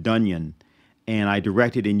Jack Dunyan, and I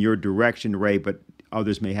directed in your direction, Ray, but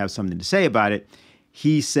others may have something to say about it.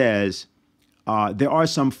 He says, there are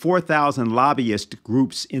some 4,000 lobbyist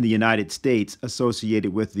groups in the United States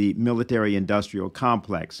associated with the military-industrial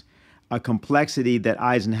complex, a complexity that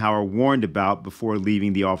Eisenhower warned about before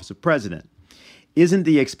leaving the office of president. Isn't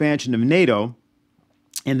the expansion of NATO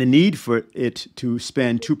and the need for it to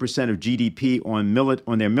spend 2% of GDP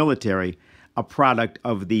on their military a product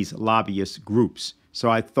of these lobbyist groups? So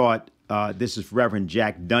I thought this is Reverend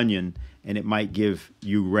Jack Dunyan, and it might give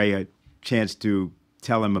you, Ray, a chance to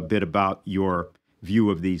tell him a bit about your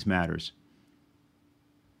view of these matters.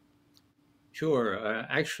 Sure.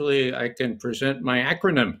 Actually, I can present my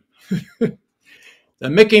acronym. The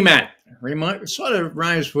Mickey Mat sort of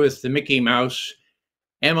rhymes with the Mickey Mouse.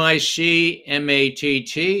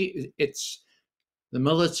 MIC-MATT. It's the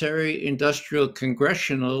Military Industrial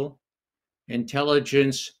Congressional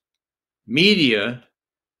Intelligence Media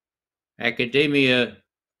Academia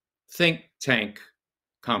Think Tank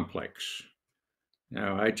Complex.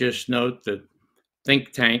 Now, I just note that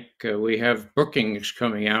think tank, we have bookings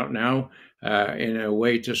coming out now in a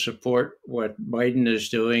way to support what Biden is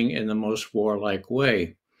doing in the most warlike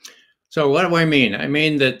way. So what do I mean? I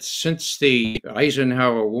mean that since the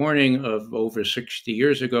Eisenhower warning of over 60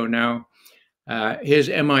 years ago now, his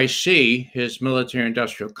MIC, his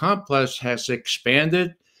military-industrial complex, has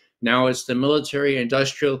expanded. Now it's the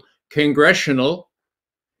Military-Industrial Congressional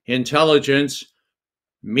Intelligence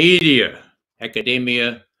Media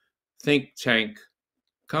Academia Think Tank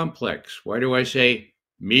Complex. Why do I say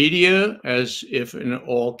media as if in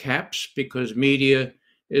all caps? Because media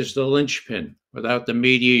is the linchpin. Without the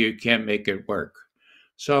media, you can't make it work.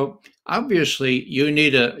 So obviously, you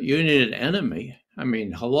need an enemy. I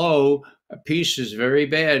mean, hello, peace is very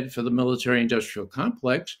bad for the military-industrial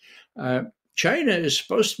complex. China is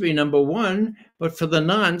supposed to be number one, but for the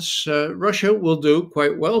nonce, Russia will do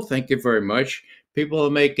quite well. Thank you very much. People are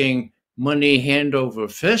making money hand over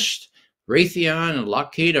fist. Raytheon and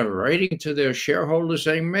Lockheed are writing to their shareholders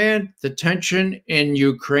saying, man, the tension in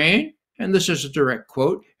Ukraine, and this is a direct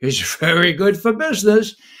quote, is very good for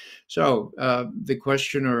business. So the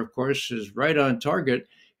questioner, of course, is right on target.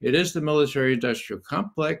 It is the military-industrial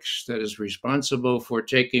complex that is responsible for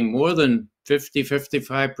taking more than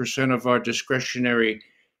 55% of our discretionary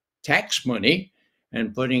tax money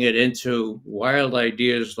and putting it into wild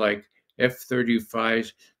ideas like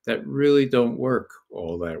F-35s that really don't work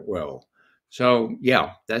all that well. So,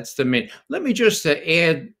 yeah, that's the main. Let me just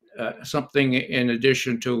add something in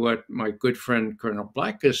addition to what my good friend Colonel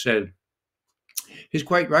Black has said. He's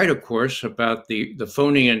quite right, of course, about the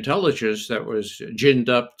phony intelligence that was ginned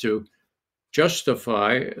up to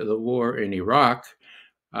justify the war in Iraq.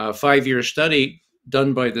 A 5-year study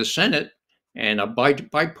done by the Senate and a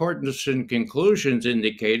bipartisan conclusions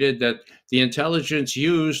indicated that the intelligence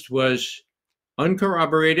used was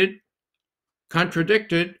uncorroborated,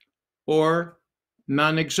 contradicted, or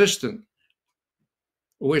non-existent.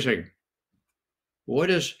 Wait a second. What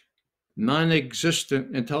does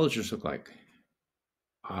non-existent intelligence look like?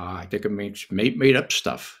 I think it means made up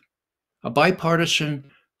stuff. A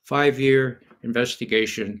bipartisan 5-year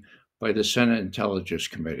investigation by the Senate Intelligence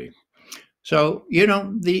Committee. So, you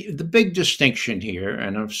know, the big distinction here,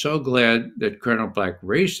 and I'm so glad that Colonel Black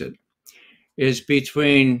raised it, is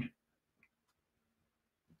between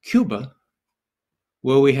Cuba,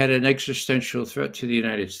 where we had an existential threat to the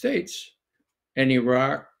United States, and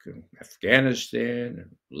Iraq, and Afghanistan,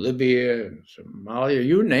 and Libya, and Somalia,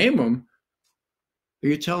 you name them. Are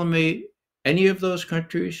you telling me any of those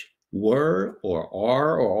countries were or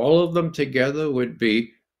are, or all of them together would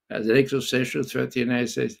be as an existential threat to the United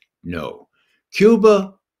States? No.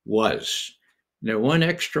 Cuba was. Now, one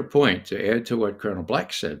extra point to add to what Colonel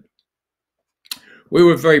Black said. We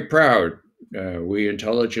were very proud, we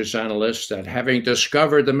intelligence analysts, that having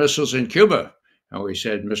discovered the missiles in Cuba, and we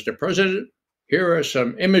said, Mr. President, here are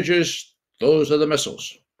some images. Those are the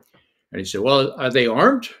missiles. And he said, well, are they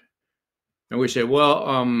armed? And we said, well,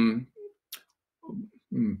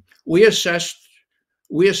 we assess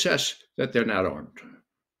that they're not armed.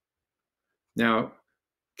 Now,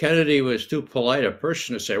 Kennedy was too polite a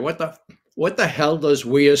person to say, what the hell does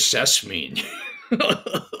we assess mean?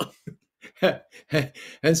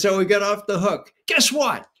 And so we got off the hook. Guess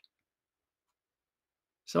what?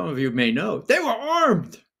 Some of you may know, they were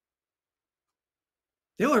armed.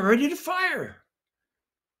 They were ready to fire.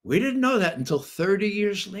 We didn't know that until 30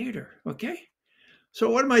 years later, okay? So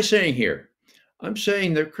what am I saying here? I'm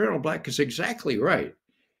saying that Colonel Black is exactly right,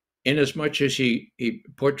 in as much as he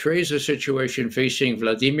portrays a situation facing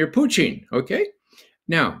Vladimir Putin, okay?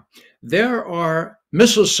 Now, there are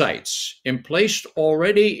missile sites emplaced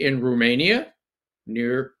already in Romania,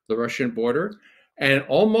 near the Russian border, and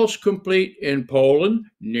almost complete in Poland,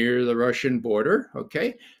 near the Russian border,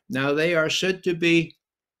 okay? Now, they are said to be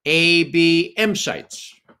ABM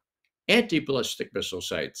sites, anti-ballistic missile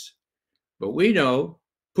sites. But we know,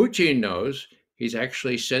 Putin knows, he's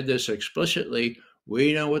actually said this explicitly,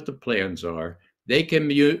 we know what the plans are. They can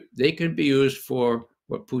be used for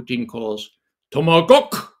what Putin calls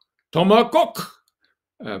tomahawk.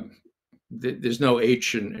 There's no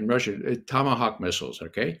H in Russian. Tomahawk missiles,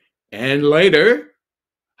 okay? And later,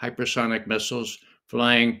 hypersonic missiles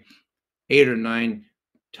flying 8 or 9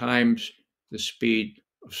 times the speed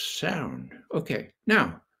of sound. Okay,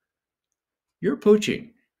 now, you're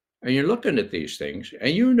Putin, and you're looking at these things,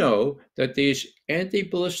 and you know that these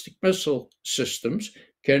anti-ballistic missile systems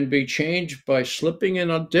can be changed by slipping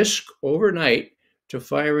in a disk overnight to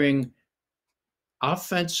firing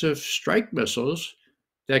offensive strike missiles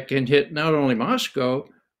that can hit not only Moscow,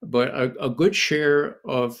 but a good share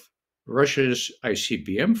of Russia's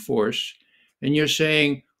ICBM force. And you're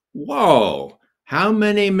saying, whoa, how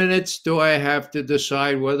many minutes do I have to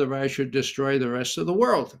decide whether I should destroy the rest of the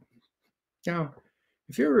world? Now,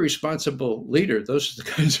 if you're a responsible leader, those are the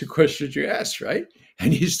kinds of questions you ask, right?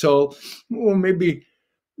 And he's told, well, maybe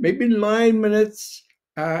 9 minutes.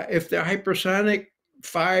 If they're hypersonic,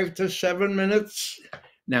 5 to 7 minutes.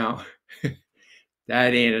 Now,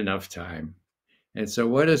 that ain't enough time. And so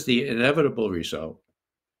what is the inevitable result?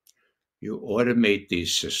 You automate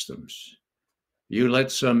these systems. You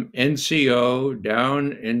let some NCO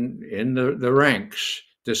down in the ranks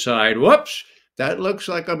decide, whoops, that looks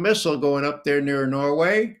like a missile going up there near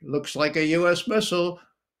Norway. Looks like a U.S. missile.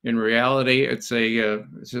 In reality, it's a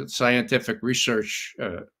scientific research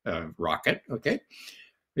rocket, okay?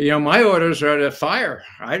 You know, my orders are to fire.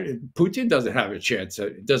 Putin doesn't have a chance.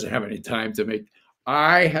 Doesn't have any time to make.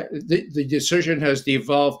 The decision has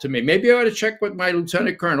devolved to me. Maybe I ought to check with my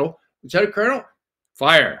lieutenant colonel. Lieutenant colonel,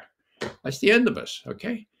 fire. That's the end of us,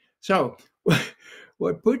 okay? So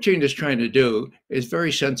what Putin is trying to do is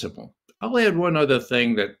very sensible. I'll add one other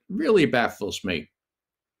thing that really baffles me.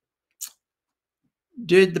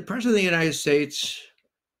 Did the President of the United States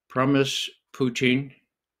promise Putin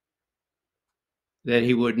that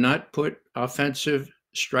he would not put offensive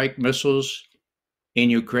strike missiles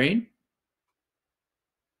in Ukraine?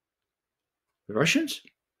 The Russians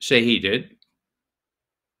say he did.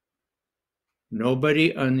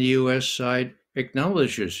 Nobody on the U.S. side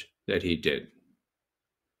acknowledges that he did.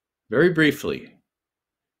 Very briefly,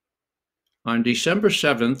 on December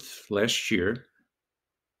 7th last year,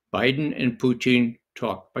 Biden and Putin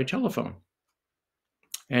talked by telephone.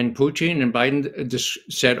 And Putin and Biden just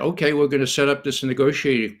said, okay, we're going to set up this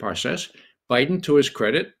negotiating process. Biden, to his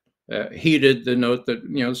credit, heeded the note that,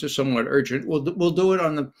 you know, this is somewhat urgent. We'll do it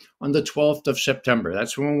on the 12th of September.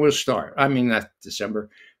 That's when we'll start. I mean, not December.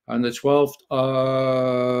 On the 12th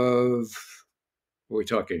of, what are we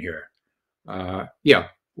talking here? Yeah,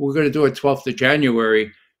 we're going to do it 12th of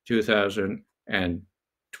January,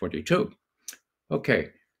 2022. Okay.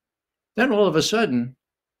 Then all of a sudden,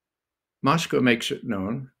 Moscow makes it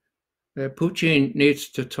known that Putin needs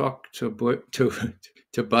to talk to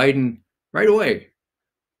Biden right away,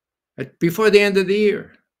 before the end of the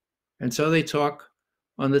year. And so they talk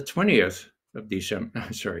on the 20th of December,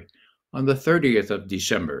 on the 30th of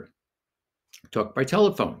December, talk by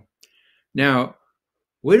telephone. Now,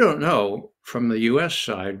 we don't know from the US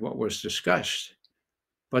side what was discussed,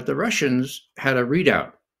 but the Russians had a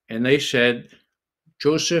readout, and they said,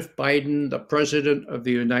 Joseph Biden, the President of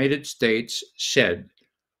the United States, said,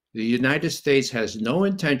 the United States has no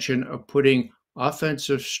intention of putting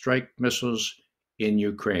offensive strike missiles in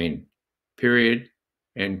Ukraine, period,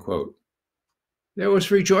 end quote. There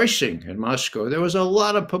was rejoicing in Moscow. There was a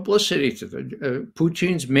lot of publicity to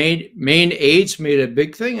Putin's main aides made a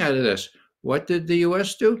big thing out of this. What did the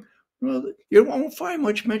U.S. do? Well, you won't find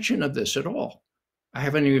much mention of this at all. I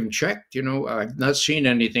haven't even checked, you know, I've not seen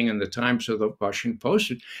anything in the Times or the Washington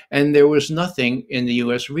Post, and there was nothing in the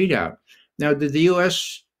U.S. readout. Now, did the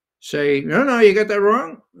U.S. say, no, you got that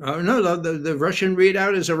wrong? No, the Russian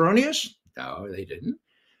readout is erroneous? No, they didn't.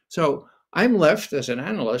 So I'm left as an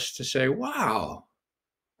analyst to say, wow,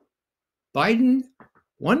 Biden,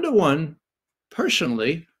 one-to-one,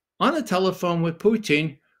 personally, on the telephone with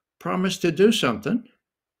Putin, promised to do something,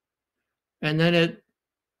 and then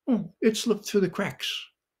it slipped through the cracks.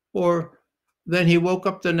 Or then he woke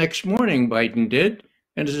up the next morning, Biden did,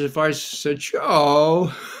 and his advisor said,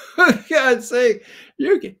 Joe, God's sake,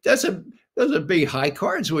 those are big high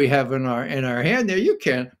cards we have in our hand there. You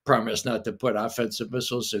can't promise not to put offensive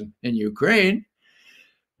missiles in Ukraine.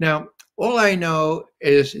 Now, all I know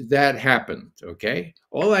is that happened, okay?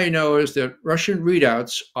 All I know is that Russian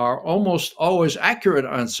readouts are almost always accurate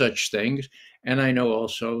on such things, and I know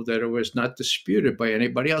also that it was not disputed by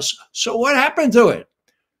anybody else. So what happened to it?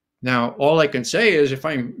 Now, all I can say is if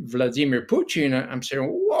I'm Vladimir Putin, I'm saying,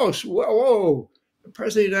 whoa, the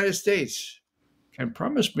President of the United States can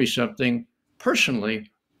promise me something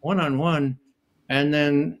personally, one-on-one, and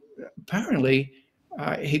then apparently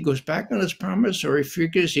he goes back on his promise, or he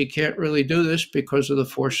figures he can't really do this because of the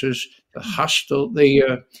forces, the hostile,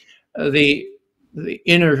 the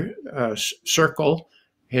inner circle,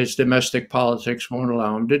 his domestic politics won't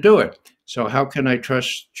allow him to do it. So how can I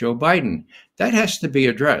trust Joe Biden? That has to be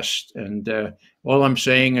addressed. And all I'm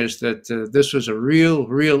saying is that this was a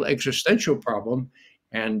real existential problem.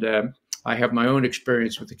 And I have my own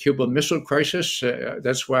experience with the Cuban Missile Crisis.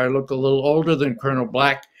 That's why I look a little older than Colonel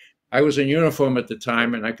Black. I was in uniform at the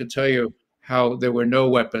time, and I could tell you how there were no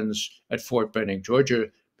weapons at Fort Benning, Georgia,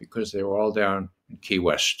 because they were all down in Key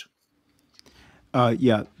West.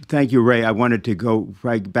 Yeah, thank you, Ray. I wanted to go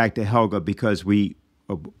right back to Helga because we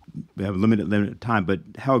have limited time. But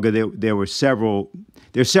Helga, there's several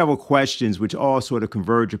questions which all sort of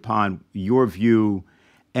converge upon your view,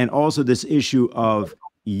 and also this issue of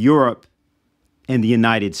Europe and the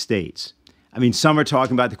United States. I mean, some are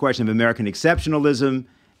talking about the question of American exceptionalism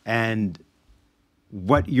and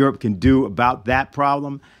what Europe can do about that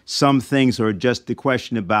problem. Some things are just the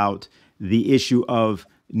question about the issue of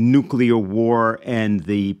nuclear war and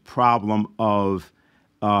the problem of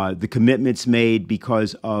the commitments made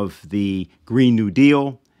because of the Green New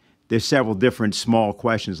Deal. There's several different small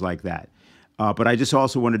questions like that. But I just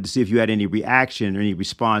also wanted to see if you had any reaction or any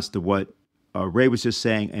response to what Ray was just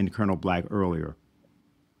saying and Colonel Black earlier.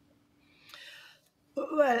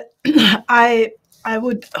 Well, I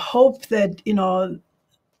would hope that,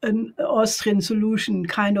 an Austrian solution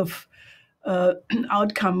kind of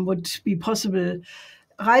outcome would be possible.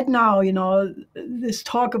 Right now, this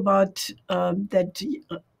talk about that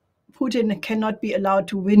Putin cannot be allowed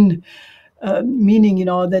to win, meaning,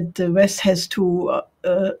 that the West has to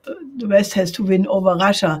win over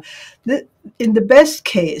Russia. In the best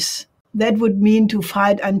case, that would mean to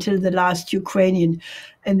fight until the last Ukrainian,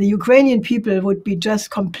 and the Ukrainian people would be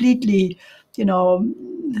just completely,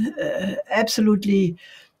 absolutely,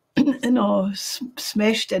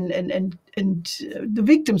 smashed and the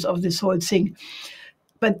victims of this whole thing.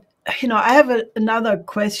 But, I have another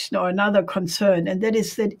question or another concern, and that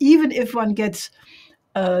is that even if one gets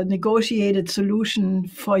a negotiated solution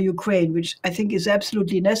for Ukraine, which I think is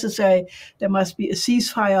absolutely necessary, there must be a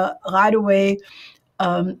ceasefire right away.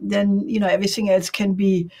 Then, everything else can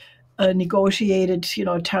be negotiated,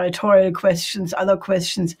 territorial questions, other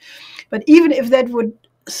questions. But even if that would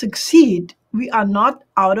succeed, we are not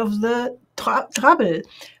out of the trouble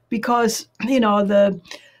because, the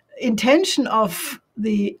intention of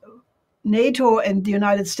the NATO and the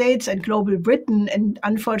United States and global Britain, and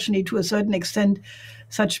unfortunately to a certain extent,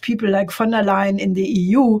 such people like von der Leyen in the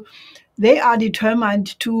EU, they are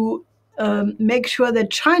determined to make sure that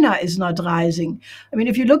China is not rising. I mean,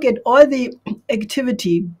 if you look at all the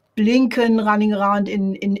activity, Blinken running around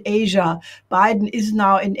in Asia, Biden is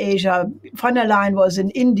now in Asia, von der Leyen was in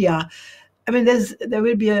India. I mean, there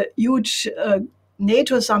will be a huge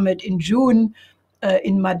NATO summit in June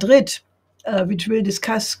in Madrid, which will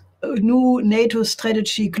discuss a new NATO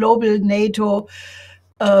strategy, global NATO.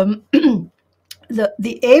 The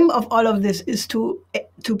aim of all of this is to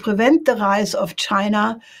prevent the rise of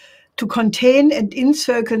China, to contain and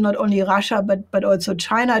encircle not only Russia, but also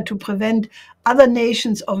China, to prevent other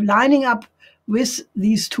nations of lining up with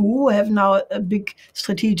these two who have now a big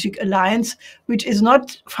strategic alliance, which is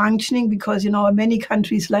not functioning because, many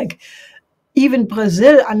countries like even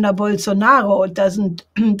Brazil under Bolsonaro doesn't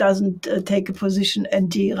take a position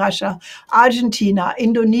anti-Russia. Argentina,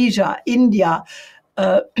 Indonesia, India,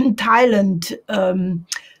 Thailand,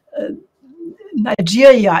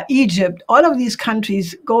 Nigeria, Egypt, all of these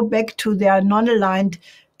countries go back to their non-aligned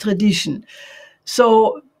tradition.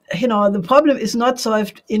 So, the problem is not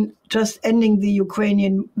solved in just ending the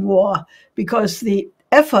Ukrainian war, because the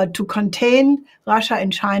effort to contain Russia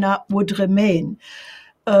and China would remain.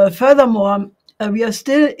 Furthermore, we are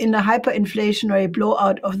still in a hyperinflationary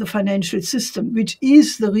blowout of the financial system, which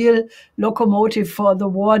is the real locomotive for the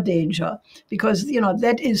war danger, because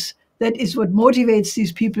that is what motivates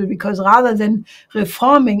these people, because rather than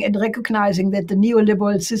reforming and recognizing that the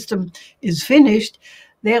neoliberal system is finished,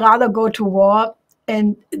 they rather go to war.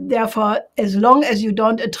 And therefore, as long as you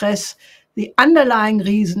don't address the underlying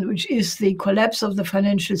reason, which is the collapse of the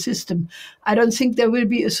financial system, I don't think there will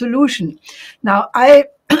be a solution. Now, I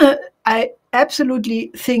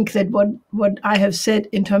absolutely think that what I have said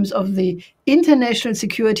in terms of the international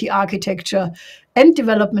security architecture and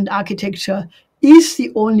development architecture is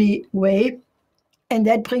the only way. And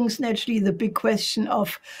that brings naturally the big question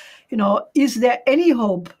of, is there any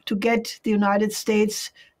hope to get the United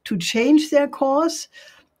States to change their course,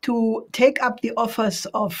 to take up the offers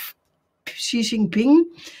of Xi Jinping,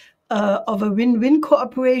 of a win-win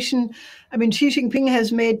cooperation? I mean, Xi Jinping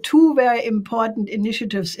has made two very important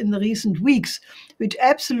initiatives in the recent weeks, which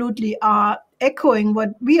absolutely are echoing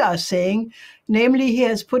what we are saying. Namely, he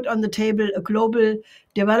has put on the table a global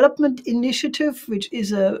development initiative, which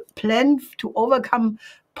is a plan to overcome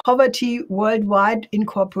poverty worldwide in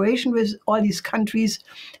cooperation with all these countries,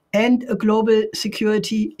 and a global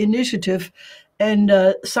security initiative. And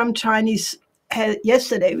some Chinese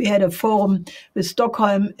yesterday we had a forum with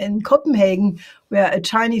Stockholm and Copenhagen where a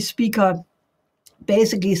Chinese speaker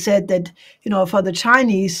basically said that, for the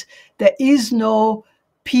Chinese, there is no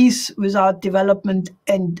peace without development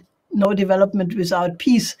and no development without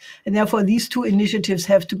peace. And therefore, these two initiatives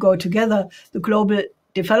have to go together, the global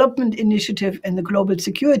development initiative and the global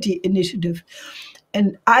security initiative.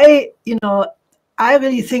 And I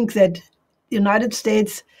really think that the United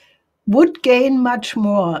States would gain much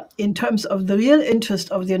more in terms of the real interest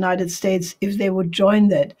of the United States if they would join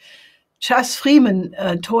that. Chas Freeman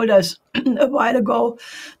told us a while ago,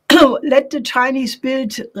 let the Chinese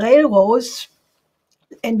build railroads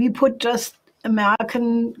and we put just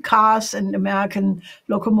American cars and American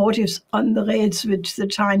locomotives on the rails which the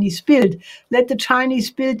Chinese build. Let the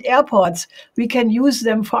Chinese build airports. We can use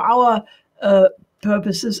them for our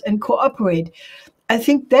purposes and cooperate. I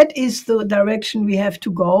think that is the direction we have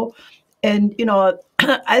to go. And,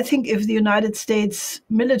 I think if the United States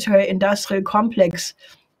military-industrial complex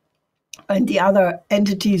and the other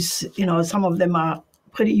entities, some of them are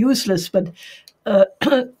pretty useless, but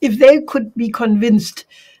if they could be convinced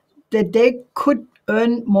that they could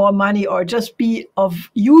earn more money or just be of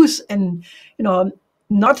use and,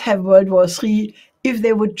 not have World War III, if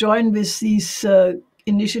they would join with these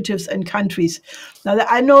initiatives and countries. Now,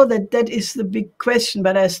 I know that is the big question,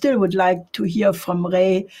 but I still would like to hear from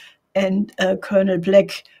Ray and Colonel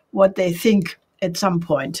Black what they think at some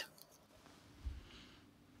point.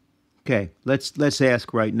 Okay, let's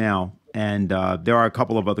ask right now. And there are a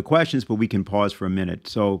couple of other questions, but we can pause for a minute.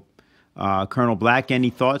 So, Colonel Black, any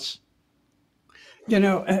thoughts?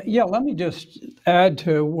 Let me just add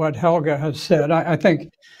to what Helga has said. I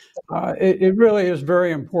think it really is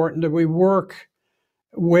very important that we work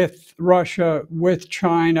with Russia, with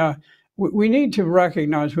China. We need to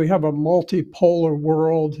recognize we have a multipolar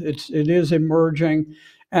world. It is emerging.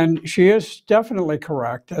 And she is definitely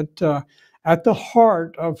correct that at the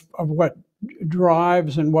heart of what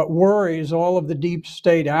drives and what worries all of the deep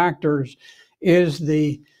state actors is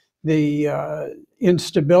the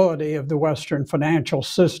instability of the Western financial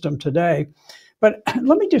system today. But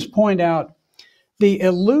let me just point out the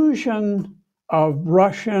illusion of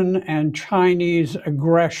Russian and Chinese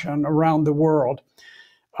aggression around the world.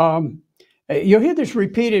 You'll hear this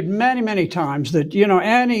repeated many, many times that,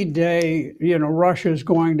 any day, Russia is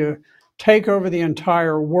going to take over the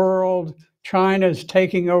entire world. China's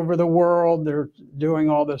taking over the world. They're doing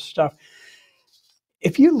all this stuff.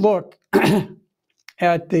 If you look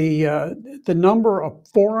at the number of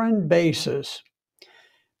foreign bases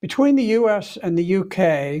between the US and the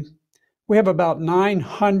UK, we have about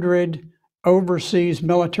 900 overseas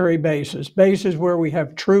military bases where we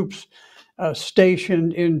have troops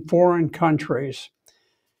stationed in foreign countries.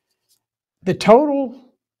 The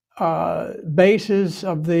total bases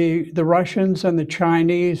of the Russians and the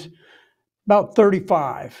Chinese, about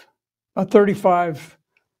 35. About 35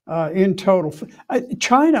 in total.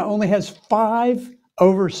 China only has 5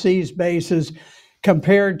 overseas bases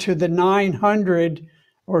compared to the 900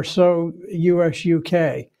 or so US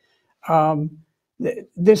UK.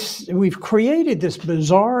 We've created this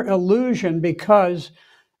bizarre illusion because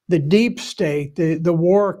the deep state, the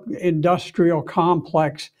war industrial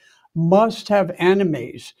complex must have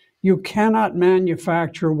enemies. You cannot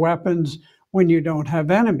manufacture weapons when you don't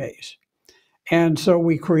have enemies. And so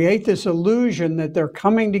we create this illusion that they're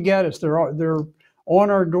coming to get us. They're on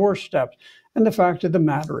our doorsteps. And the fact of the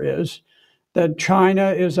matter is that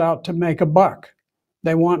China is out to make a buck.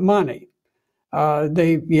 They want money.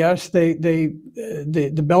 The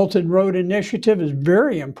Belt and Road Initiative is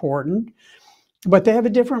very important, but they have a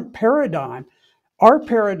different paradigm. Our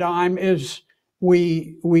paradigm is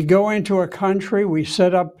we go into a country, we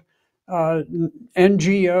set up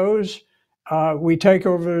NGOs, we take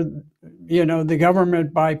over, the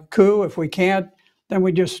government by coup. If we can't, then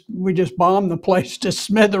we just bomb the place to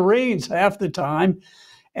smithereens half the time.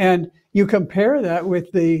 And you compare that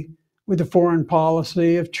with the foreign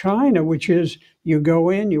policy of China, which is you go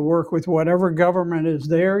in, you work with whatever government is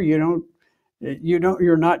there. You're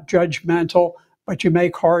not judgmental, but you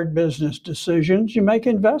make hard business decisions. You make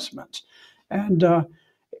investments, and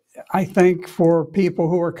I think for people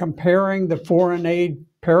who are comparing the foreign aid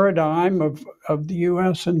paradigm of the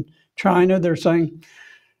U.S. and China, they're saying,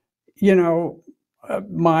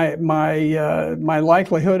 my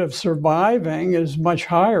likelihood of surviving is much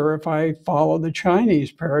higher if I follow the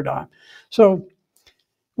Chinese paradigm. So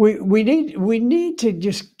we need to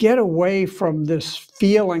just get away from this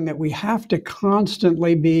feeling that we have to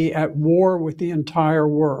constantly be at war with the entire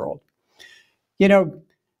world.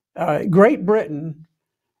 Great Britain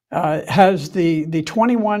has the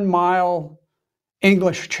 21-mile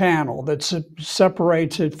English Channel that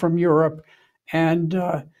separates it from Europe, and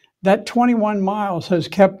that 21 miles has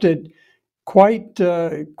kept it quite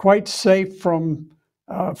safe from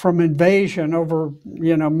invasion over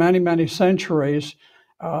many centuries.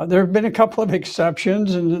 There have been a couple of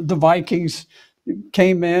exceptions, and the Vikings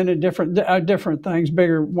came in and different things,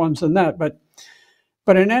 bigger ones than that. But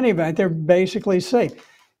in any event, they're basically safe.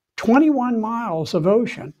 21 miles of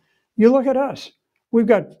ocean. You look at us. We've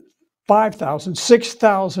got 5,000,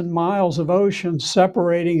 6,000 miles of ocean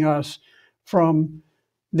separating us from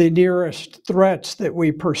the nearest threats that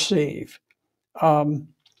we perceive.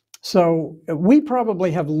 So we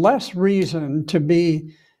probably have less reason to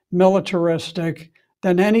be militaristic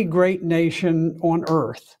than any great nation on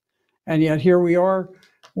earth. And yet here we are.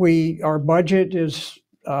 Our budget is,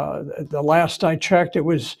 the last I checked, it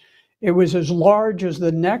was as large as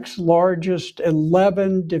the next largest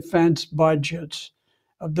 11 defense budgets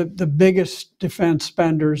of the biggest defense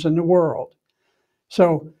spenders in the world.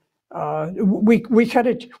 So we cut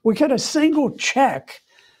a single check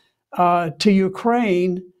to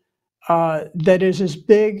Ukraine that is as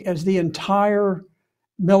big as the entire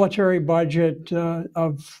military budget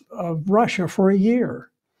of Russia for a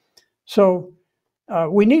year. So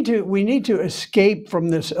we need to escape from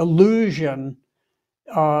this illusion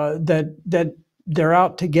that they're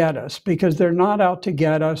out to get us, because they're not out to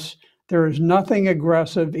get us. There is nothing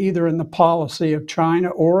aggressive either in the policy of China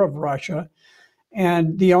or of Russia.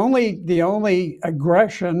 And the only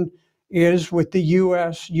aggression is with the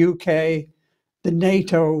US, UK, the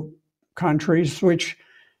NATO countries, which,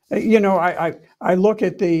 I look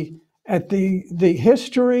at the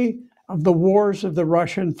history of the wars of the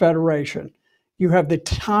Russian Federation. You have the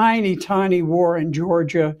tiny war in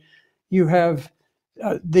Georgia. You have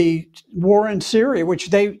the war in Syria, which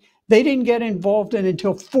they didn't get involved in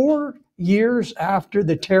until 4 years after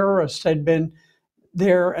the terrorists had been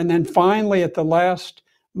there. And then finally, at the last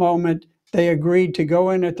moment, they agreed to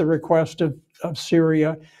go in at the request of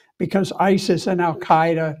Syria because ISIS and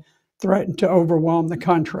Al-Qaeda threatened to overwhelm the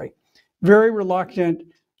country. Very reluctant,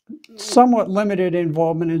 somewhat limited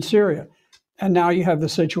involvement in Syria. And now you have the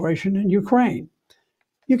situation in Ukraine.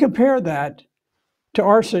 You compare that to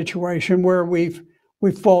our situation where we've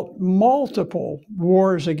fought multiple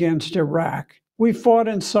wars against Iraq. We fought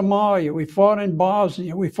in Somalia, we fought in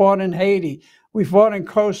Bosnia, we fought in Haiti, we fought in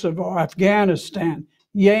Kosovo, Afghanistan,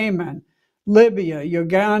 Yemen, Libya,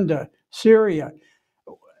 Uganda, Syria.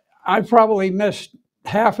 I probably missed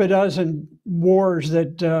half a dozen wars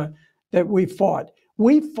that we fought.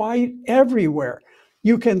 We fight everywhere.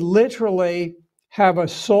 You can literally have a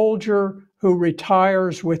soldier who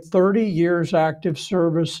retires with 30 years active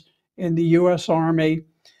service in the U.S. Army,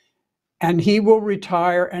 and he will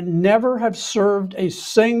retire and never have served a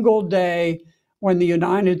single day when the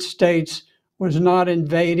United States was not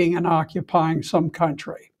invading and occupying some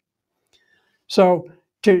country. So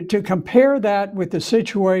to compare that with the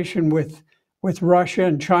situation with Russia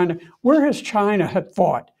and China, where has China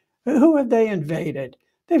fought? Who have they invaded?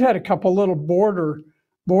 They've had a couple little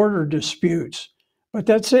border disputes, but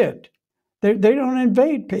that's it. They don't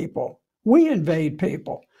invade people. We invade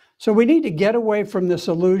people. So we need to get away from this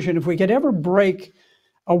illusion. If we could ever break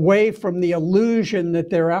away from the illusion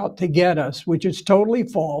that they're out to get us, which is totally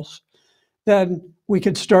false, then we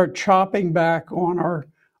could start chopping back on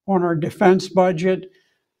on our defense budget,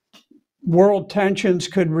 world tensions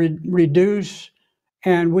could reduce,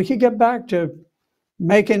 and we could get back to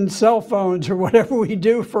making cell phones or whatever we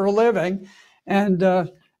do for a living, and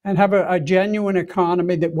have a genuine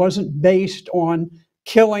economy that wasn't based on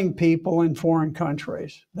killing people in foreign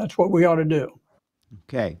countries. That's what we ought to do.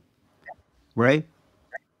 Okay. Ray?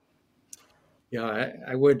 Yeah,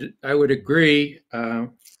 I would agree. I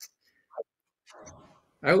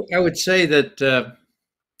would say that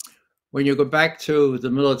when you go back to the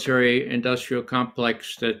military-industrial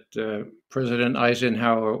complex that President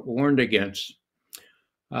Eisenhower warned against,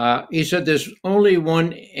 he said there's only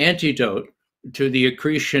one antidote to the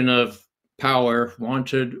accretion of power,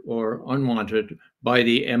 wanted or unwanted, by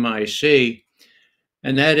the MIC,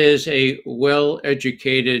 and that is a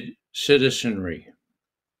well-educated citizenry.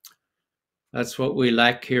 That's what we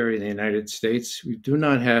lack here in the United States. We do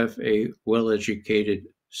not have a well-educated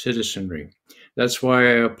citizenry. That's why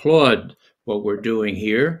I applaud what we're doing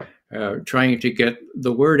here, trying to get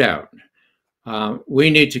the word out.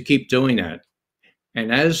 We need to keep doing that.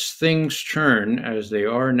 And as things turn, as they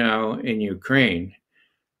are now in Ukraine,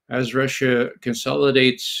 as Russia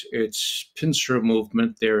consolidates its pincer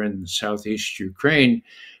movement there in southeast Ukraine,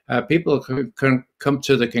 people can come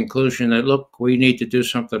to the conclusion that, look, we need to do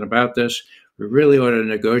something about this. We really ought to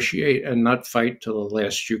negotiate and not fight to the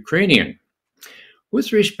last Ukrainian.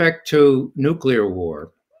 With respect to nuclear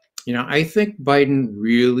war, I think Biden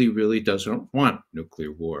really, really doesn't want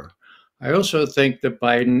nuclear war. I also think that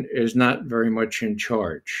Biden is not very much in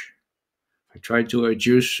charge. I tried to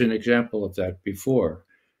adduce an example of that before.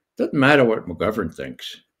 It doesn't matter what McGovern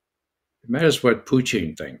thinks. It matters what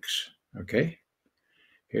Putin thinks, okay?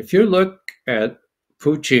 If you look at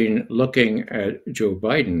Putin looking at Joe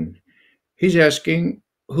Biden, he's asking,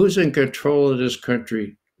 who's in control of this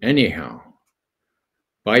country anyhow?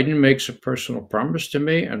 Biden makes a personal promise to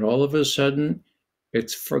me, and all of a sudden,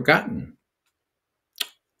 it's forgotten.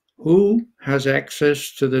 Who has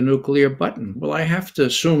access to the nuclear button? Well, I have to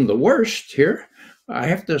assume the worst here. I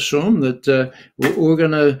have to assume that we're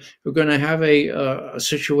gonna have a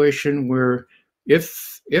situation where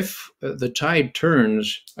if the tide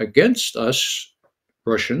turns against us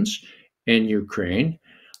Russians in Ukraine,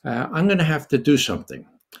 I'm going to have to do something.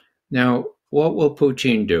 Now, what will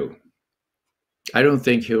Putin do? I don't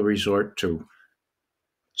think he'll resort to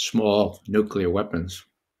small nuclear weapons.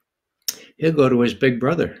 He'll go to his big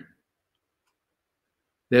brother.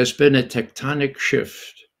 There's been a tectonic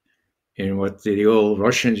shift in what the old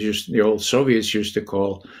the old Soviets used to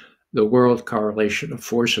call the world correlation of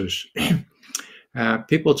forces.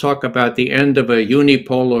 People talk about the end of a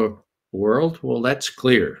unipolar world. Well, that's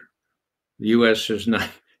clear. The U.S. is not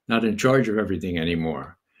in charge of everything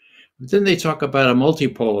anymore. But then they talk about a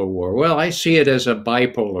multipolar war. Well, I see it as a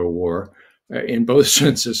bipolar war in both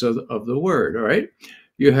senses of the word, all right?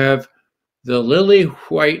 You have the lily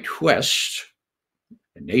white West,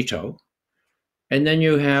 NATO, and then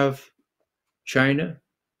you have China,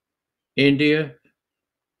 India.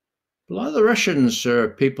 A lot of the Russians are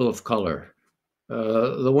people of color.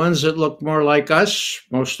 The ones that look more like us,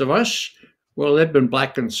 most of us, well, they've been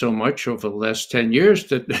blackened so much over the last 10 years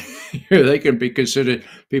that they can be considered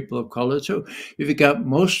people of color too. You've got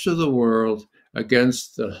most of the world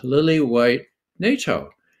against the lily white NATO.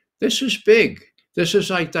 This is big. This is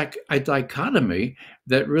like a dichotomy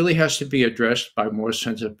that really has to be addressed by more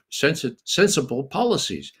sensible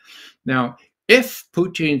policies. Now, if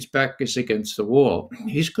Putin's back is against the wall,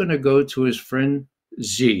 he's going to go to his friend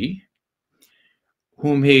Z,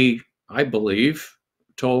 whom he, I believe,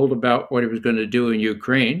 told about what he was going to do in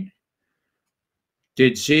Ukraine.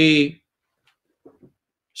 Did Z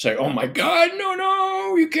say, oh my God,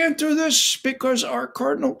 no, you can't do this because our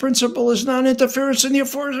cardinal principle is non-interference in the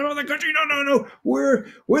affairs of other country? No, we're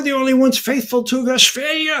the only ones faithful to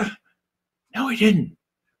Westphalia. No, he didn't.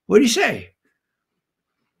 What did he say?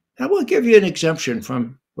 I will give you an exemption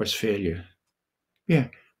from Westphalia. Yeah,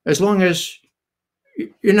 as long as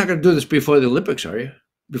you're not going to do this before the Olympics, are you?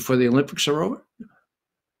 Before the Olympics are over?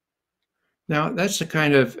 Now, that's the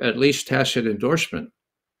kind of at least tacit endorsement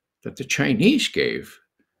that the Chinese gave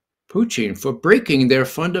Putin for breaking their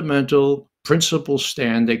fundamental principle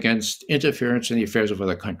stand against interference in the affairs of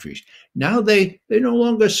other countries. Now they no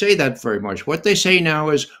longer say that very much. What they say now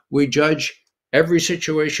is we judge every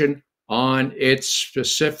situation on its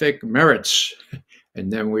specific merits,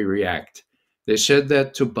 and then we react. They said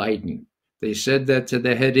that to Biden. They said that to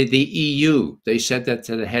the head of the EU. They said that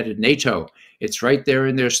to the head of NATO. It's right there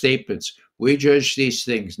in their statements. We judge these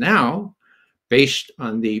things now based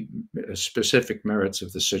on the specific merits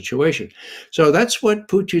of the situation. So that's what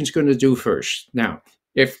Putin's going to do first. Now,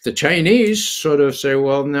 If the Chinese sort of say,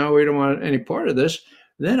 well, no, we don't want any part of this,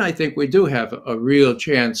 then I think we do have a real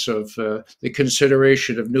chance of the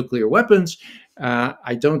consideration of nuclear weapons.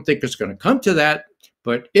 I don't think it's going to come to that,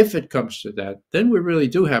 but if it comes to that, then we really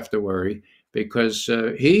do have to worry, because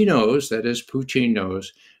he knows, that is, Putin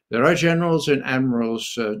knows, that our generals and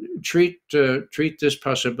admirals treat this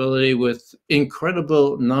possibility with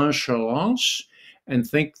incredible nonchalance, and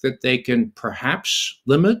think that they can perhaps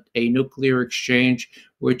limit a nuclear exchange,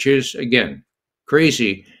 which is, again,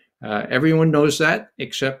 crazy. Everyone knows that,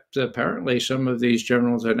 except apparently some of these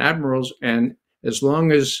generals and admirals. And as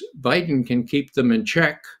long as Biden can keep them in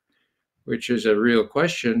check, which is a real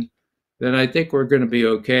question, then I think we're going to be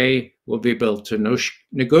okay. We'll be able to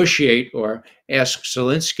negotiate, or ask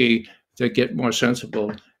Zelensky to get more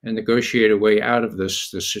sensible and negotiate a way out of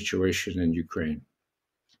this situation in Ukraine.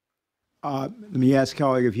 Let me ask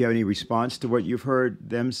Helga if you have any response to what you've heard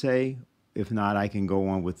them say. If not, I can go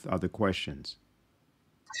on with other questions.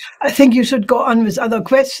 I think you should go on with other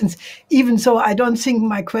questions, even so I don't think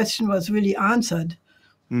my question was really answered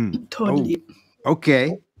totally. Oh,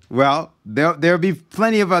 okay. Well, there'll be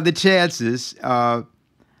plenty of other chances. I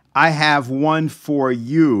have one for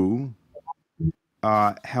you,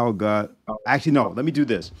 Helga. Actually, no, let me do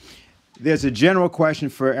this. There's a general question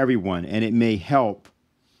for everyone, and it may help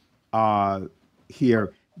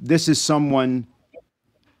here. This is someone,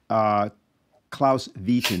 Klaus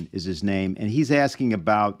Wheaton is his name, and he's asking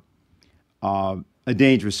about a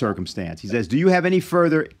dangerous circumstance. He says, do you have any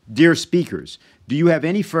further, dear speakers, do you have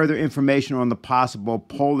any further information on the possible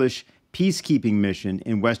Polish peacekeeping mission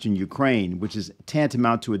in Western Ukraine, which is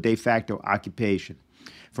tantamount to a de facto occupation?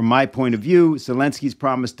 From my point of view, Zelensky's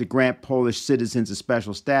promise to grant Polish citizens a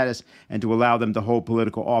special status and to allow them to hold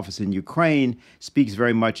political office in Ukraine speaks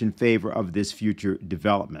very much in favor of this future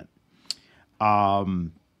development.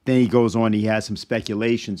 Then he goes on, he has some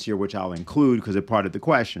speculations here, which I'll include because they're part of the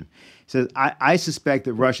question. He says, I suspect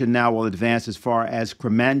that Russia now will advance as far as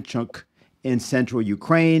Kremenchuk in central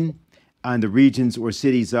Ukraine and the regions or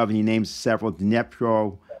cities of, and he names several,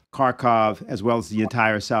 Dnipro, Kharkov, as well as the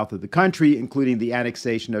entire south of the country, including the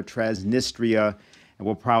annexation of Transnistria, and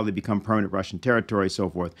will probably become permanent Russian territory, so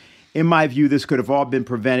forth. In my view, this could have all been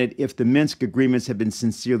prevented if the Minsk agreements had been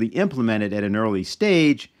sincerely implemented at an early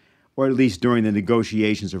stage, or at least during the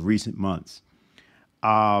negotiations of recent months.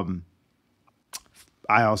 I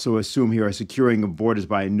also assume here a securing of borders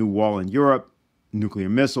by a new wall in Europe, nuclear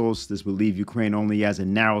missiles. This would leave Ukraine only as a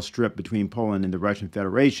narrow strip between Poland and the Russian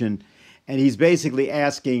Federation. And he's basically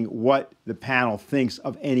asking what the panel thinks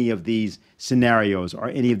of any of these scenarios. Are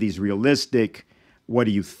any of these realistic? What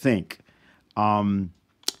do you think? Helga,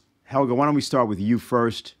 why don't we start with you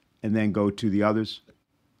first and then go to the others?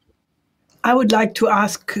 I would like to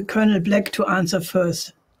ask Colonel Black to answer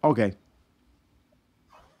first. Okay.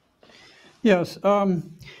 Yes,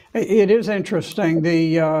 it is interesting,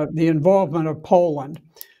 the involvement of Poland.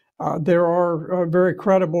 There are very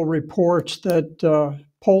credible reports that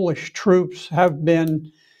Polish troops have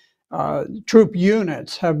been, troop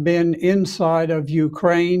units have been inside of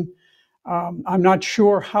Ukraine. I'm not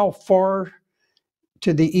sure how far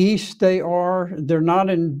to the east they are. They're not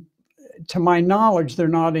in, to my knowledge, they're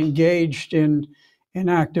not engaged in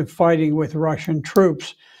active fighting with Russian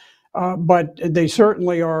troops. But they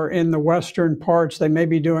certainly are in the western parts. They may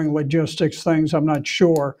be doing logistics things, I'm not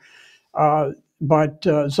sure. But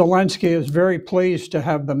Zelensky is very pleased to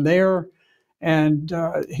have them there. And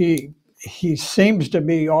he seems to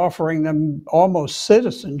be offering them almost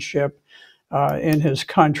citizenship in his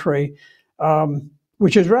country,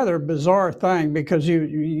 which is rather a bizarre thing because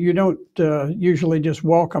you don't usually just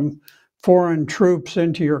welcome foreign troops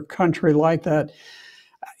into your country like that.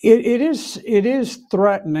 It is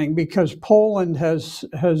threatening because Poland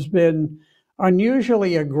has been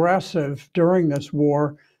unusually aggressive during this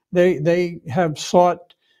war. They have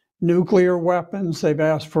sought nuclear weapons. They've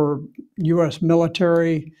asked for U.S.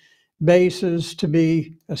 military bases to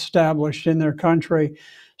be established in their country.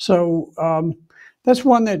 So that's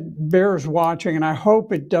one that bears watching, and I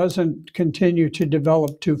hope it doesn't continue to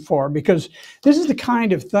develop too far because this is the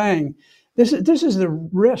kind of thing, this is the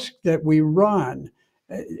risk that we run.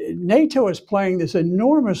 NATO is playing this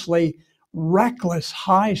enormously reckless,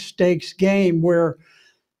 high-stakes game where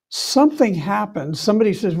something happens.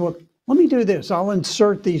 Somebody says, well, let me do this. I'll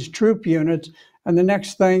insert these troop units. And the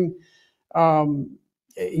next thing,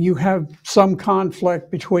 you have some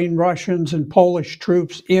conflict between Russians and Polish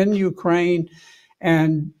troops in Ukraine.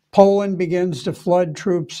 And Poland begins to flood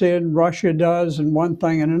troops in. Russia does, and one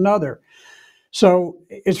thing and another. So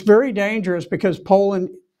it's very dangerous because Poland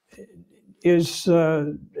is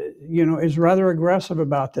rather aggressive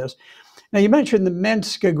about this. Now, you mentioned the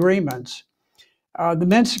Minsk agreements. The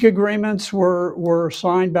Minsk agreements were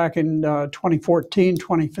signed back in 2014,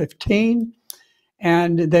 2015,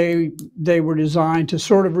 and they were designed to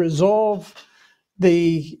sort of resolve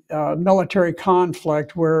the military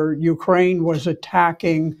conflict where Ukraine was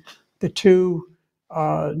attacking the two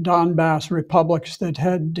Donbass republics that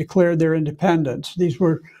had declared their independence. These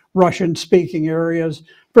were Russian-speaking areas,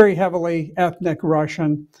 very heavily ethnic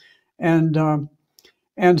Russian,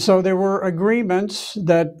 and so there were agreements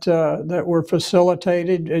that were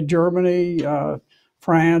facilitated. Germany,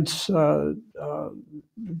 France,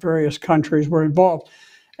 various countries were involved,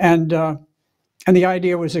 and the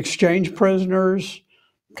idea was exchange prisoners,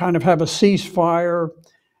 kind of have a ceasefire,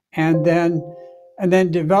 and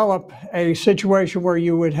then develop a situation where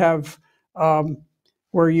you would have a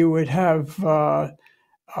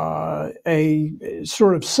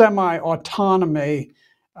sort of semi-autonomy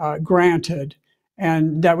granted.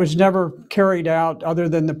 And that was never carried out other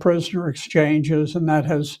than the prisoner exchanges, and that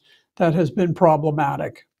has been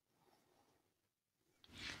problematic.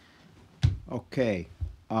 Okay.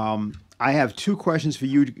 I have two questions for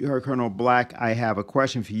you, Colonel Black. I have a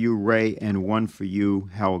question for you, Ray, and one for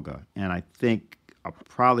you, Helga. And I think I'll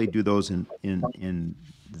probably do those in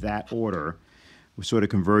that order. We're sort of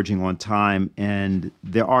converging on time, and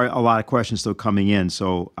there are a lot of questions still coming in,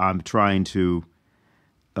 so I'm trying to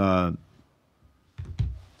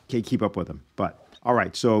keep up with them. But all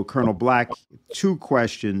right, so Colonel Black, two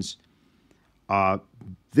questions.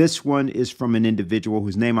 This one is from an individual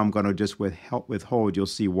whose name I'm going to just withhold. You'll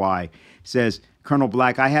see why. It says, Colonel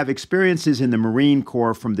Black, I have experiences in the Marine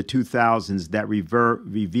Corps from the 2000s that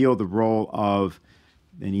reveal the role of,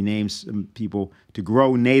 and he names some people, to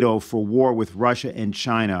grow NATO for war with Russia and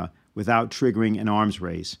China without triggering an arms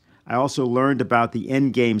race. I also learned about the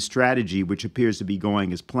endgame strategy, which appears to be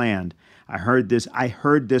going as planned. I heard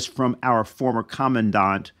this from our former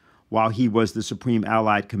commandant while he was the Supreme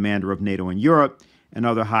Allied Commander of NATO in Europe and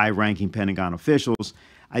other high-ranking Pentagon officials.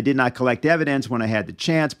 I did not collect evidence when I had the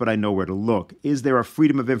chance, but I know where to look. Is there a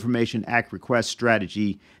Freedom of Information Act request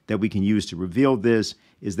strategy that we can use to reveal this?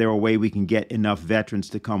 Is there a way we can get enough veterans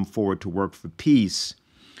to come forward to work for peace?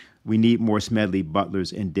 We need more Smedley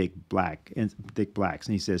Butlers and Dick Blacks. And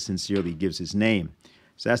he says, sincerely, gives his name.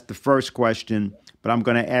 So that's the first question, but I'm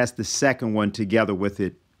going to ask the second one together with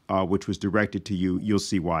it, which was directed to you. You'll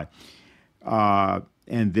see why.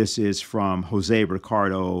 And this is from Jose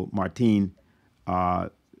Ricardo Martin,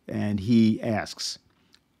 and he asks,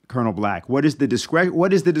 Colonel Black, what is the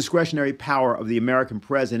discretionary power of the American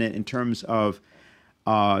president in terms of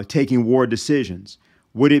taking war decisions?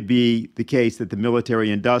 Would it be the case that the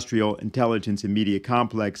military, industrial, intelligence, and media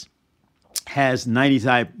complex has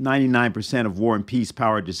 99% of war and peace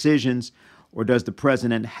power decisions, or does the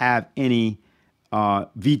president have any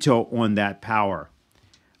veto on that power?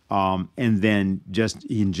 And then just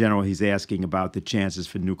in general, he's asking about the chances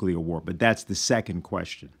for nuclear war, but that's the second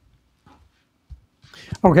question.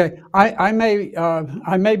 Okay, I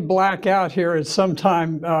may black out here at some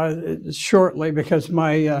time shortly because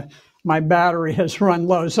my battery has run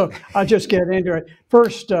low, so I'll just get into it.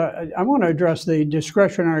 First, I want to address the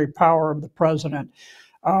discretionary power of the president.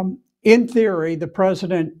 In theory, the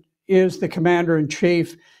president is the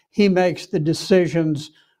commander-in-chief. He makes the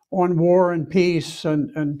decisions on war and peace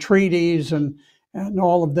and treaties and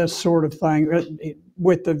all of this sort of thing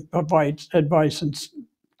with the advice and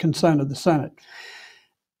consent of the Senate.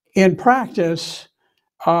 In practice,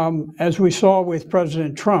 as we saw with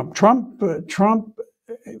President Trump, Trump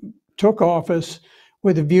took office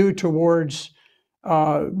with a view towards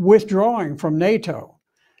withdrawing from NATO.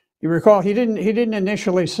 You recall he didn't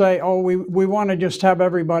initially say, "Oh, we want to just have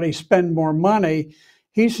everybody spend more money."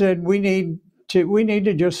 He said, "We need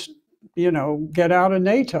to just get out of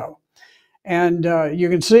NATO." And you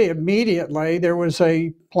can see immediately there was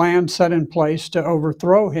a plan set in place to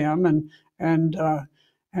overthrow him, and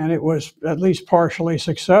it was at least partially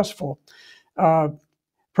successful.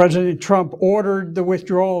 President Trump ordered the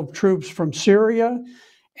withdrawal of troops from Syria,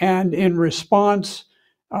 and in response,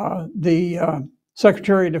 the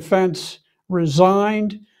Secretary of Defense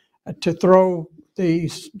resigned to throw the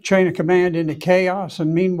chain of command into chaos.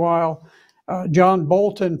 And meanwhile, John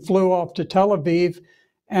Bolton flew off to Tel Aviv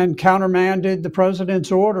and countermanded the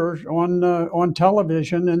president's order on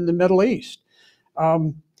television in the Middle East.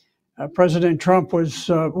 President Trump was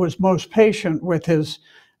most patient with his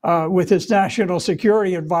national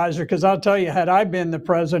security advisor, because I'll tell you, had I been the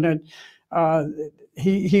president,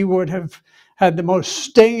 he would have had the most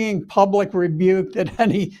stinging public rebuke that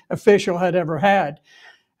any official had ever had.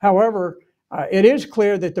 However, It is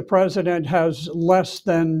clear that the president has less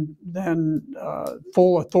than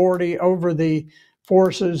full authority over the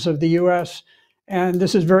forces of the U.S., and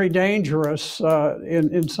this is very dangerous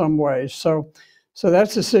in some ways. So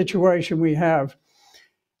that's the situation we have.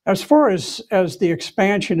 As far as the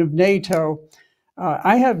expansion of NATO,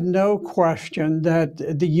 I have no question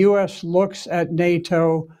that the U.S. looks at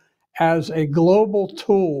NATO as a global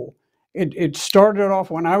tool. It started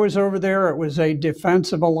off when I was over there, it was a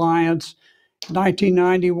defensive alliance.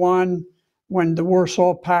 1991, when the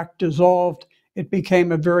Warsaw Pact dissolved, it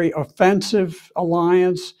became a very offensive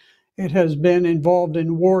alliance. It has been involved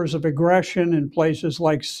in wars of aggression in places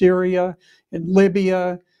like Syria, in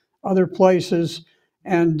Libya, other places.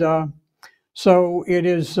 And so it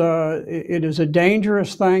is a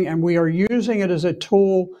dangerous thing, and we are using it as a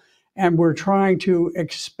tool, and we're trying to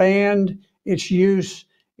expand its use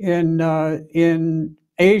in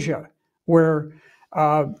Asia, where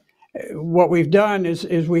what we've done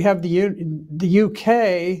is we have the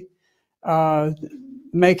UK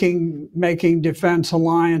making defense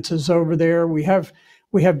alliances over there. We have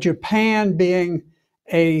Japan being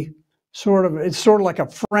it's sort of like a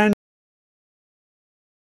friend.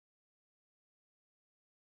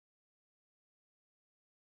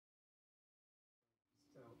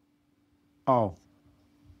 Oh,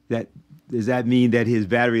 does that mean that his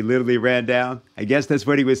battery literally ran down? I guess that's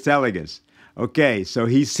what he was telling us. Okay, so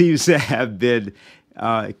he seems to have been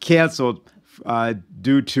canceled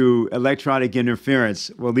due to electronic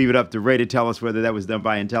interference. We'll leave it up to Ray to tell us whether that was done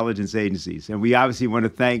by intelligence agencies. And we obviously want to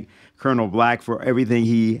thank Colonel Black for everything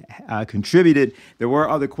he contributed. There were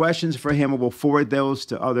other questions for him, and we'll forward those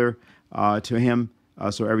to him.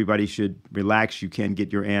 So everybody should relax. You can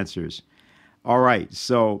get your answers. All right,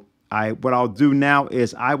 so what I'll do now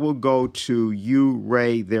is I will go to you,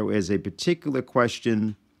 Ray. There is a particular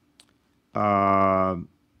question.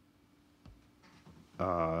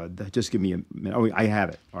 Just give me a minute. Oh, I have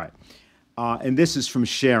it. All right. And this is from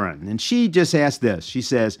Sharon. And she just asked this. She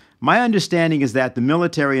says, my understanding is that the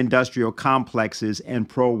military-industrial complexes and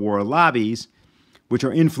pro-war lobbies, which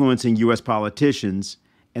are influencing U.S. politicians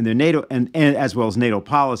and their NATO and as well as NATO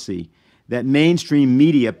policy, that mainstream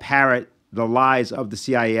media parrot the lies of the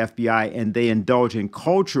CIA, FBI, and they indulge in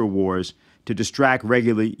culture wars to distract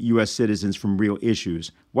regular U.S. citizens from real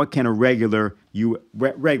issues. What can a regular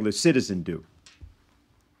citizen do?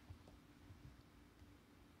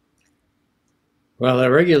 Well, a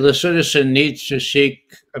regular citizen needs to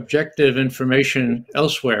seek objective information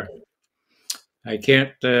elsewhere. I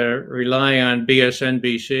can't rely on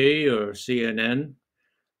BSNBC or CNN.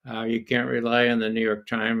 You can't rely on the New York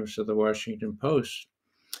Times or the Washington Post.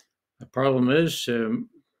 The problem is a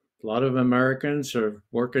lot of Americans are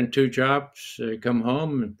working 2 jobs. They come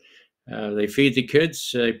home and they feed the kids.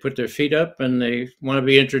 They put their feet up and they want to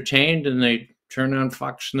be entertained, and they turn on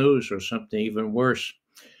Fox News or something even worse.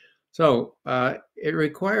 So it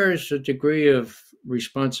requires a degree of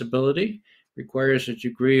responsibility, requires a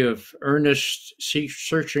degree of earnest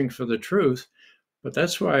searching for the truth. But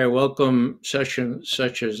that's why I welcome sessions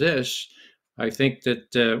such as this. I think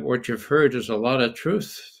that what you've heard is a lot of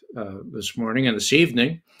truth this morning and this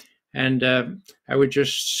evening. And I would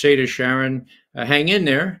just say to Sharon, hang in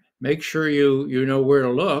there, make sure you know where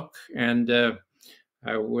to look. And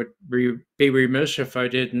I would be remiss if I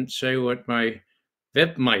didn't say what my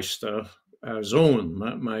Webmeister Sohn,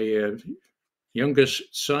 my youngest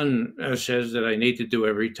son, says that I need to do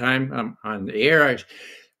every time I'm on the air.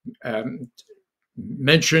 I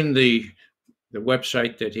mention the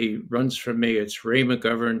website that he runs for me. It's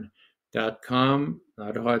raymcgovern.com.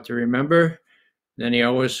 Not hard to remember. Then he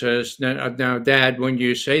always says, now, Dad, when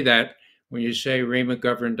you say that, when you say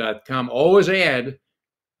raymcgovern.com, always add,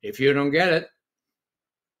 if you don't get it,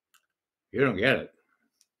 you don't get it.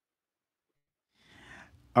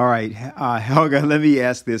 All right, Helga, let me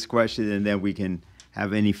ask this question, and then we can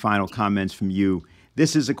have any final comments from you.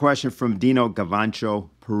 This is a question from Dino Gavancho,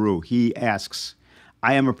 Peru. He asks,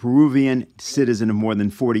 I am a Peruvian citizen of more than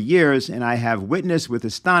 40 years, and I have witnessed with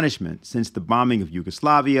astonishment since the bombing of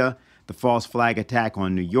Yugoslavia, the false flag attack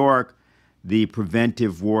on New York, the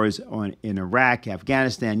preventive wars in Iraq,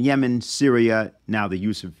 Afghanistan, Yemen, Syria, now the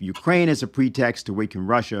use of Ukraine as a pretext to weaken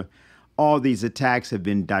Russia. All these attacks have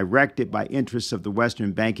been directed by interests of the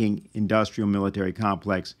Western banking, industrial, military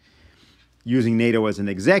complex, using NATO as an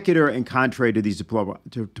executor. And contrary to these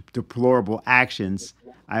deplorable actions,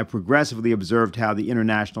 I have progressively observed how the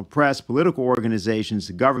international press, political organizations,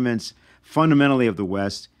 the governments, fundamentally of the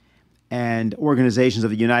West, and organizations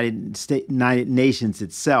of the United Nations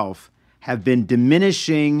itself have been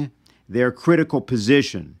diminishing their critical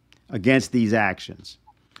position against these actions.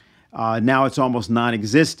 Now it's almost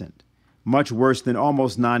non-existent. much worse than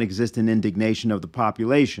almost non-existent indignation of the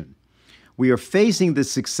population. We are facing the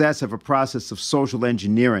success of a process of social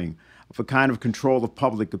engineering, of a kind of control of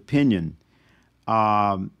public opinion.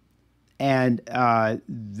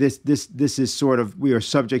 This is sort of, we are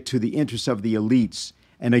subject to the interests of the elites.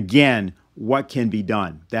 And again, what can be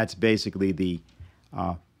done? That's basically the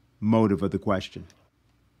motive of the question.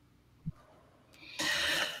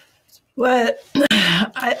 Well,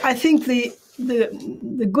 I think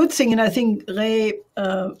the good thing, and I think Ray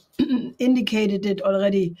indicated it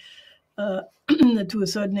already to a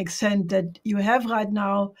certain extent, that you have right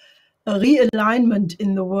now a realignment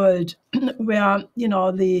in the world where, you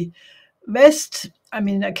know, the West, I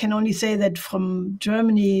mean, I can only say that from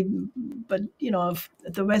Germany, but, you know,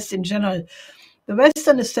 the West in general, the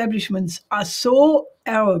Western establishments are so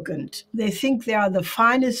arrogant. They think they are the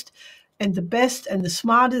finest and the best and the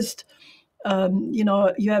smartest. You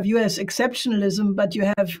know, you have US exceptionalism, but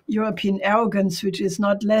you have European arrogance, which is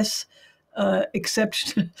not less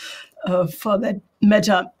exceptional for that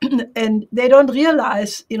matter. And they don't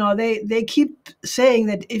realize, you know, they keep saying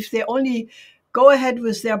that if they only go ahead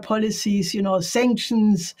with their policies, you know,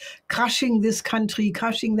 sanctions, crushing this country,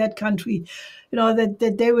 crushing that country, you know,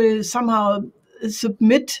 that they will somehow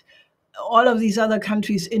submit all of these other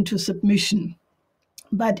countries into submission.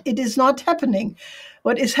 But it is not happening.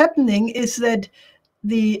 What is happening is that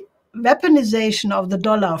the weaponization of the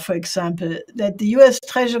dollar, for example, that the US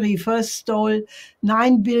Treasury first stole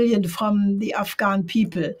 9 billion from the Afghan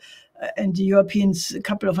people, and the Europeans a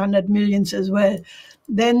couple of 100 millions as well.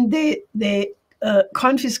 Then they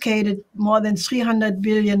confiscated more than 300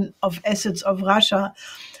 billion of assets of Russia.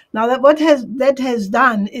 Now, that has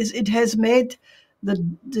done is it has made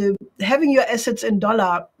the having your assets in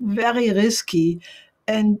dollar very risky,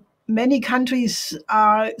 and many countries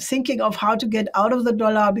are thinking of how to get out of the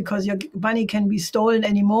dollar because your money can be stolen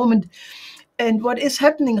any moment. And what is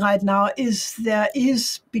happening right now is there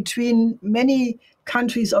is between many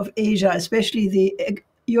countries of Asia, especially the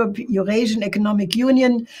Eurasian Economic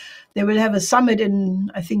Union, they will have a summit in,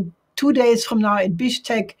 I think, 2 days from now in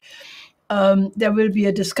Bishkek. There will be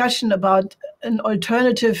a discussion about an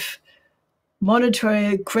alternative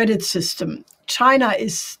monetary credit system. China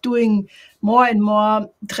is doing more and more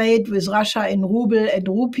trade with Russia in ruble and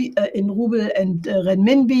renminbi,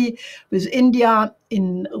 with India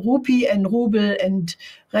in rupee and ruble and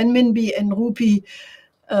renminbi and rupee.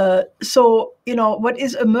 So, you know, what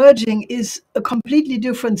is emerging is a completely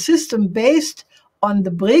different system based on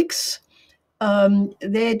the BRICS.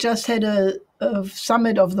 They just had a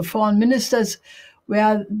summit of the foreign ministers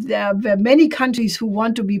where there were many countries who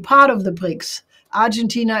want to be part of the BRICS.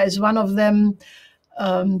 Argentina is one of them.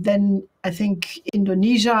 Then I think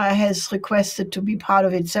Indonesia has requested to be part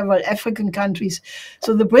of it, several African countries.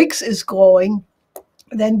 So the BRICS is growing.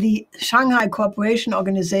 Then the Shanghai Cooperation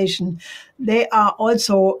Organization, they are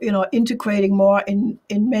also, you know, integrating more in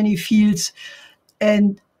many fields.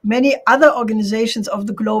 And many other organizations of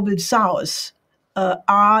the global south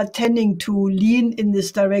are tending to lean in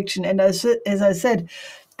this direction. And as I said,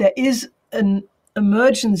 there is an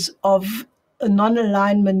emergence of a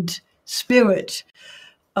non-alignment spirit.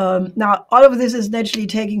 Now, all of this is naturally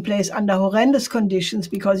taking place under horrendous conditions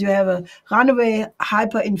because you have a runaway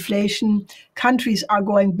hyperinflation. Countries are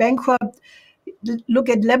going bankrupt. Look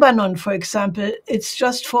at Lebanon, for example. It's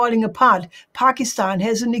just falling apart. Pakistan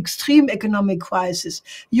has an extreme economic crisis.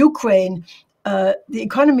 Ukraine, the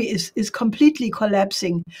economy is completely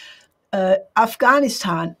collapsing.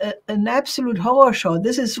 Afghanistan, an absolute horror show.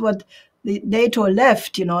 This is what the NATO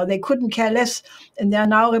left, you know, they couldn't care less. And there are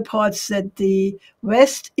now reports that the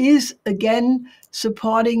West is again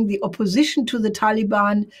supporting the opposition to the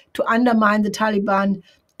Taliban, to undermine the Taliban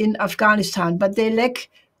in Afghanistan. But they lack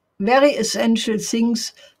very essential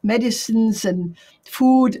things, medicines and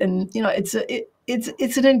food. And, you know, it's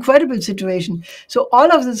an incredible situation. So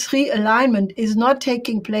all of this realignment is not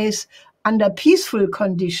taking place under peaceful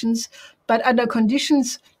conditions, but under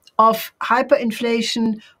conditions of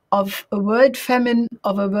hyperinflation, of a world famine,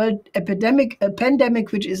 of a world epidemic, a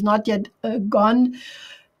pandemic which is not yet gone.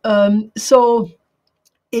 So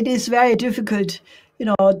it is very difficult, you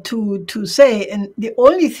know, to say. And the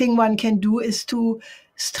only thing one can do is to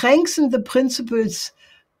strengthen the principles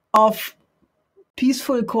of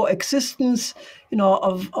peaceful coexistence, you know,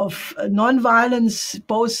 of non-violence,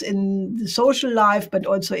 both in the social life, but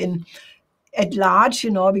also at large,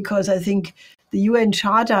 you know, because I think the UN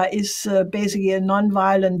Charter is basically a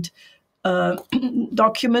non-violent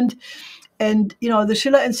document. And, you know, the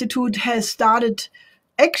Schiller Institute has started,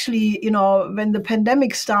 actually, you know, when the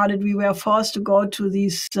pandemic started, we were forced to go to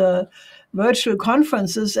these virtual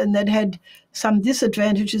conferences, and that had some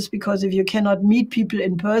disadvantages, because if you cannot meet people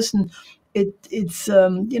in person, it's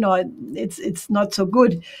not so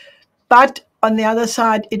good. But on the other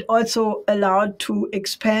side, it also allowed to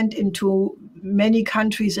expand into many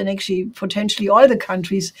countries, and actually potentially all the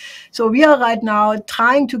countries. So we are right now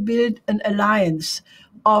trying to build an alliance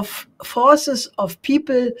of forces of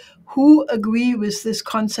people who agree with this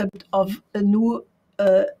concept of a new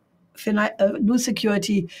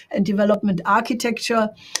security and development architecture.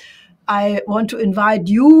 I want to invite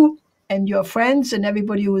you and your friends and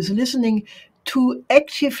everybody who is listening to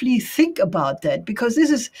actively think about that, because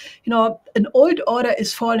this is, an old order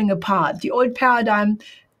is falling apart. The old paradigm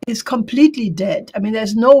is completely dead. I mean,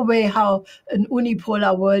 there's no way how an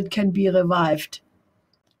unipolar world can be revived.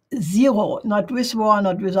 Zero, not with war,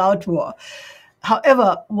 not without war.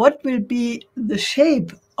 However, what will be the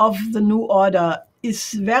shape of the new order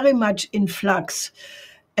is very much in flux.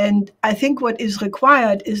 And I think what is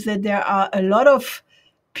required is that there are a lot of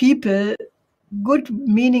people, good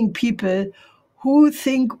meaning people, who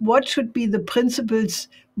think what should be the principles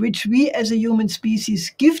which we as a human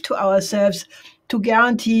species give to ourselves to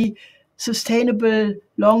guarantee sustainable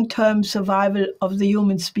long-term survival of the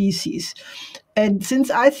human species. And since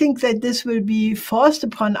I think that this will be forced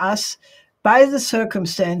upon us by the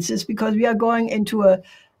circumstances, because we are going into a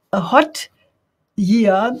hot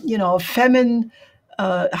year, famine,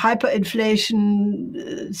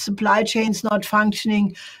 hyperinflation, supply chains not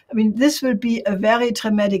functioning. I mean, this will be a very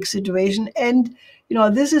traumatic situation. And,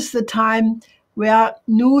 this is the time where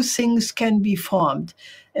new things can be formed.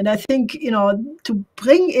 And I think, to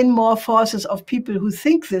bring in more forces of people who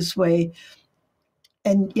think this way,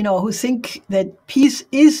 and, who think that peace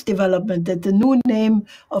is development, that the new name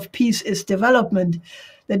of peace is development,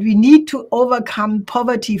 that we need to overcome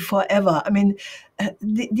poverty forever. I mean,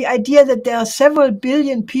 the idea that there are several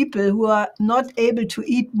billion people who are not able to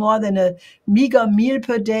eat more than a meager meal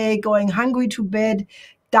per day, going hungry to bed,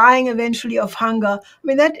 dying eventually of hunger. I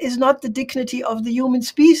mean, that is not the dignity of the human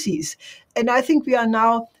species. And I think we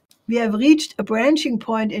have reached a branching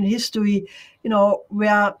point in history,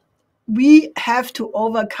 where we have to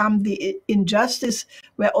overcome the injustice,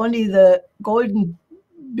 where only the golden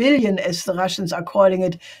billion, as the Russians are calling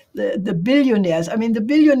it, the billionaires. I mean, the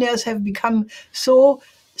billionaires have become so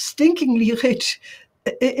stinkingly rich,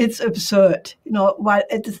 it's absurd. While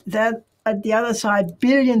at the other side,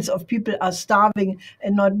 billions of people are starving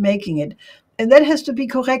and not making it. And that has to be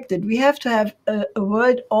corrected. We have to have a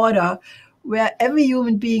world order where every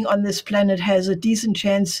human being on this planet has a decent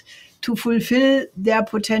chance to fulfill their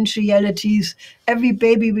potentialities. Every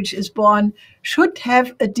baby which is born should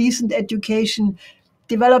have a decent education,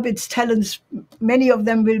 develop its talents. Many of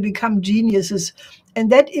them will become geniuses.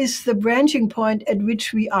 And that is the branching point at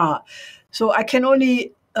which we are. So I can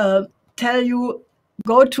only tell you,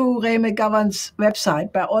 go to Ray McGovern's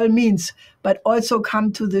website by all means, but also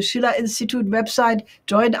come to the Schiller Institute website,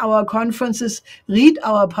 join our conferences, read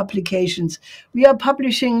our publications. We are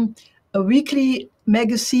publishing a weekly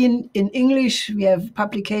magazine in English. We have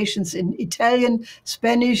publications in Italian,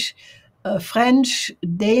 Spanish, French,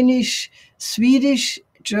 Danish, Swedish,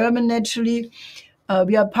 German, naturally.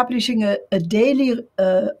 We are publishing a daily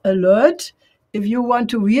alert. If you want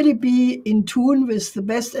to really be in tune with the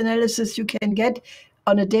best analysis you can get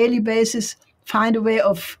on a daily basis, find a way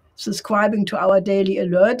of subscribing to our daily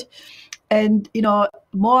alert. And,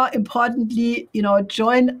 more importantly,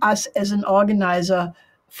 join us as an organizer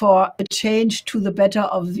for a change to the better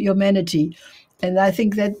of humanity. And I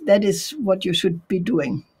think that is what you should be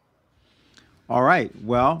doing. All right.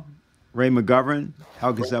 Well, Ray McGovern,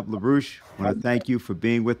 Helga Zepp-LaRouche, I want to thank you for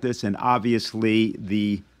being with us. And obviously,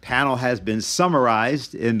 the panel has been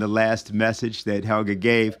summarized in the last message that Helga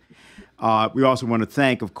gave. We also want to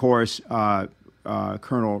thank, of course,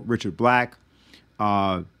 Colonel Richard Black,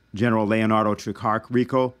 General Leonardo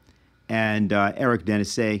Tricarico, and Eric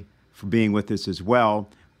Denécé for being with us as well.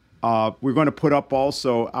 We're going to put up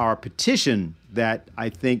also our petition that I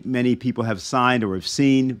think many people have signed or have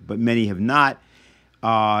seen, but many have not.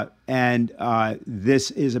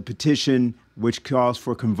 This is a petition which calls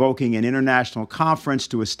for convoking an international conference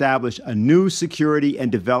to establish a new security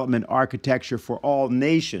and development architecture for all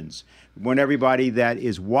nations. We want everybody that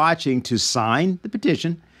is watching to sign the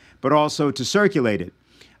petition, but also to circulate it.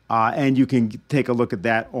 And you can take a look at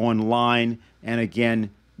that online. And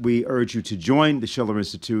again, we urge you to join the Schiller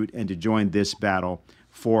Institute and to join this battle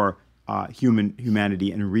for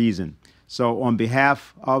humanity and reason. So on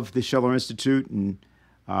behalf of the Schiller Institute, and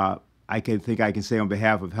I can say on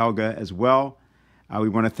behalf of Helga as well, we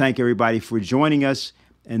want to thank everybody for joining us,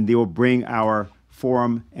 and they will bring our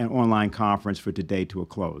forum and online conference for today to a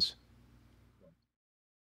close.